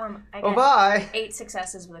 I Oh, got bye. 8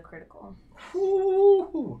 successes with a critical.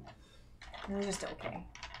 Ooh. It was just okay.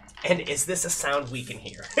 And is this a sound we can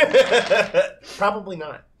hear? Probably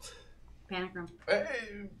not. Panic room.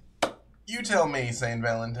 You tell me, Saint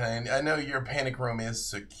Valentine. I know your panic room is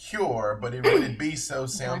secure, but would it be so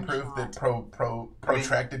soundproof that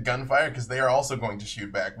protracted gunfire, because they are also going to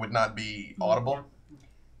shoot back, would not be audible?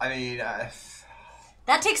 I mean,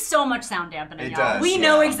 That takes so much sound dampening, It y'all. does, We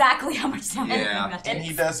know yeah. exactly how much sound Yeah. dampening that And takes.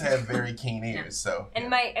 he does have very keen ears, so.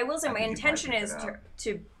 And I will say I my think you might intention figure is it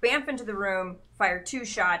to bamf into the room, fire 2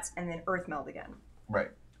 shots, and then earth meld again. Right.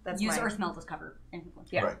 That's Use my earth melt as cover.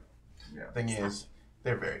 Yeah. Right. Yeah. Thing is,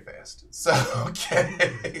 they're very fast. So,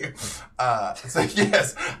 okay. So,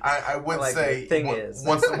 yes, I would Like, say the thing is-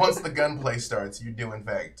 once the gunplay starts, you do, in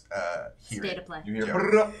fact, hear State it. of play. You hear Yeah.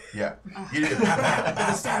 brrrr. Yeah. You do. Pow, pow,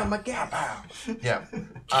 pow, pow, pow. Yeah.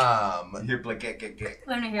 You hear blink, get.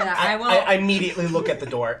 Let me hear that. I will. I immediately look at the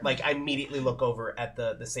door. Like, I immediately look over at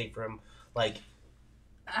the safe room. Like,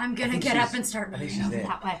 I'm gonna think get she's- up and start I think moving she's over dead.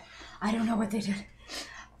 that way. I don't know what they did.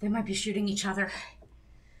 They might be shooting each other.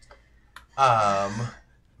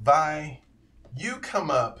 Vi, you come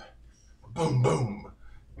up, boom, boom,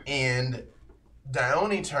 and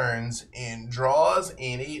Dione turns and draws,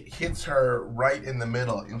 and it hits her right in the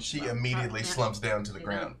middle, and she immediately slumps down to the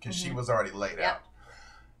ground because she was already laid out.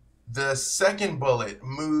 The second bullet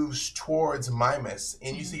moves towards Mimus,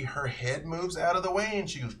 and you see her head moves out of the way, and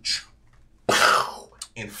she goes, pow,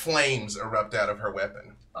 and flames erupt out of her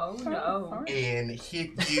weapon Oh no. and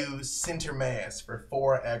hit you center mass for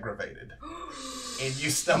 4 aggravated. And you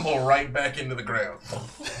stumble right back into the ground. Oh.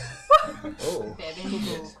 Cool.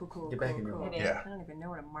 Get back in your hole. Yeah. I don't even know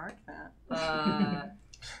where to mark that.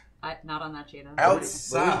 Not on that sheet.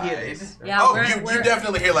 Outside. Will we hear this? Yeah, Oh, we're you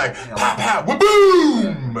definitely hear like pow pow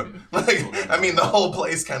boom. Like, I mean, the whole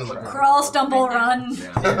place kind of like crawl, stumble, run.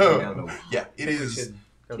 yeah, it We is. should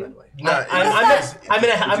go that way. No,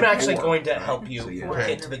 I'm actually door, going to right? help you So, yeah. Okay.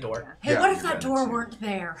 get to the door. Hey, Yeah. what if that door weren't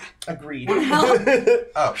there? Agreed.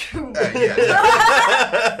 Oh, yeah,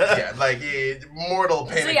 yeah, like mortal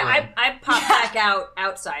panic. So yeah, room. I pop back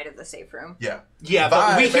outside of the safe room. Yeah. Yeah,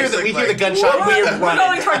 but Vi we hear the basically, gunshot. like, We're We're running.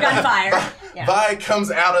 going toward gunfire. Yeah. Vi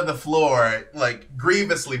comes out of the floor like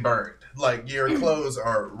grievously burned. Like your clothes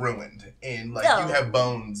are ruined, and like No. you have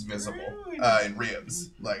bones visible and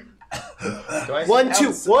ribs. Like Do I 1,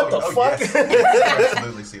 2. What the fuck? Yes. You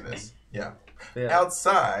absolutely see this. Yeah. Yeah.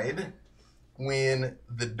 Outside, when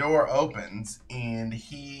the door opens and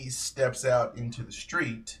he steps out into the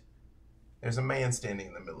street, there's a man standing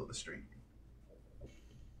in the middle of the street.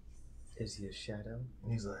 Is he a shadow?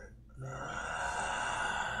 And he's like,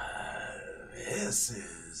 this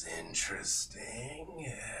is interesting.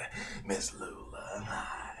 Miss Lula,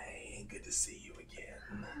 hi. Good to see you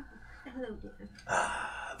again. Hello, dear.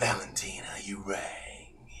 Valentina, you rang.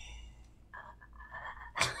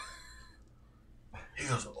 He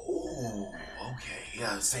goes, oh, okay.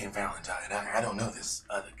 Yeah, St. Valentine. I don't know this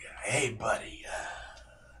other guy. Hey, buddy.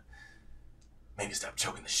 Maybe stop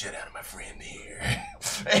choking the shit out of my friend here.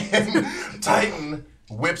 And Titan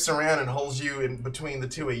whips around and holds you in between the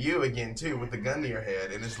two of you again too, with the gun to your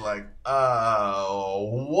head, and it's like,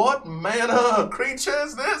 what manner of creature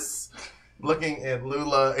is this? Looking at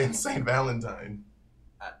Lula and St. Valentine.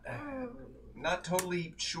 Not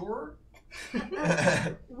totally sure.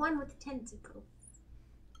 One with tentacles.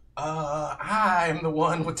 I'm the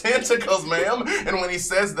one with tentacles, ma'am. And when he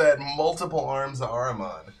says that, multiple arms of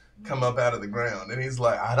Ahriman come up out of the ground. And he's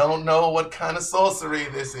like, I don't know what kind of sorcery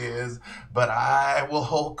this is, but I will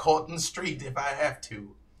hold court in the street if I have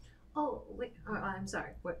to. Oh, wait. Oh, I'm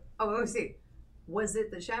sorry. What? Oh, see. Was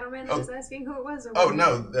it the Shadow Man that was asking who it was? Or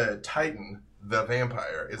No, the Titan, the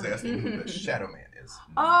vampire, is asking who the Shadow Man is.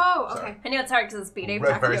 Oh, okay. Sorry. I know it's hard because it's Speedy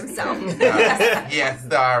talking to Reverse. himself. Yes,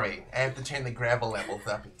 sorry. I have to turn the gravel levels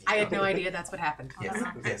up. I had no idea that's what happened.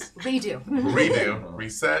 Yes. Redo. Redo.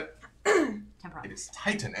 Reset. Temporal. It is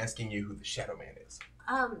Titan asking you who the Shadow Man is.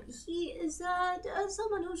 He is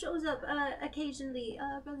someone who shows up occasionally.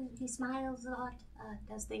 He smiles a lot,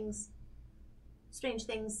 does things, strange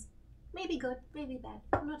things. Maybe good, maybe bad.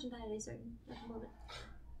 I'm not entirely certain at the moment.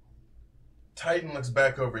 Titan looks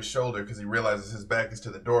back over his shoulder because he realizes his back is to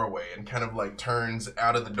the doorway and kind of like turns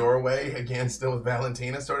out of the doorway again, still with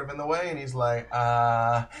Valentina sort of in the way, and he's like,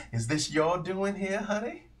 is this your doing here,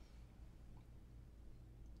 honey?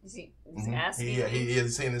 Is he asking? He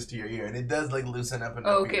is saying this to your ear, and it does like loosen up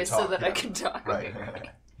enough. Okay, so that I can talk. Right.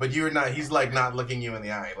 But you're not, he's like not looking you in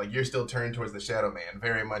the eye. Like you're still turned towards the Shadow Man,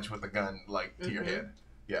 very much with the gun like to your head.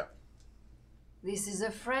 Yeah. This is a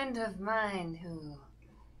friend of mine who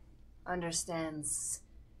understands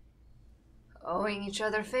owing each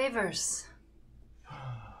other favors.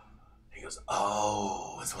 He goes,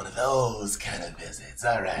 oh, it's one of those kind of visits.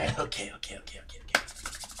 All right, okay.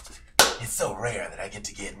 It's so rare that I get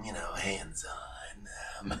to get, hands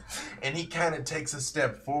on. And he kind of takes a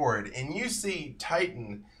step forward, and you see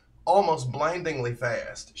Titan, almost blindingly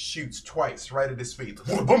fast, shoots twice right at his feet.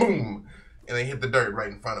 Boom, boom! And they hit the dirt right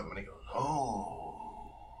in front of him, and he goes, oh.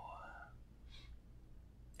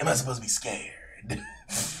 Am I supposed to be scared?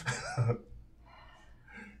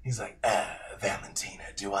 He's like, Valentina,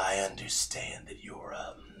 do I understand that you're,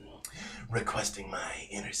 requesting my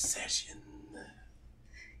intercession?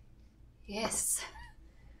 Yes.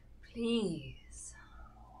 Please.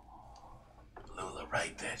 Lula,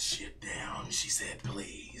 write that shit down. She said,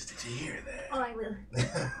 please. Did you hear that? Oh, I will.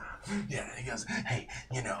 Yeah, he goes, hey,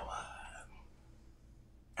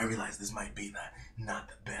 I realize this might be not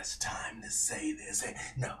the best time to say this. Hey,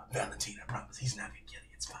 no, Valentina, I promise, he's not gonna kill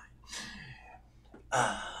you. It's fine.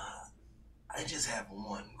 I just have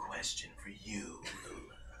one question for you,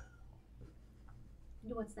 Lula.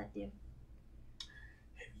 What's that, dear?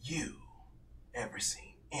 Have you ever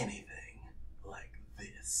seen anything like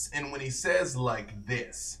this? And when he says like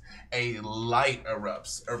this, a light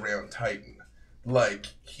erupts around Titan. Like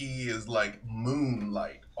he is like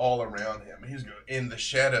moonlight all around him. He's going, and the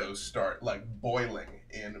shadows start like boiling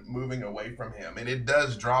and moving away from him. And it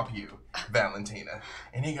does drop you, Valentina.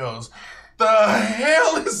 And he goes, the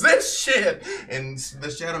hell is this shit? And the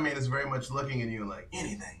Shadow Man is very much looking at you like,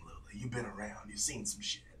 anything, Lula. You've been around. You've seen some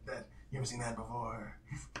shit. You ever seen that before?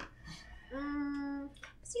 I've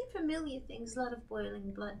seen familiar things. A lot of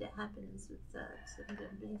boiling blood that happens with I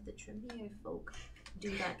believe the Tremere folk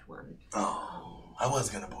do that one. Oh, I was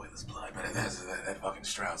gonna boil his blood, but that's that fucking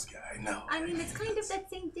Strauss guy. No. I mean, it's kind of that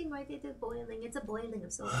same thing, right? It's a boiling. It's a boiling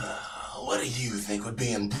of sorts. What do you think would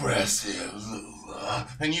be impressive, Lula?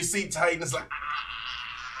 And you see Titan is like,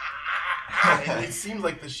 and it seems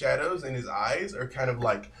like the shadows in his eyes are kind of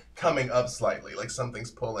like coming up slightly, like something's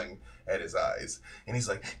pulling at his eyes. And he's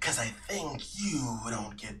like, because I think you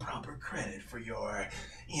don't get proper credit for your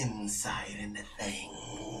insight into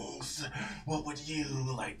things. What would you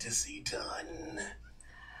like to see done?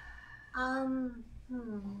 I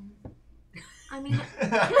mean,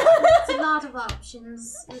 it's a lot of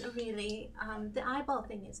options, really. The eyeball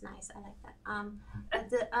thing is nice. I like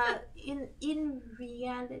that. In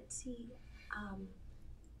reality,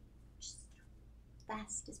 just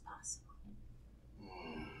fast as possible.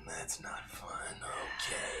 That's not fun.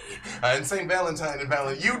 Okay. And St. Valentine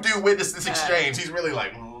and you do witness this exchange. He's really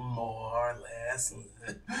like, more or less.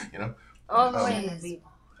 Always.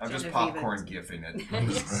 I'm just popcorn gifting it. I'm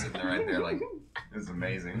just sitting there right there like, this is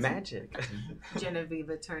amazing. Magic.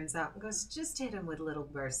 Genevieve turns out and goes, just hit him with little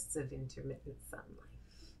bursts of intermittent sunlight.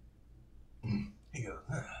 He goes,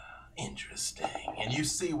 interesting. And you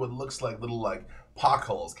see what looks like little like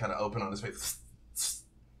pockholes kind of open on his face.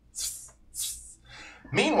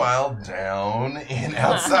 Meanwhile, down in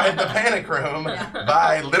outside the panic room,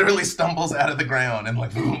 Vi literally stumbles out of the ground and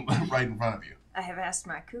like boom, right in front of you. I have asked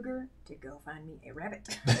my cougar to go find me a rabbit.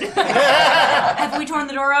 Have we torn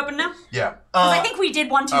the door open now? Yeah. 'Cause I think we did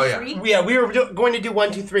 1, 2, Oh, yeah. 3. Yeah, we were going to do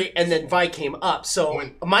 1, 2, 3, and then Vi came up. So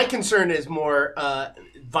my concern is more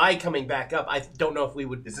Vi coming back up. I don't know if we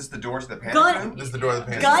would. Is this the door to the panic Gun- room? This is the door of the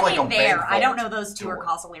pantry. Gun like a in there. bank I don't vault know those two are door.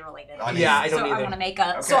 causally related. Yeah, I don't so I either. want to make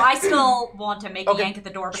a. Okay. So I still want to make a Okay, yank at the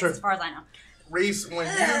door, because sure. as far as I know. Reese, when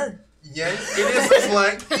you yank, it is just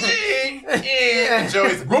like, and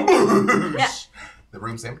Joey's, "Whoosh." Yeah. The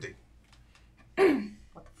room's empty.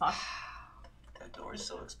 What the fuck? That door is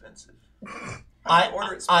so expensive.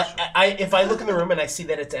 I, if I look in the room and I see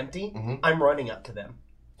that it's empty, I'm running up to them.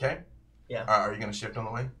 Okay. Yeah. Are you going to shift on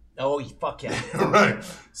the way? Oh, fuck yeah. Right.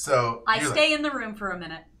 So. I you're stay in the room for a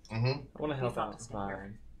minute. Like, I want to help out with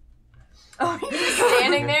mine. Oh, he's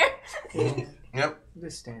standing there? Yep. I'm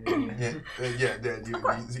just standing here.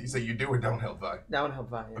 You say you do or don't help Vi. I want to help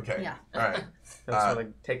Vi. Okay. Yeah. All right. I just want to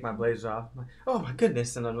like, take my blazer off. I'm like, oh my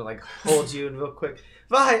goodness, and I'm gonna like hold you real quick.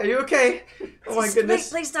 Vi, are you okay? Oh my goodness.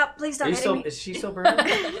 Please stop. Please stop Are you hitting still, me. is she still burning?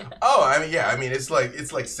 Oh, I mean, yeah. I mean, it's like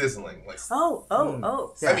sizzling. Like. Oh.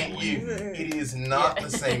 I mean, it is not the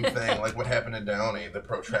same thing like what happened to Downey, the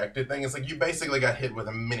protracted thing. It's like you basically got hit with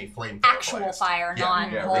a mini flamethrower. Actual blast. fire, Yeah,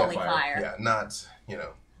 not yeah, holy real fire. Yeah, not, you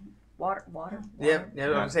know. Water. Yeah,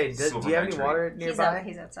 what I'm saying. Do you have any water nearby?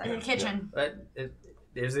 He's outside. In the kitchen.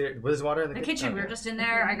 Was water in The the kitchen. We Okay. were just in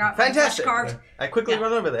there. I got my fresh Fantastic. carved. I quickly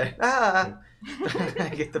run over there. I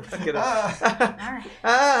get the bucket of.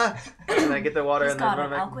 And I get the water He's and then got run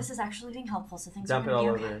it. back. Alquist is actually being helpful, so things Dump are it all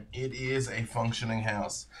going to be over. okay. It is a functioning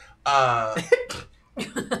house.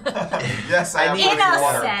 Yes, I am In looking a for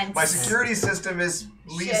water. sense. My security system is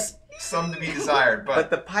least some to be desired, But but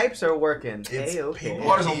the pipes are working. It's A-okay. people-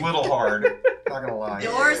 water's a little hard. Not gonna lie.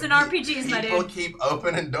 Doors and RPGs, my People dude. keep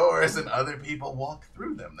opening doors and other people walk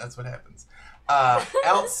through them. That's what happens.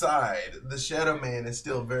 Outside, the Shadow Man is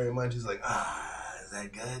still very much, he's like, is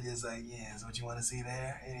that good? He's like, yeah, is what you want to see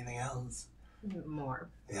there? Anything else? More.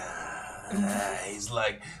 Yeah. He's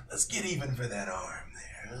like, let's get even for that arm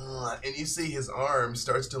there. And you see his arm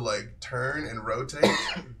starts to like turn and rotate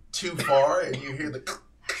too far, and you hear the.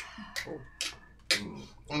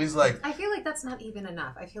 And he's like, I feel like that's not even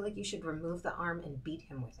enough. I feel like you should remove the arm and beat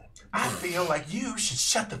him with it. I feel like you should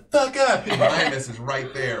shut the fuck up. And Lioness is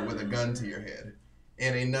right there with a gun to your head.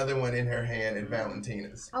 And another one in her hand in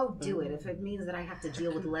Valentina's. Oh, do it. If it means that I have to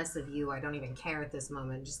deal with less of you, I don't even care at this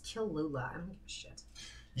moment. Just kill Lula. I don't give a shit.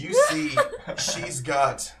 You see, she's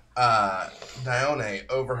got Dione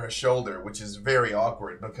over her shoulder, which is very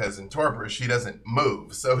awkward because in torpor she doesn't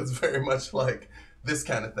move. So it's very much like this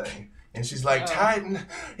kind of thing. And she's like, Titan,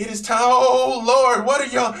 it is time. Oh, Lord, what are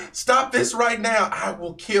y'all? Stop this right now. I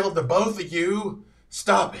will kill the both of you.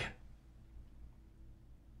 Stop it.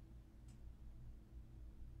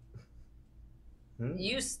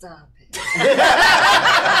 You stop it.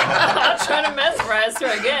 I'm trying to mesmerize her,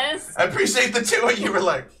 I guess. I appreciate the two of you were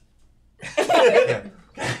like. Yeah.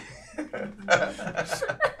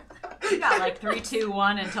 We got like 3, 2,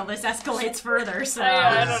 1 until this escalates further, so.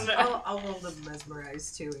 I don't know. I'll roll the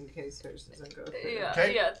mesmerize too in case hers doesn't go through. Yeah,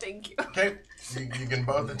 Okay. yeah, thank you. Okay, you can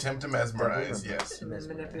both attempt to mesmerize. Yes. And then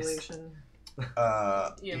manipulation.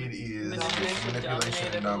 Yeah, it is manipulation,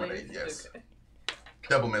 manipulation and dominate. I believe. Yes. Okay.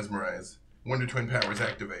 Double mesmerize. Wonder Twin powers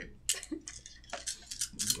activate.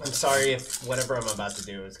 I'm sorry if whatever I'm about to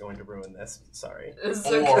do is going to ruin this. Sorry. It's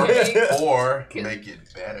okay. Or make it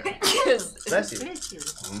better. Because Bless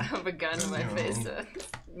you. I have a gun in my face.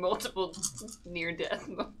 Multiple near-death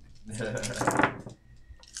moments.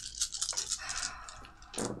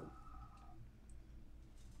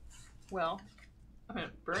 Well, I'm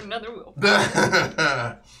gonna burn another will.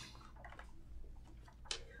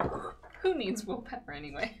 Who needs willpower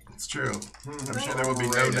anyway? It's true. I'm sure there will be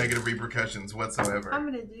no negative repercussions whatsoever I'm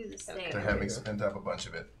gonna do the same. to having spent up a bunch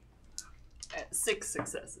of it. 6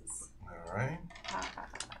 successes. All right.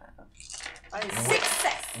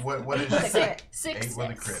 Success! What is Six. 8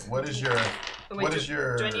 with a crit? What is your? Wait, What is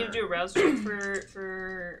your? Do I need to do a rouse check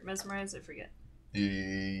for mesmerize? I forget.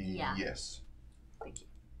 Yeah. Yes. Thank you.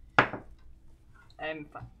 I'm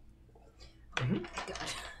fine. God.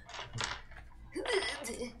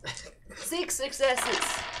 6 successes.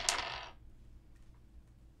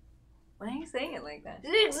 Why are you saying it like that?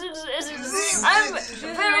 6 successes. I'm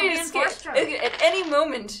very scared. Okay, at any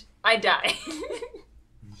moment, I die.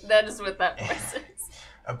 That is what that voice is.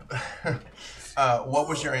 What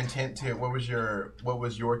was your intent to? What was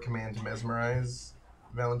your command to mesmerize,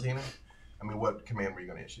 Valentina? I mean, what command were you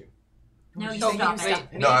going to issue? No, you Oh, stop you it.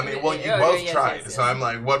 stop No, I mean, well, you Oh, both yes, tried. yes, So yes. I'm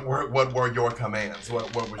like, what were your commands?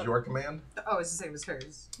 What was your command? Oh, it's the same as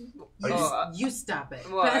hers. Oh, You stop it.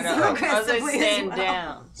 well, I But know. so I was like, aggressively as stand well.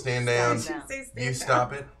 down. Stand down. Stand down. You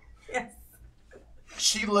stop it. Yes.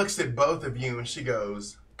 She looks at both of you and she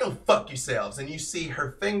goes, "Go fuck yourselves." And you see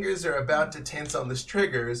her fingers are about to tense on the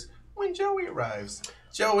triggers when Joey arrives.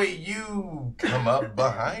 Joey, you come up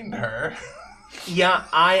behind her. Yeah,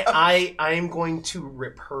 I am going to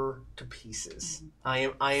rip her to pieces.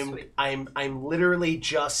 Sweet. I'm literally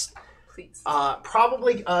just Please.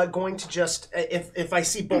 probably going to just if I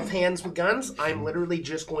see both hands with guns, I'm literally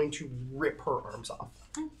just going to rip her arms off.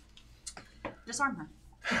 Disarm her.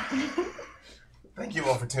 Thank you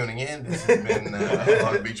all for tuning in. This has been a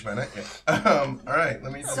Long Beach Minute. All right,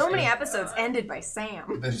 let me just... So many episodes ended by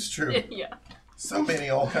Sam. This is true. Yeah. So many,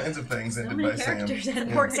 all kinds of things ended by Sam.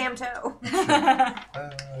 Port Sam Toe.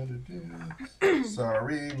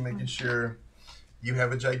 Sorry, making sure you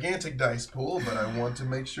have a gigantic dice pool, but I want to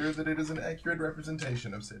make sure that it is an accurate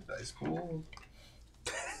representation of said dice pool.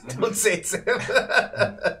 Don't say it, Sam.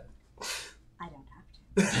 I don't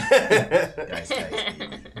have to. Dice.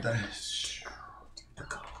 Dice.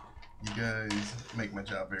 You guys make my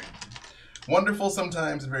job very wonderful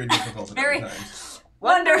sometimes and very difficult at Very- other times.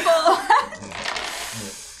 Wonderful.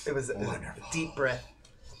 It was a deep breath.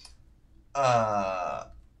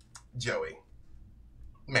 Joey.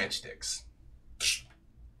 Matchsticks.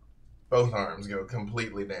 Both arms go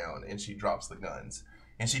completely down and she drops the guns.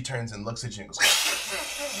 And she turns and looks at you and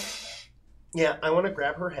goes, Yeah, I want to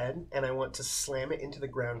grab her head and I want to slam it into the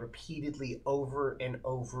ground repeatedly over and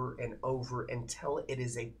over and over until it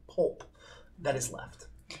is a pulp that is left.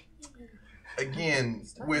 again,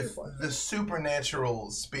 with the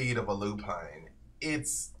supernatural speed of a lupine,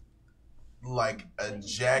 it's like a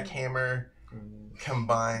jackhammer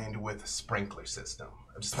combined with a sprinkler system.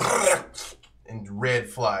 Just and red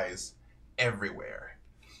flies everywhere.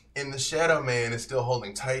 And the Shadow Man is still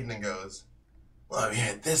holding tight and goes, "Well, you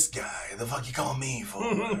had this guy. The fuck you call me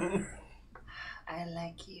for?" I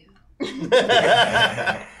like you.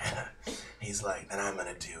 He's like, "Then I'm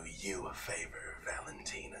gonna do you a favor,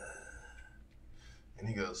 Valentina." And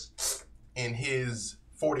he goes, and his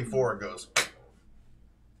 44 goes,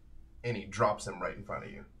 and he drops him right in front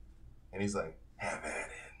of you. And he's like, "Have at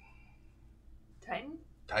it." Titan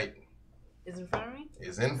Titan is in front of me.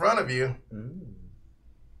 is in front of you.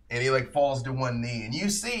 And he like falls to one knee, and you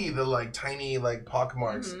see the like tiny like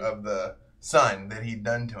pockmarks of the sun that he'd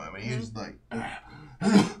done to him, and he's just like,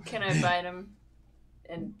 Can I bite him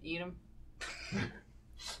and eat him?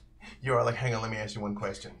 you are like, "Hang on, let me ask you one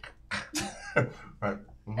question." Right.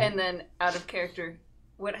 Mhm. And then, out of character,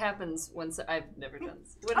 what happens when I've never done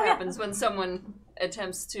this? What Oh, yeah. happens when someone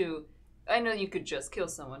attempts to? I know you could just kill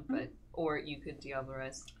someone, but or you could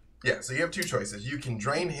diablerize. Yeah, so you have two choices. You can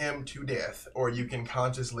drain him to death, or you can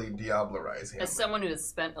consciously diablerize him. As someone who has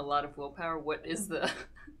spent a lot of willpower, what is the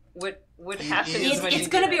what He happens is- when you It's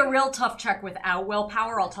do going to be that? a real tough check without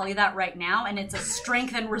willpower. I'll tell you that right now, and it's a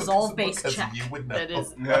strength and resolve based Because check. you would know. That is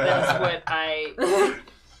what I.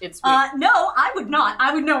 It's weird. No, I would not.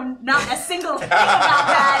 I would know not a single thing about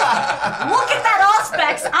that. Look at that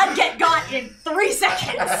Auspex. I'd get got in 3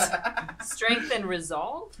 seconds. Strength and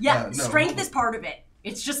resolve. Yeah, no. strength is part of it.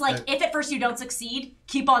 It's just like, if at first you don't succeed,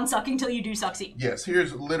 keep on sucking till you do succeed. Yes,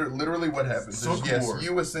 here's literally what happens. So Is, yes, cool.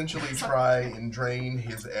 you essentially try and drain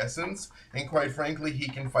his essence, and quite frankly, he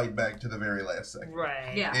can fight back to the very last second.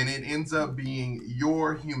 Right. Yeah. And it ends up being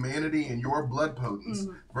your humanity and your blood potence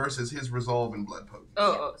versus his resolve and blood potence.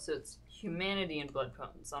 Oh, so it's humanity and blood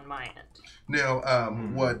potence on my end. Now, but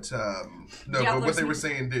what they were Diablo's-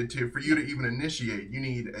 saying did for you to even initiate, you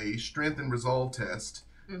need a strength and resolve test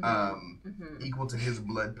equal to his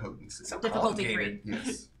blood potency. So Difficulty complicated.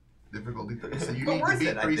 Yes. Difficulty 3. So you But need to worth beat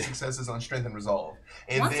it, I 3 think. successes on strength and resolve.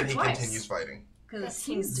 And Once then or he twice. continues fighting. Because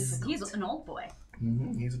seems difficult. he's an old boy.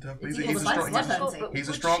 He's a tough It's he's equal a to strong less he's a- weapons. he's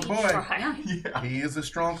a strong boy. Yeah. He is a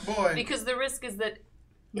strong boy. Because the risk is that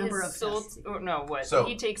Number his of soul, tests. or no, what? So,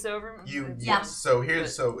 he takes over. You Yeah. yes. So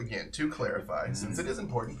here's so again to clarify, since it is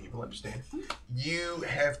important, people understand. You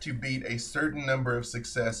have to beat a certain number of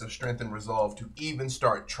success of strength and resolve to even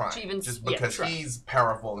start trying. To even just yeah, because try. he's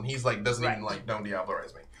powerful and he's like doesn't even Right. like don't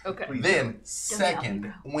diablerize me. Okay. Please. Then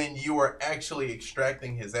second, when you are actually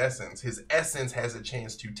extracting his essence has a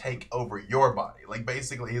chance to take over your body. Like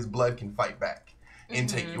basically his blood can fight back and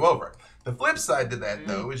take you over. The flip side to that,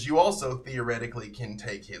 though, is you also theoretically can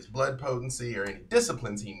take his blood potency or any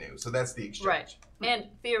disciplines he knew. So that's the exchange. Right. And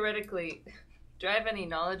theoretically, do I have any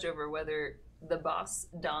knowledge over whether the boss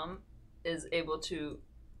Dom is able to,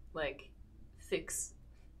 like, fix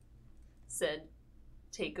said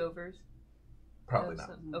takeovers? Probably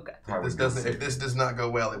not. Okay. If this does not go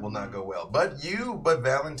well, it will not go well. But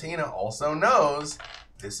Valentina also knows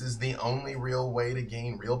this is the only real way to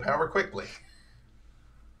gain real power quickly.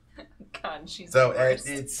 God, she's So the worst.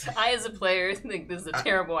 it's I, as a player, think this is a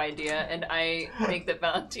terrible idea, and I think that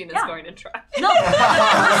Valentina's Yeah. going to try. No,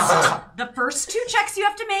 the first 2 checks you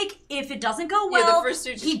have to make. If it doesn't go well, Yeah, the first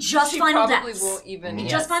 2 he just she final probably deaths. won't even. He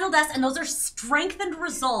yes. just final deaths, and those are strength and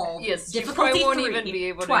resolve. Yes, she difficulty probably won't 3, even be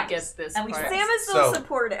able twice. to get this And we part. Sam is so So-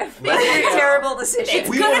 supportive. Let It's me- a terrible decision. It's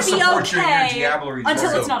We gonna wanna be support you in your okay Diablerie until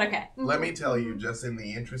journey. it's not okay. Let me tell you, just in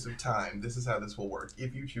the interest of time, this is how this will work.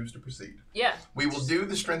 If you choose to proceed, Yeah, we will do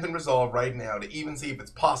the strength and resolve right now to even see if it's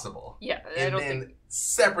possible, yeah. I and don't then think.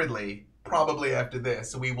 separately, probably after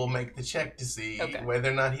this, we will make the check to see Okay. whether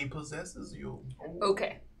or not he possesses you.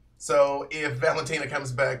 Okay. So if Valentina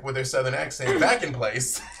comes back with her southern accent back in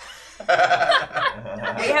place, We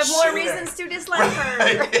have more Shoot her. reasons to dislike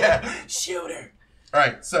her. Yeah, shoot her. All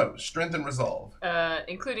right, so strength and resolve.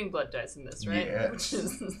 Including blood dice in this, right? Yes. Which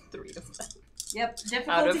is 3 of them. Yep, Out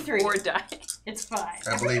difficulty of 3. 4 die. It's fine.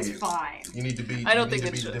 I believe it's you. fine. You need to beat. I don't you need think to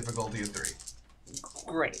it beat the should. difficulty of 3.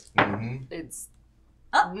 Great. Mm-hmm. It's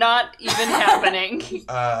Oh. not even happening.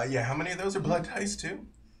 Yeah. How many of those are blood dice too?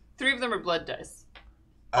 3 of them are blood dice.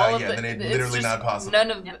 All of Yeah. Then it's literally not possible.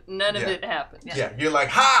 None of Yeah. it happened. Yeah. You're like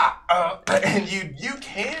ha, and you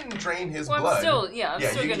can drain his Well, blood. I'm still I'm Yeah,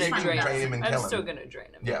 still you gonna can drain drain him and I'm kill him. still gonna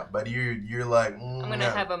drain him. Yeah, but you're like I'm gonna no.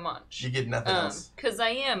 have a munch. You get nothing else. Because I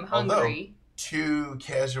am Although- hungry. To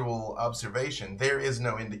casual observation, there is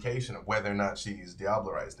no indication of whether or not she's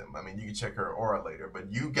diablerized him. I mean, you can check her aura later,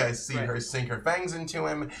 but you guys see Right. her sink her fangs into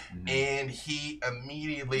him, and he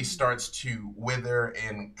immediately starts to wither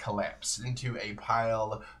and collapse into a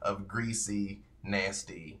pile of greasy,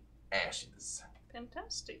 nasty ashes.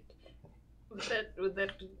 Fantastic. Would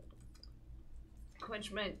that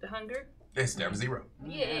quench my hunger? It's down to 0.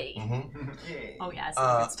 Yay. Mm-hmm. Oh yeah, it's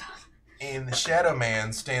Uh, good stuff. And the Shadow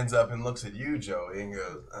Man stands up and looks at you, Joey, and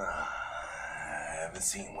goes, I haven't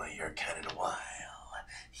seen one of your kind in a while.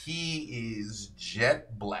 He is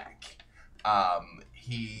jet black.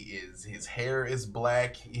 His hair is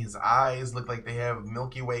black. His eyes look like they have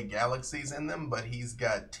Milky Way galaxies in them, but he's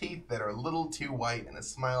got teeth that are a little too white and a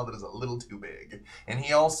smile that is a little too big. And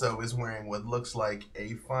he also is wearing what looks like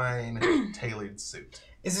a fine tailored suit.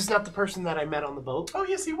 Is this not the person that I met on the boat? Oh,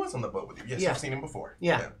 yes, he was on the boat with you. Yes, Yeah. I've seen him before.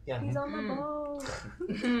 Yeah. He's on the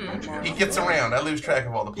boat. He gets around. I lose track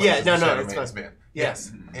of all the places Yeah, no, the no, Shadow it's Man's fine. been. Yeah.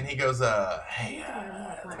 Yes. And he goes, hey,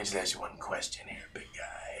 let me just ask you one question here, big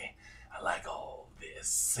guy. I like all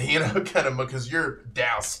this. You know, kind of, because you're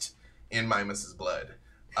doused in Mimus's blood.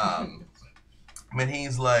 And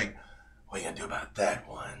he's like, what are you going to do about that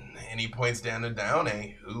one? And he points down to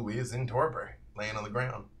Downey, who is in torpor, laying on the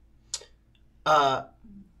ground.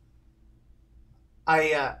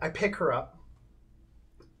 I pick her up.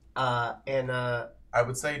 And I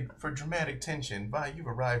would say, for dramatic tension, you've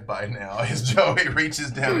arrived by now, as Joey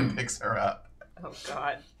reaches down and picks her up. Oh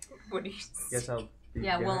God. What do you Guess I'll. be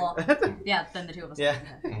Yeah, good. we'll all, yeah, then the 2 of us. Yeah.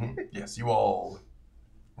 Yes, you all.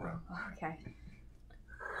 Okay.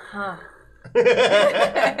 Huh.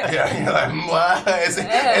 Yeah, you're like, what?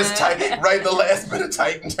 As Titan, right, the last bit of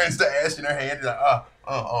Titan turns to ash in her hand. You're like,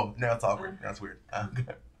 oh, now it's awkward. That's weird.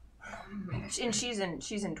 And she's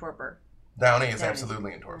in torpor. Downey is Downey.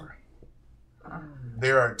 absolutely in torpor.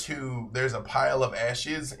 There's a pile of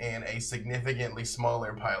ashes and a significantly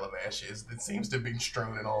smaller pile of ashes that seems to be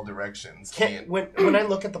strewn in all directions. when I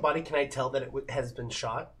look at the body, can I tell that it has been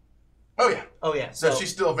shot? Oh yeah. Oh yeah. So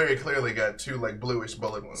she's still very clearly got 2 like bluish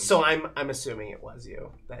bullet wounds. So I'm assuming it was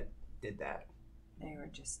you that did that. They were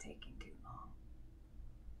just taking too long.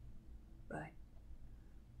 But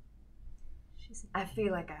I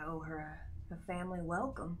feel like I owe her a family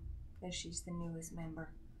welcome, as she's the newest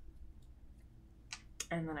member.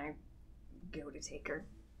 And then I go to take her.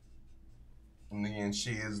 And again,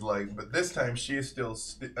 she is like, but this time she is still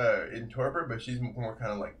in torpor, but she's more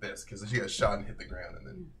kind of like this because she got shot and hit the ground, and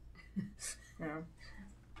then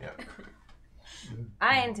yeah.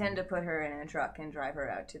 I intend to put her in a truck and drive her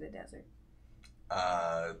out to the desert.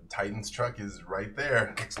 Titan's truck is right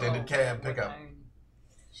there. Extended cab pickup.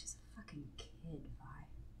 She's a fucking kid,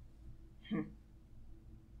 Vi.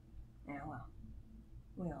 Yeah, well,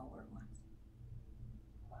 we all were once.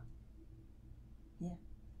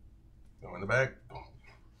 Go in the back.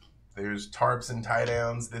 There's tarps and tie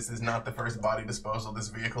downs. This is not the first body disposal this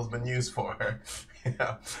vehicle's been used for.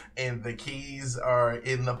 Yeah. And the keys are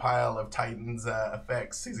in the pile of Titan's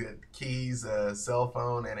effects. He's got keys, a cell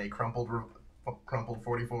phone, and a crumpled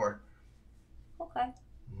 44. Okay.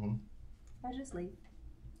 Mm-hmm. I'll just leave.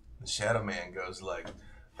 The Shadow Man goes like,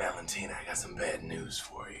 Valentina, I got some bad news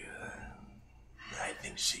for you. I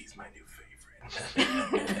think she's my new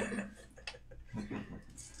favorite.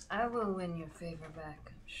 I will win your favor back,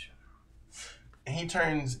 I'm sure. And he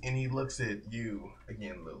turns and he looks at you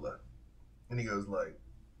again, Lula. And he goes like,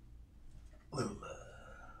 Lula,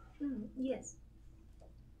 Yes.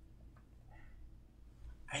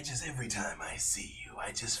 every time I see you,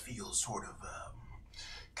 I just feel sort of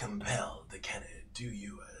compelled to kind of do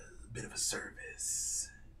you a bit of a service.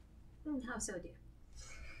 How so, dear?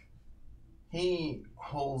 He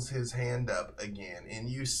holds his hand up again, and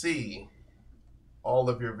you see all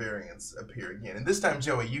of your variants appear again. And this time,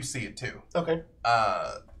 Joey, you see it too. Okay.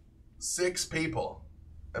 6 people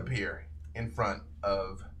appear in front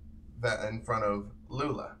of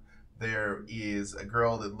Lula. There is a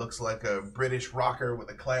girl that looks like a British rocker with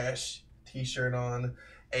a Clash t-shirt on,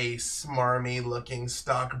 a smarmy looking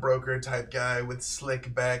stockbroker type guy with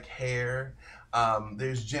slick back hair.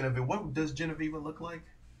 There's Genevieve. What does Genevieve look like?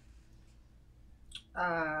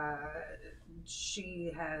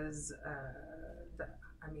 She has,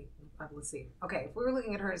 let's see. Okay, if we were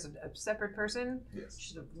looking at her as a separate person, Yes.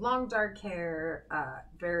 she's long dark hair,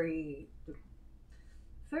 very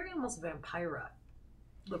almost vampira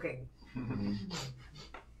looking.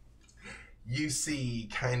 You see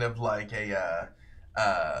kind of like a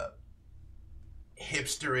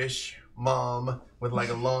hipsterish mom with like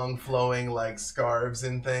a long flowing like scarves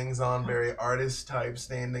and things on, very artist type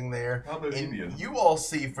standing there. How about And Indian? you all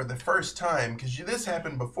see for the first time, because this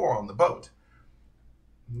happened before on the boat.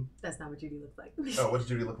 That's not what Judy looks like. Oh, what does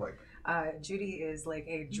Judy look like? Judy is like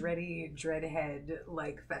a dreadhead,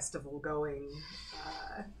 like festival going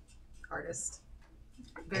artist.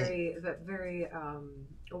 Very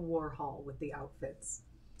Warhol with the outfits.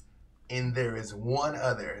 And there is one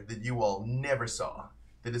other that you all never saw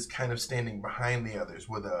that is kind of standing behind the others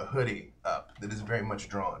with a hoodie up that is very much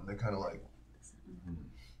drawn. They're kind of like...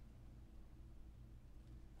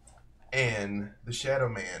 And the Shadow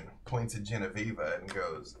Man points at Genevieve and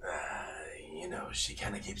goes, she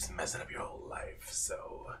kind of keeps messing up your whole life,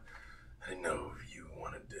 so I didn't know if you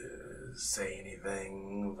wanted to say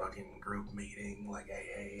anything, fucking group meeting, like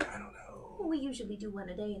AA, I don't know. We usually do one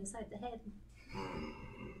a day inside the head.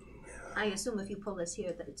 Yeah. I assume if you pull us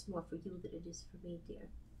here that it's more for you than it is for me, dear.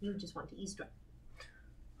 You just want to eavesdrop.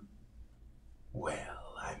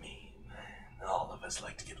 Well, I mean, all of us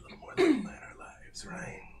like to get a little more than in our lives,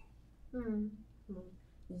 right?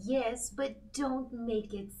 Yes, but don't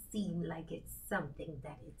make it seem like it's something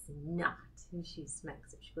that it's not. And she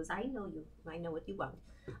smacks it. She goes, I know you. I know what you want.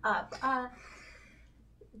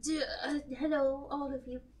 Hello, all of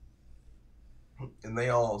you. And they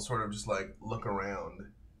all sort of just like look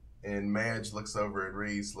around, and Madge looks over at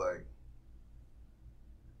Reese like,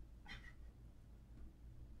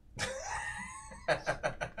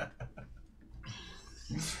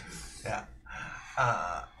 yeah.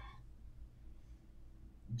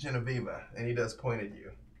 Genevieve, and he does point at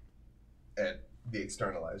you, at the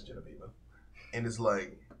externalized Genevieve, and is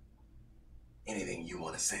like, anything you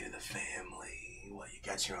want to say to the family? Well, you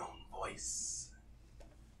got your own voice.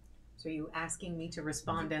 So are you asking me to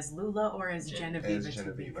respond as Lula or as Genevieve, As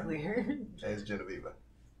to be Genevieve. clear? As Genevieve.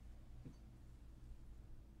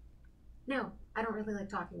 No, I don't really like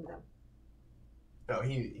talking to them. No,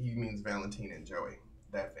 he means Valentina and Joey,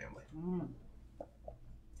 that family.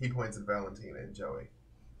 He points at Valentina and Joey.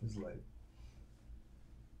 He's like,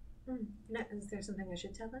 No, is there something I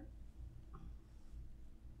should tell them?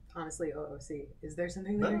 Honestly, OOC, is there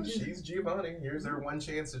something that no, I should... she's Giovanni. Here's her one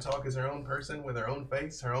chance to talk as her own person with her own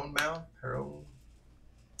face, her own mouth, her own...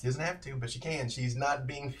 She doesn't have to, but she can. She's not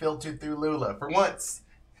being filtered through Lula for once.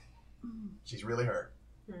 She's really her.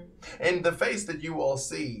 And the face that you all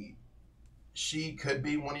see, she could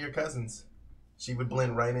be one of your cousins. She would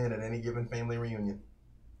blend right in at any given family reunion.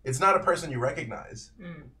 It's not a person you recognize,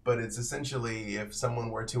 but it's essentially if someone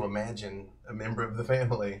were to imagine a member of the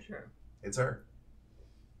family, it's her.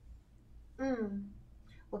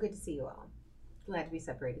 Well, good to see you all. Glad to be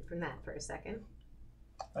separated from that for a second.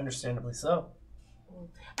 Understandably so.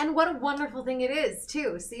 And what a wonderful thing it is,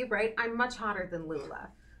 too. See, right? I'm much hotter than Lula.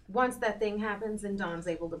 Once that thing happens and Dawn's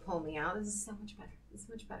able to pull me out, this is so much better. It's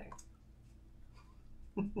much better.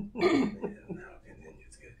 Yeah, no,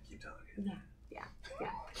 it's good. Keep talking. Yeah.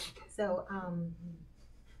 So,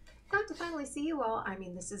 glad to finally see you all. I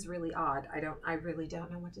mean, this is really odd. I really don't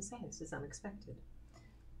know what to say. This is unexpected.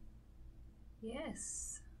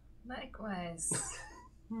 Yes, likewise.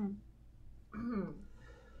 I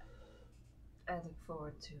look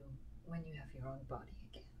forward to when you have your own body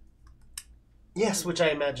again. Yes, which I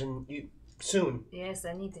imagine you soon. Yes,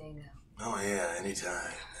 any day now. Oh yeah,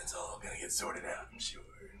 anytime. That's all gonna get sorted out, I'm sure.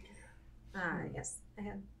 Yes, I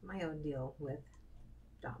have my own deal with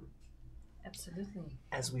Dom. Absolutely.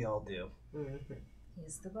 As we all do. Mm-hmm.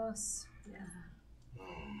 He's the boss. Yeah.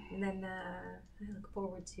 And then I look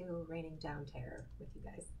forward to raining down terror with you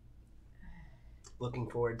guys. Looking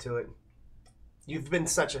forward to it. You've been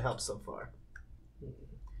such a help so far.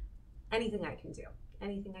 Anything I can do.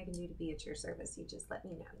 Anything I can do to be at your service, you just let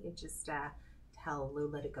me know. You just tell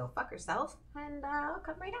Lula to go fuck herself, and I'll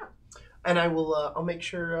come right out. And I will. I'll make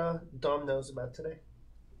sure Dom knows about today.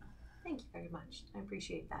 Thank you very much. I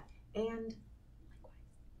appreciate that. And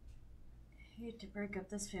I hate to break up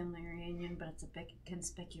this family reunion, but it's a bit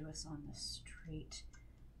conspicuous on the street.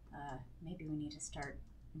 Maybe we need to start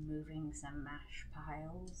moving some mash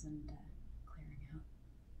piles and clearing out.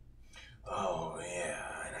 Oh,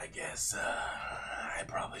 yeah, and I guess I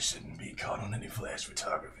probably shouldn't be caught on any flash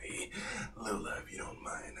photography. Lula, if you don't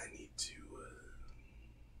mind, I need to...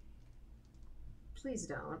 please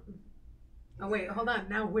don't. Oh wait, hold on.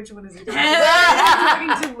 Now which one is he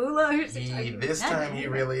talking to? Lula? Or is he talking This time he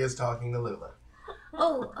really is talking to Lula.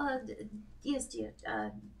 Oh, yes, dear.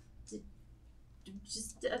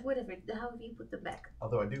 Just whatever. However you put them back.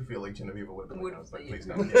 Although I do feel like Genevieve would have been like, I was like, please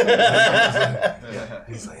don't.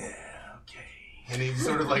 He's like, yeah, okay. And he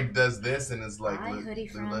sort of like does this and is like, Hi,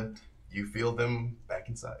 hoodie Lula, friend. you feel them back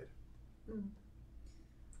inside.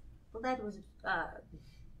 Well, that was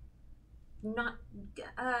not.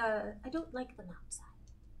 I don't like them outside.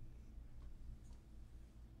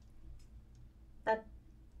 That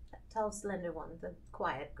tall, slender one, the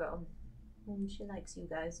quiet girl, she likes you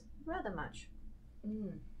guys rather much.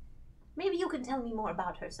 Maybe you can tell me more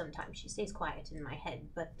about her sometime. She stays quiet in my head,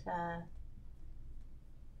 but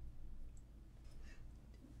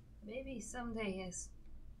Maybe someday, yes.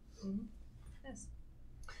 Yes.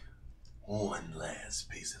 One last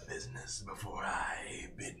piece of business before I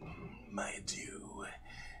bid my adieu.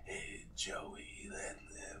 Joey, that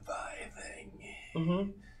Vi thing.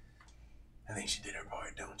 Mm-hmm. I think she did her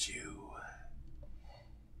part, don't you?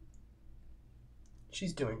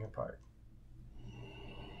 She's doing her part.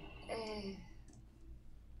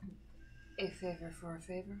 A favor for a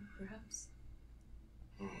favor, perhaps?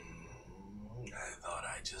 I thought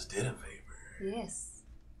I just did a favor. Yes.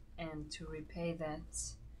 And to repay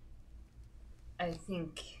that, I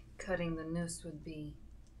think cutting the noose would be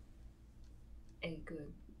a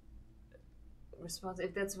good response.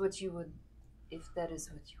 If that's what you would, if that is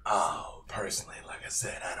what you would Oh, personally, like I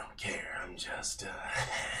said, I don't care. I'm just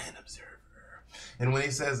an observer. And when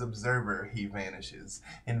he says observer, he vanishes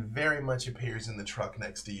and very much appears in the truck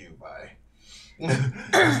next to you, Vi. He's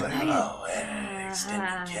like, oh,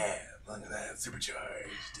 extended cab. Look at that,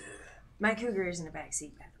 supercharged. My cougar is in the back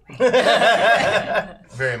seat, by the way.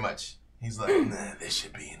 Very much. He's like, this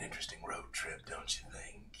should be an interesting road trip, don't you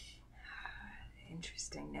think?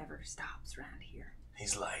 Interesting never stops around here.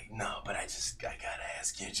 He's like, no, but I gotta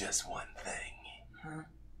ask you just one thing. Huh?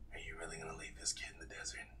 Are you really gonna leave this kid in the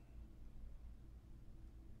desert?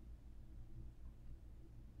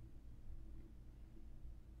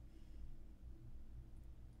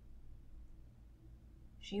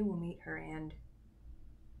 She will meet her end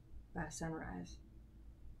by sunrise.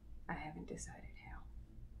 I haven't decided how.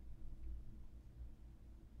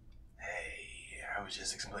 Hey, I was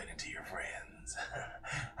just explaining to your friends.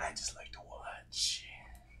 I just like to watch.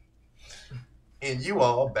 And you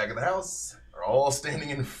all, back at the house, are all standing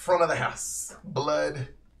in front of the house. Blood,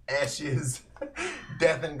 ashes,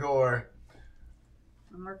 death and gore.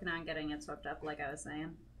 I'm working on getting it swept up, like I was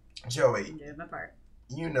saying. Joey, I'm doing my part.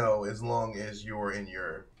 you know, as long as you're in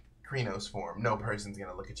your Krynos form, no person's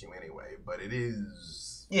gonna look at you anyway. But it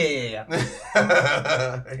is. Yeah.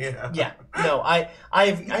 Yeah. Yeah. No, I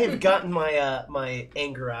have gotten my my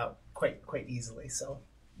anger out quite easily, so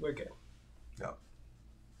we're good. No.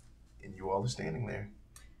 And you all are standing there.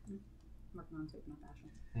 Working on taking my passion.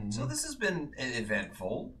 Mm-hmm. So this has been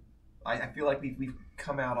eventful. I feel like we've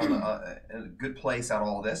come out on a good place out of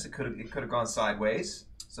all this. It could have gone sideways.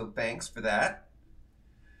 So thanks for that.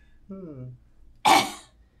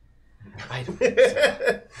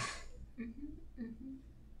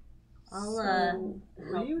 I'll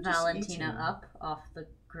help you just Valentina eating? up off the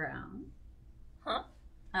ground. Huh?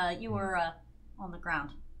 You were on the ground.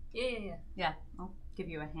 Yeah. Yeah, I'll give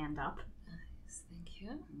you a hand up. Nice, thank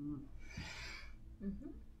you.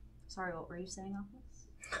 Sorry, what were you saying, Office?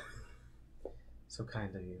 So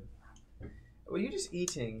kind of you. Were you just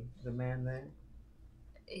eating the man there?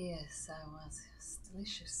 Yes, I was. It was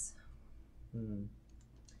delicious.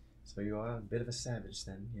 So you are a bit of a savage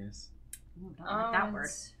then, yes? Ooh, don't like that word.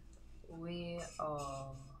 We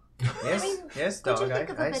all Yes, yes, Could you dog. think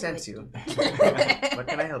of a I better sense way you. What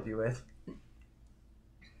can I help you with?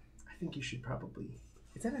 I think you should probably.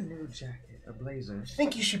 Is that a new jacket, a blazer? I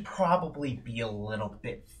think you should probably be a little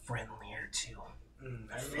bit friendlier to.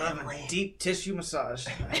 I love a deep tissue massage.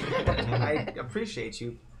 I appreciate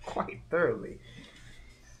you quite thoroughly.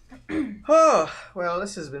 Oh, well,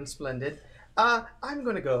 this has been splendid. I'm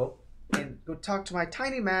gonna go and go talk to my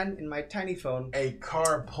tiny man in my tiny phone. A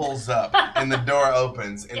car pulls up and the door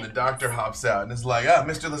opens and the doctor hops out and is like,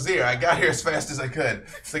 Mr. Lazier, I got here as fast as I could.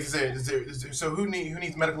 It's like, so who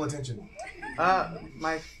needs medical attention?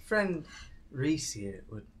 My friend Reese here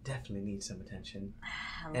would definitely need some attention.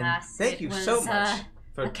 And Alas, thank it you was, so much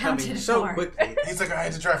for accounted coming so for. quickly. He's like, I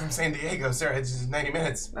had to drive from San Diego, sir. It's just 90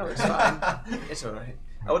 minutes. No, it's fine. It's all right.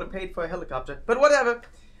 I would have paid for a helicopter, but whatever.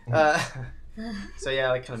 So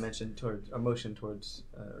yeah, I kind of mentioned motion towards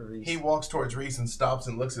Reese. He walks towards Reese and stops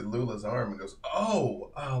and looks at Lula's arm and goes,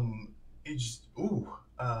 it's just, ooh.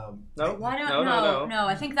 No, Why don't no. no?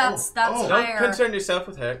 I think that's Oh. Don't higher. concern yourself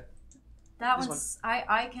with her. That This one's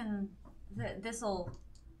I can. This'll.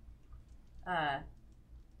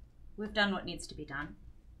 We've done what needs to be done.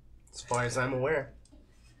 As far as I'm aware.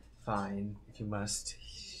 Fine, if you must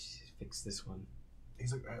fix this one.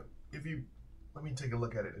 He's like, let me take a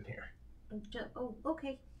look at it in here. Oh,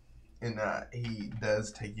 okay. And he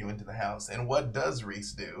does take you into the house. And what does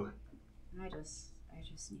Reese do? I just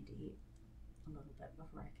need to eat a little bit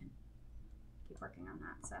before I can keep working on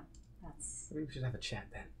that. So that's. Maybe we should have a chat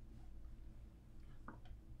then.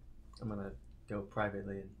 I'm gonna go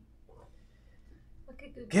privately and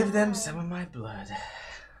give them some of my blood.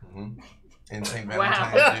 Mm-hmm. And St. Wow.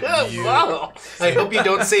 Valentine's, do you... Wow. I hope you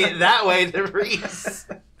don't say it that way to Reese.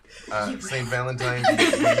 St. Valentine, do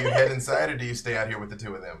you head inside or do you stay out here with the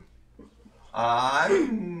two of them? I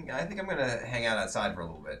think I'm gonna hang out outside for a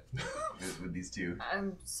little bit with these two.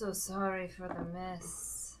 I'm so sorry for the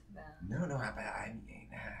mess. No,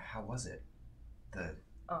 how was it? Oh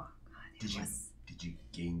God, Did you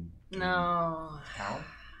gain? No. How?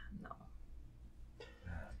 No.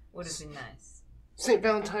 Would have been nice. St.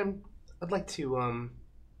 Valentine, I'd like to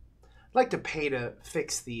pay to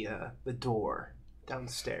fix the door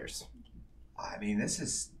downstairs. I mean, this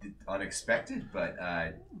is unexpected, but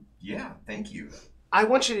yeah, thank you. I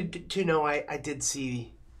want you to know I did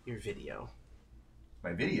see your video.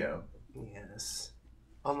 My video? Yes.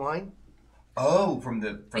 Online? Oh, from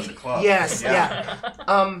the club. Yes, yeah.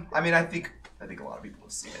 I mean, I think a lot of people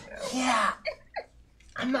have seen it now. Yeah.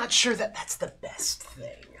 I'm not sure that's the best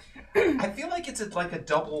thing. I feel like it's like a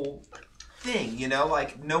double thing, you know?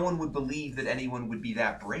 Like, no one would believe that anyone would be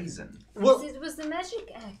that brazen. Well, It was the magic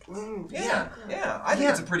act. Yeah. I think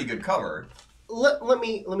it's a pretty good cover. let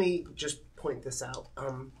me just point this out.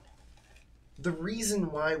 The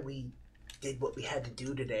reason why we did what we had to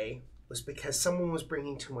do today was because someone was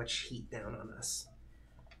bringing too much heat down on us.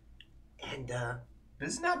 And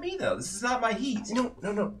This is not me, though. This is not my heat.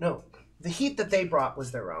 No. The heat that they brought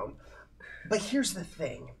was their own. But here's the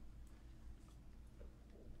thing.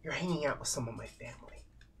 You're hanging out with some of my family.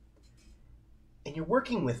 And you're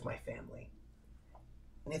working with my family.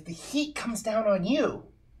 And if the heat comes down on you,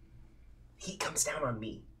 heat comes down on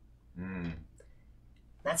me.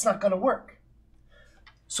 That's not going to work.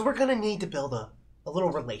 So we're going to need to build a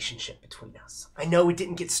little relationship between us. I know we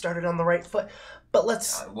didn't get started on the right foot, but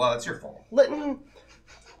let's... well, it's your fault.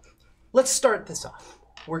 Let's start this off.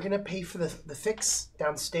 We're going to pay for the fix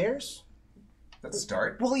downstairs. Let's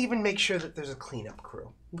start. We'll even make sure that there's a cleanup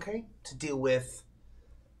crew, okay? To deal with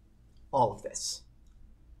all of this.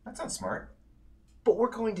 That sounds smart. But we're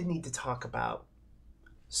going to need to talk about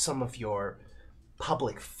some of your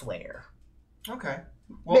public flair. Okay.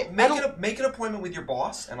 Well, make an appointment with your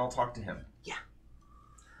boss, and I'll talk to him. Yeah.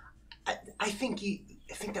 I think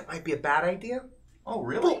that might be a bad idea. Oh,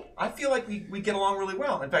 really? I feel like we get along really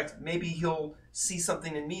well. In fact, maybe he'll see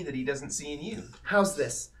something in me that he doesn't see in you. How's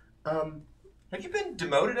this? Have you been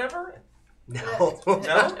demoted ever? No. No? Oh,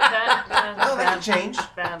 that can change.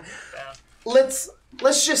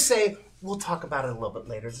 Let's just say we'll talk about it a little bit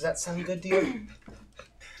later. Does that sound good to you?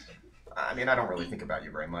 I mean, I don't really think about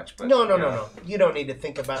you very much, but... No. You don't need to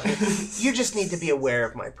think about it. You just need to be aware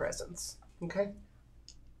of my presence. Okay?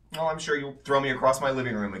 Well, I'm sure you'll throw me across my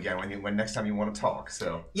living room again when next time you want to talk,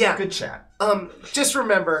 so... Yeah. Good chat. Just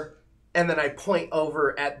remember, and then I point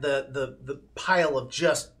over at the pile of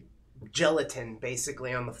just gelatin,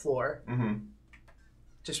 basically, on the floor. Mm-hmm.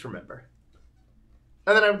 Just remember.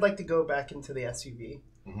 And then I would like to go back into the SUV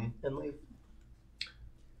and leave.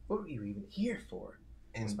 What were you even here for?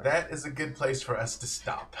 And that is a good place for us to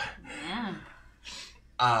stop. Yeah.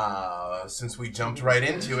 Since we jumped right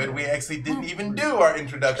into it, we actually didn't even do our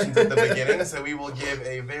introductions at the beginning, so we will give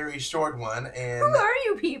a very short one. And Who are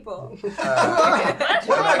you people? I'm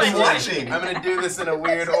going to do this in a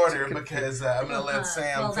weird order because I'm going to let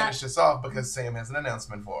Sam well, finish this off because Sam has an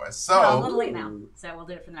announcement for us. Oh, a So, little late now, so we'll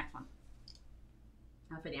do it for the next one.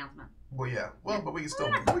 For the announcement. well, yeah, but we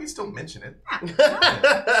can still mention it.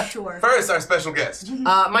 Sure. First, our special guest.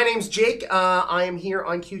 My name's Jake. I am here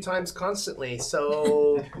on Q Times constantly,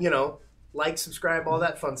 so like, subscribe, all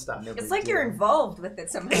that fun stuff. It's like you're involved with it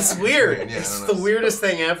somehow. It's weird. Yeah, It's I don't the know. weirdest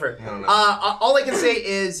thing ever. I don't know. All I can say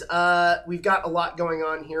is we've got a lot going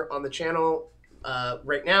on here on the channel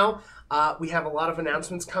right now. We have a lot of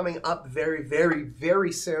announcements coming up very, very,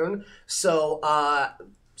 very soon. So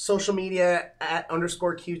social media at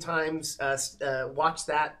 _Q Times. Watch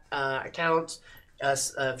that account.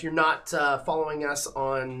 If you're not following us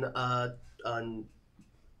on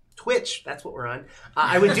Twitch, that's what we're on.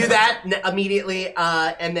 I would do that immediately,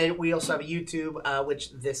 and then we also have a YouTube,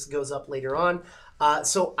 which this goes up later on.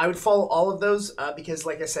 So I would follow all of those because,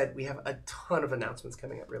 like I said, we have a ton of announcements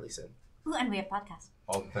coming up really soon. Ooh, and we have podcasts.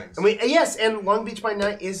 All the things. And and Long Beach by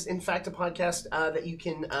Night is in fact a podcast that you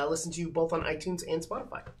can listen to both on iTunes and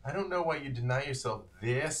Spotify. I don't know why you deny yourself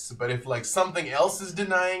this, but if like something else is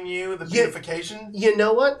denying you the beautification, You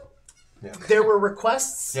know what? yeah. There were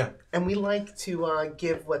requests, Yeah. and we like to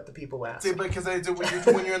give what the people ask. See, because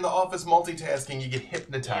when you're in the office multitasking, you get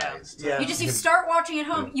hypnotized. Yeah. You start watching at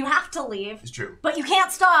home, you have to leave, It's true. but you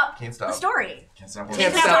can't stop Can't stop. the story. Can't stop Can't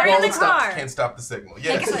working. stop Sorry, in while the it stops. car. Can't stop the signal.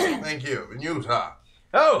 Yes, thank you. In Utah.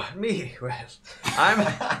 Oh, me. Well,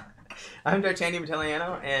 I'm D'Artagnan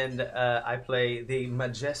Italiano, and I play the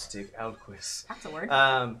majestic Alquist. That's a word.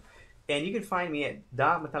 And you can find me at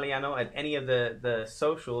Da Mataliano at any of the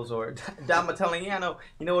socials, or Da Mataliano.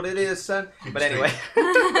 You know what it is, son. But anyway,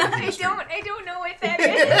 I don't know what that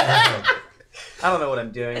is. I don't know what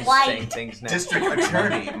I'm doing. White. Saying things now. District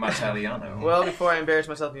Attorney Mataliano. Well, before I embarrass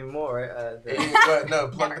myself even more, No,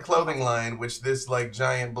 plug the clothing line, which this like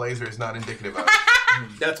giant blazer is not indicative of.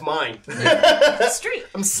 That's mine. Street.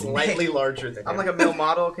 I'm slightly larger than I'm you. like a male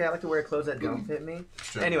model. Okay, I like to wear clothes that don't fit me.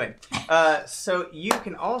 True. Anyway, so you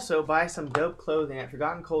can also buy some dope clothing at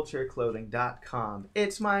ForgottenCultureClothing.com.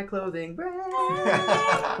 It's my clothing brand.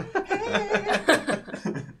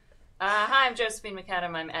 Hi, I'm Josephine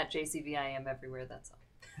McAdam. I'm at JCVIM everywhere. That's all.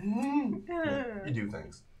 You do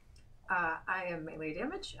things. I am Melee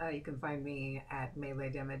Damage. You can find me at Melee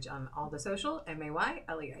Damage on all the social,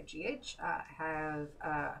 MAYLEIGH. I have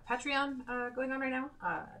a Patreon going on right now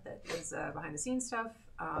that is behind the scenes stuff,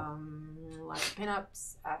 a lot of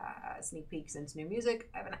pinups, sneak peeks into new music.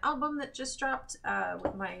 I have an album that just dropped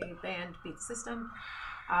with my band Beat the System.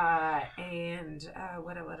 And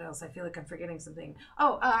what else? I feel like I'm forgetting something.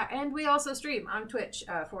 Oh, and we also stream on Twitch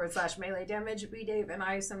 /Melee Damage. We, Dave, and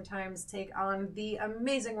I sometimes take on the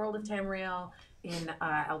amazing world of Tamriel in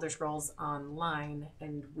Elder Scrolls Online,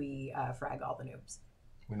 and we frag all the noobs.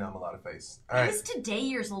 We numb a lot of face. All I right. was today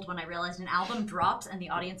years old when I realized an album drops and the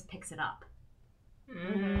audience picks it up.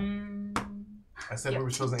 I said we were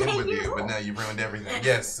supposed to end with you, but now you've ruined everything.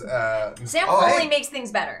 Yes. Sam Oh, only hey. makes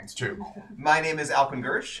things better. It's true. My name is Alpin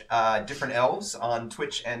Gersh, Different Elves on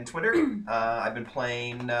Twitch and Twitter. I've been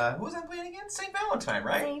playing, who was I playing again? St. Valentine,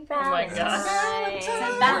 right? St. Oh my Valentine.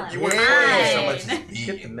 St. Valentine. You weren't playing so much Fine. as being.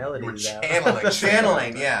 Get the melodies You were out. channeling.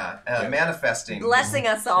 Channeling, yeah. Manifesting. Blessing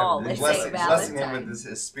us all with St. Blessing him Valentine. with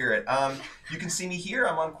his spirit. You can see me here.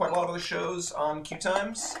 I'm on quite a lot of other shows on Q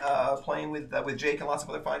Times, playing with Jake and lots of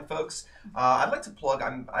other fine folks. I'd like to plug.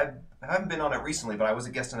 I haven't been on it recently, but I was a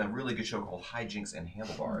guest on a really good show called Hijinks and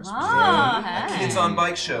Handlebars. which is Oh, a hey. Kids on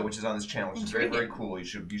Bike show, which is on this channel, which is very, very cool. You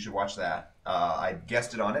should watch that. I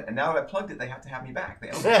guested on it, and now that I plugged it, they have to have me back. They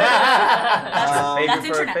own it. That's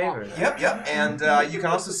Favor for a internet favor. Yep. And you can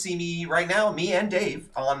also see me right now, me and Dave,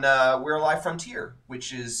 on We're Alive Frontier,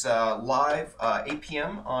 which is live 8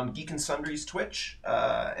 p.m. on Geek and Sundry's Twitch,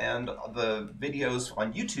 and the videos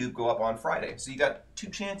on YouTube go up on Friday. So you got 2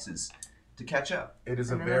 chances to catch up. It is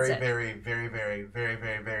a And then very, that's it. very, very, very, very,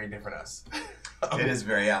 very, very different us. It is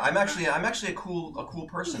very. Yeah, I'm actually a cool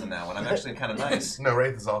person in that one. I'm actually kind of nice. No,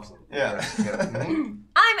 Wraith is awesome. Yeah. Mhm.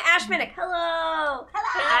 I'm Ash Minnick. Hello.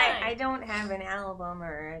 Hi. I don't have an album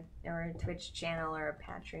or a Twitch channel or a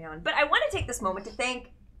Patreon, but I want to take this moment to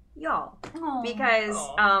thank y'all Aw. because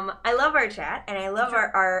I love our chat and I love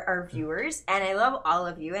our viewers and I love all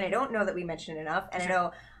of you and I don't know that we mention it enough and I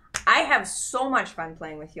know I have so much fun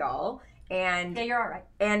playing with y'all and Yeah, you're all right.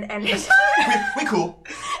 and we cool.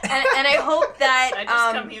 and I hope that I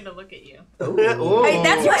just come here to look at you. that's You're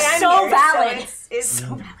why I'm so here, valid. So it's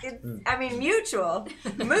I mean, mutual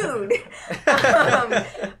mood.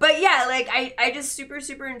 But yeah, like I just super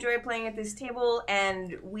enjoy playing at this table,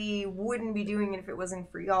 and we wouldn't be doing it if it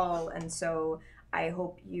wasn't for y'all. And so I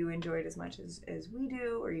hope you enjoyed as much as we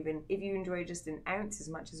do, or even if you enjoy just an ounce as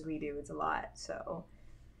much as we do, it's a lot. So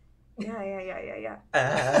yeah.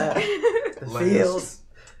 The feels.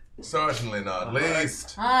 Certainly not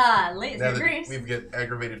least. Least. Now that we've got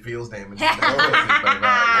aggravated feels damage. That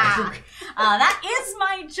is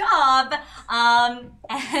my job.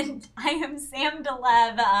 And I am Sam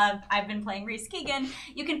DeLev. I've been playing Reese Keegan.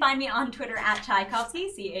 You can find me on Twitter at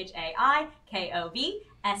Tchaikovsky, ChaikovSky.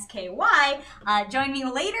 Join me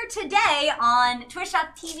later today on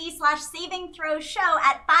twitch.tv/Saving Throw Show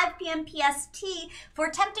at 5 p.m. PST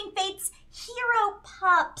for Tempting Fate's Hero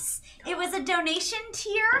Pups. It was a donation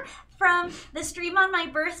tier from the stream on my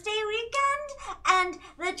birthday weekend, and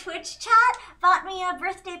the Twitch chat bought me a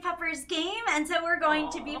Birthday Puppers game, and so we're going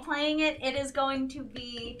to be playing it. It is going to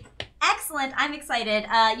be excellent. I'm excited.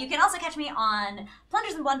 You can also catch me on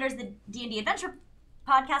Plunders and Blunders, the D&D Adventure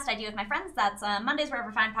podcast I do with my friends. That's Mondays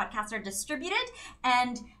wherever fine podcasts are distributed.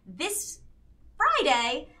 And this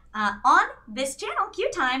Friday, on this channel, Q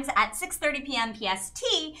Times at 6:30 p.m. PST,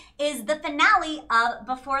 is the finale of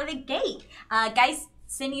Before the Gate. Geist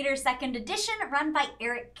Sin Eater 2nd Edition, run by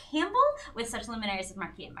Eric Campbell, with such luminaries as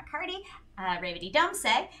Marquis McCarty, Ravity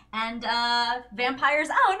Domse, and Vampire's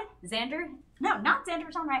own Xander. No, not Xander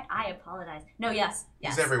Baton, right? I apologize. No, yes.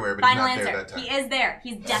 He's everywhere, but Final he's not answer. there that time. He is there.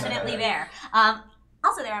 He's definitely there.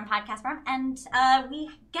 Also there on Podcast Farm, and we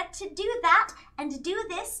get to do that and do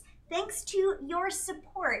this thanks to your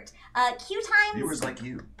support. Q Times Viewers like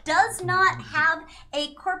you does not have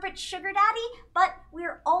a corporate sugar daddy, but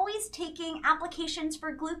we're always taking applications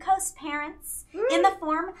for glucose parents in the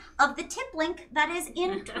form of the tip link that is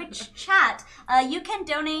in Twitch chat. You can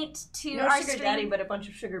donate to No our sugar stream. daddy, but a bunch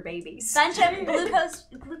of sugar babies. Bunch of glucose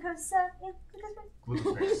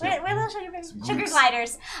Wait, little sugar babies. Sugar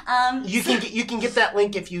gliders. You can get that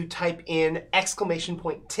link if you type in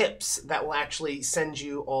 !tips. That will actually send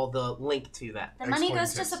you all the link to that. The money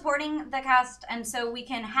goes to supporting the cast, and so we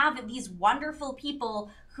can have these wonderful people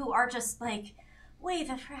who are just like, wait,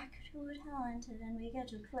 the frack too talented, and we get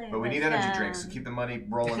to play. But we with need energy them. drinks, so keep the money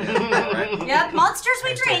rolling in. All right? Yep, monsters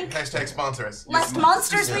we drink, Hashtag sponsor us. less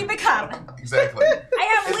monsters we become. Exactly.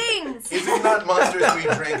 I have wings. Is it not monsters we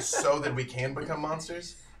drink so that we can become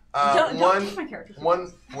monsters? Don't pick my character.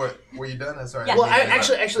 Were you done? I'm sorry. Yeah. Well,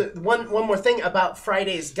 actually, one more thing about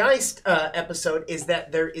Friday's Geist episode is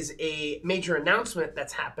that there is a major announcement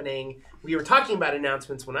that's happening. We were talking about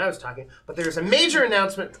announcements when I was talking, but there's a major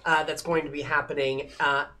announcement that's going to be happening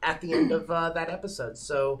at the end of that episode.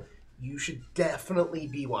 So you should definitely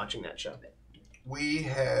be watching that show. We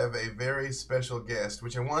have a very special guest,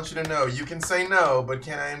 which I want you to know. You can say no, but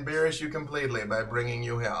can I embarrass you completely by bringing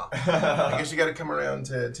you here? I guess you got to come around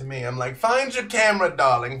to me. I'm like, find your camera,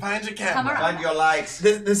 darling. Find your camera. Come around. Find your lights.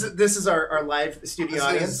 This is our live studio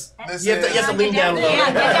audience. You have to lean down a little.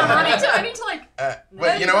 Yeah, get down on it. I need to like.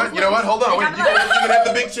 Wait, you know what? Hold on. Wait, you can have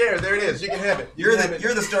the big chair. There it is. You can have it. You're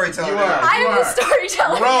the storyteller. You now. are. I am the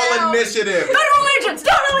storyteller. Roll initiative. Total allegiance,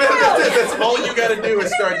 total allegiance. That's all you got to do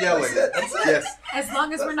is start yelling. That's it. Yes. As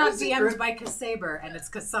long as we're not DM'd by Kasaber and it's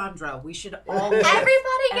Cassandra, we should all.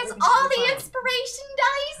 Everybody gets Everything all should be the fine. inspiration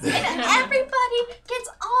dice, and everybody gets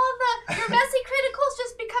all the. Your messy criticals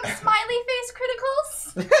just become smiley face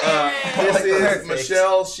criticals. This is Perfect.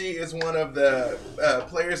 Michelle. She is one of the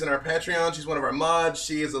players in our Patreon. She's one of our mods.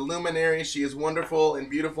 She is a luminary. She is wonderful and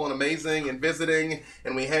beautiful and amazing and visiting.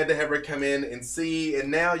 And we had to have her come in and see. And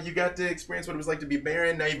now you got to experience what it was like to be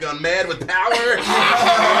Baron. Now you've gone mad with power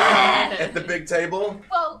at the big table.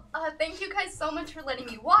 Well, thank you guys so much for letting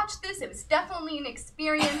me watch this. It was definitely an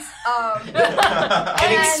experience.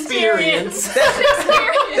 An experience.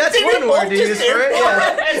 That's one word to use for it.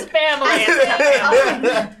 Yeah. It's family.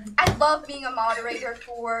 I love being a moderator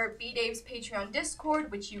for B-Dave's Patreon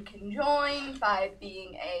Discord, which you can join by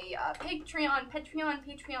being a Patreon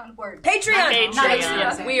word. Patreon.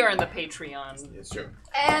 Patreon. We are in the Patreon. It's true.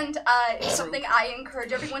 And it's something I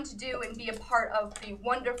encourage everyone to do and be a part of the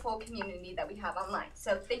wonderful community that we have online.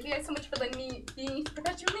 So thank you guys so much for letting me be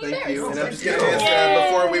professionally Thank you. embarrassed. And I'm just going to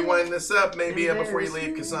ask before we wind this up, maybe before you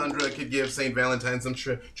leave, Cassandra could give St. Valentine some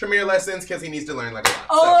Tremere lessons because he needs to learn like a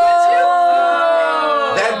lot. So,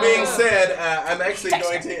 that that being said, I'm actually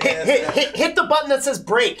going to ask. Hit the button that says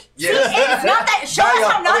break. Yes. It's not that. Show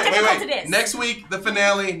us how not difficult it is. Next week, the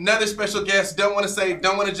finale, another special guest. Don't want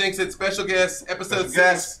to jinx it. Special guest, episode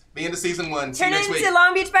 6. Be into season 1. See Turn you next week. into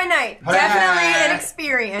Long Beach by Night. Definitely an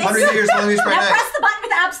experience. 100 years Long Beach by Now Night. press the button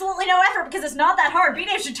with absolutely no effort because it's not that hard.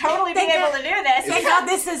 B-Dave should totally be able to do this. Thank God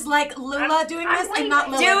this is like Lula doing this and not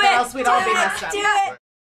Lilith, Do or it. else we'd all be messed up. Do it.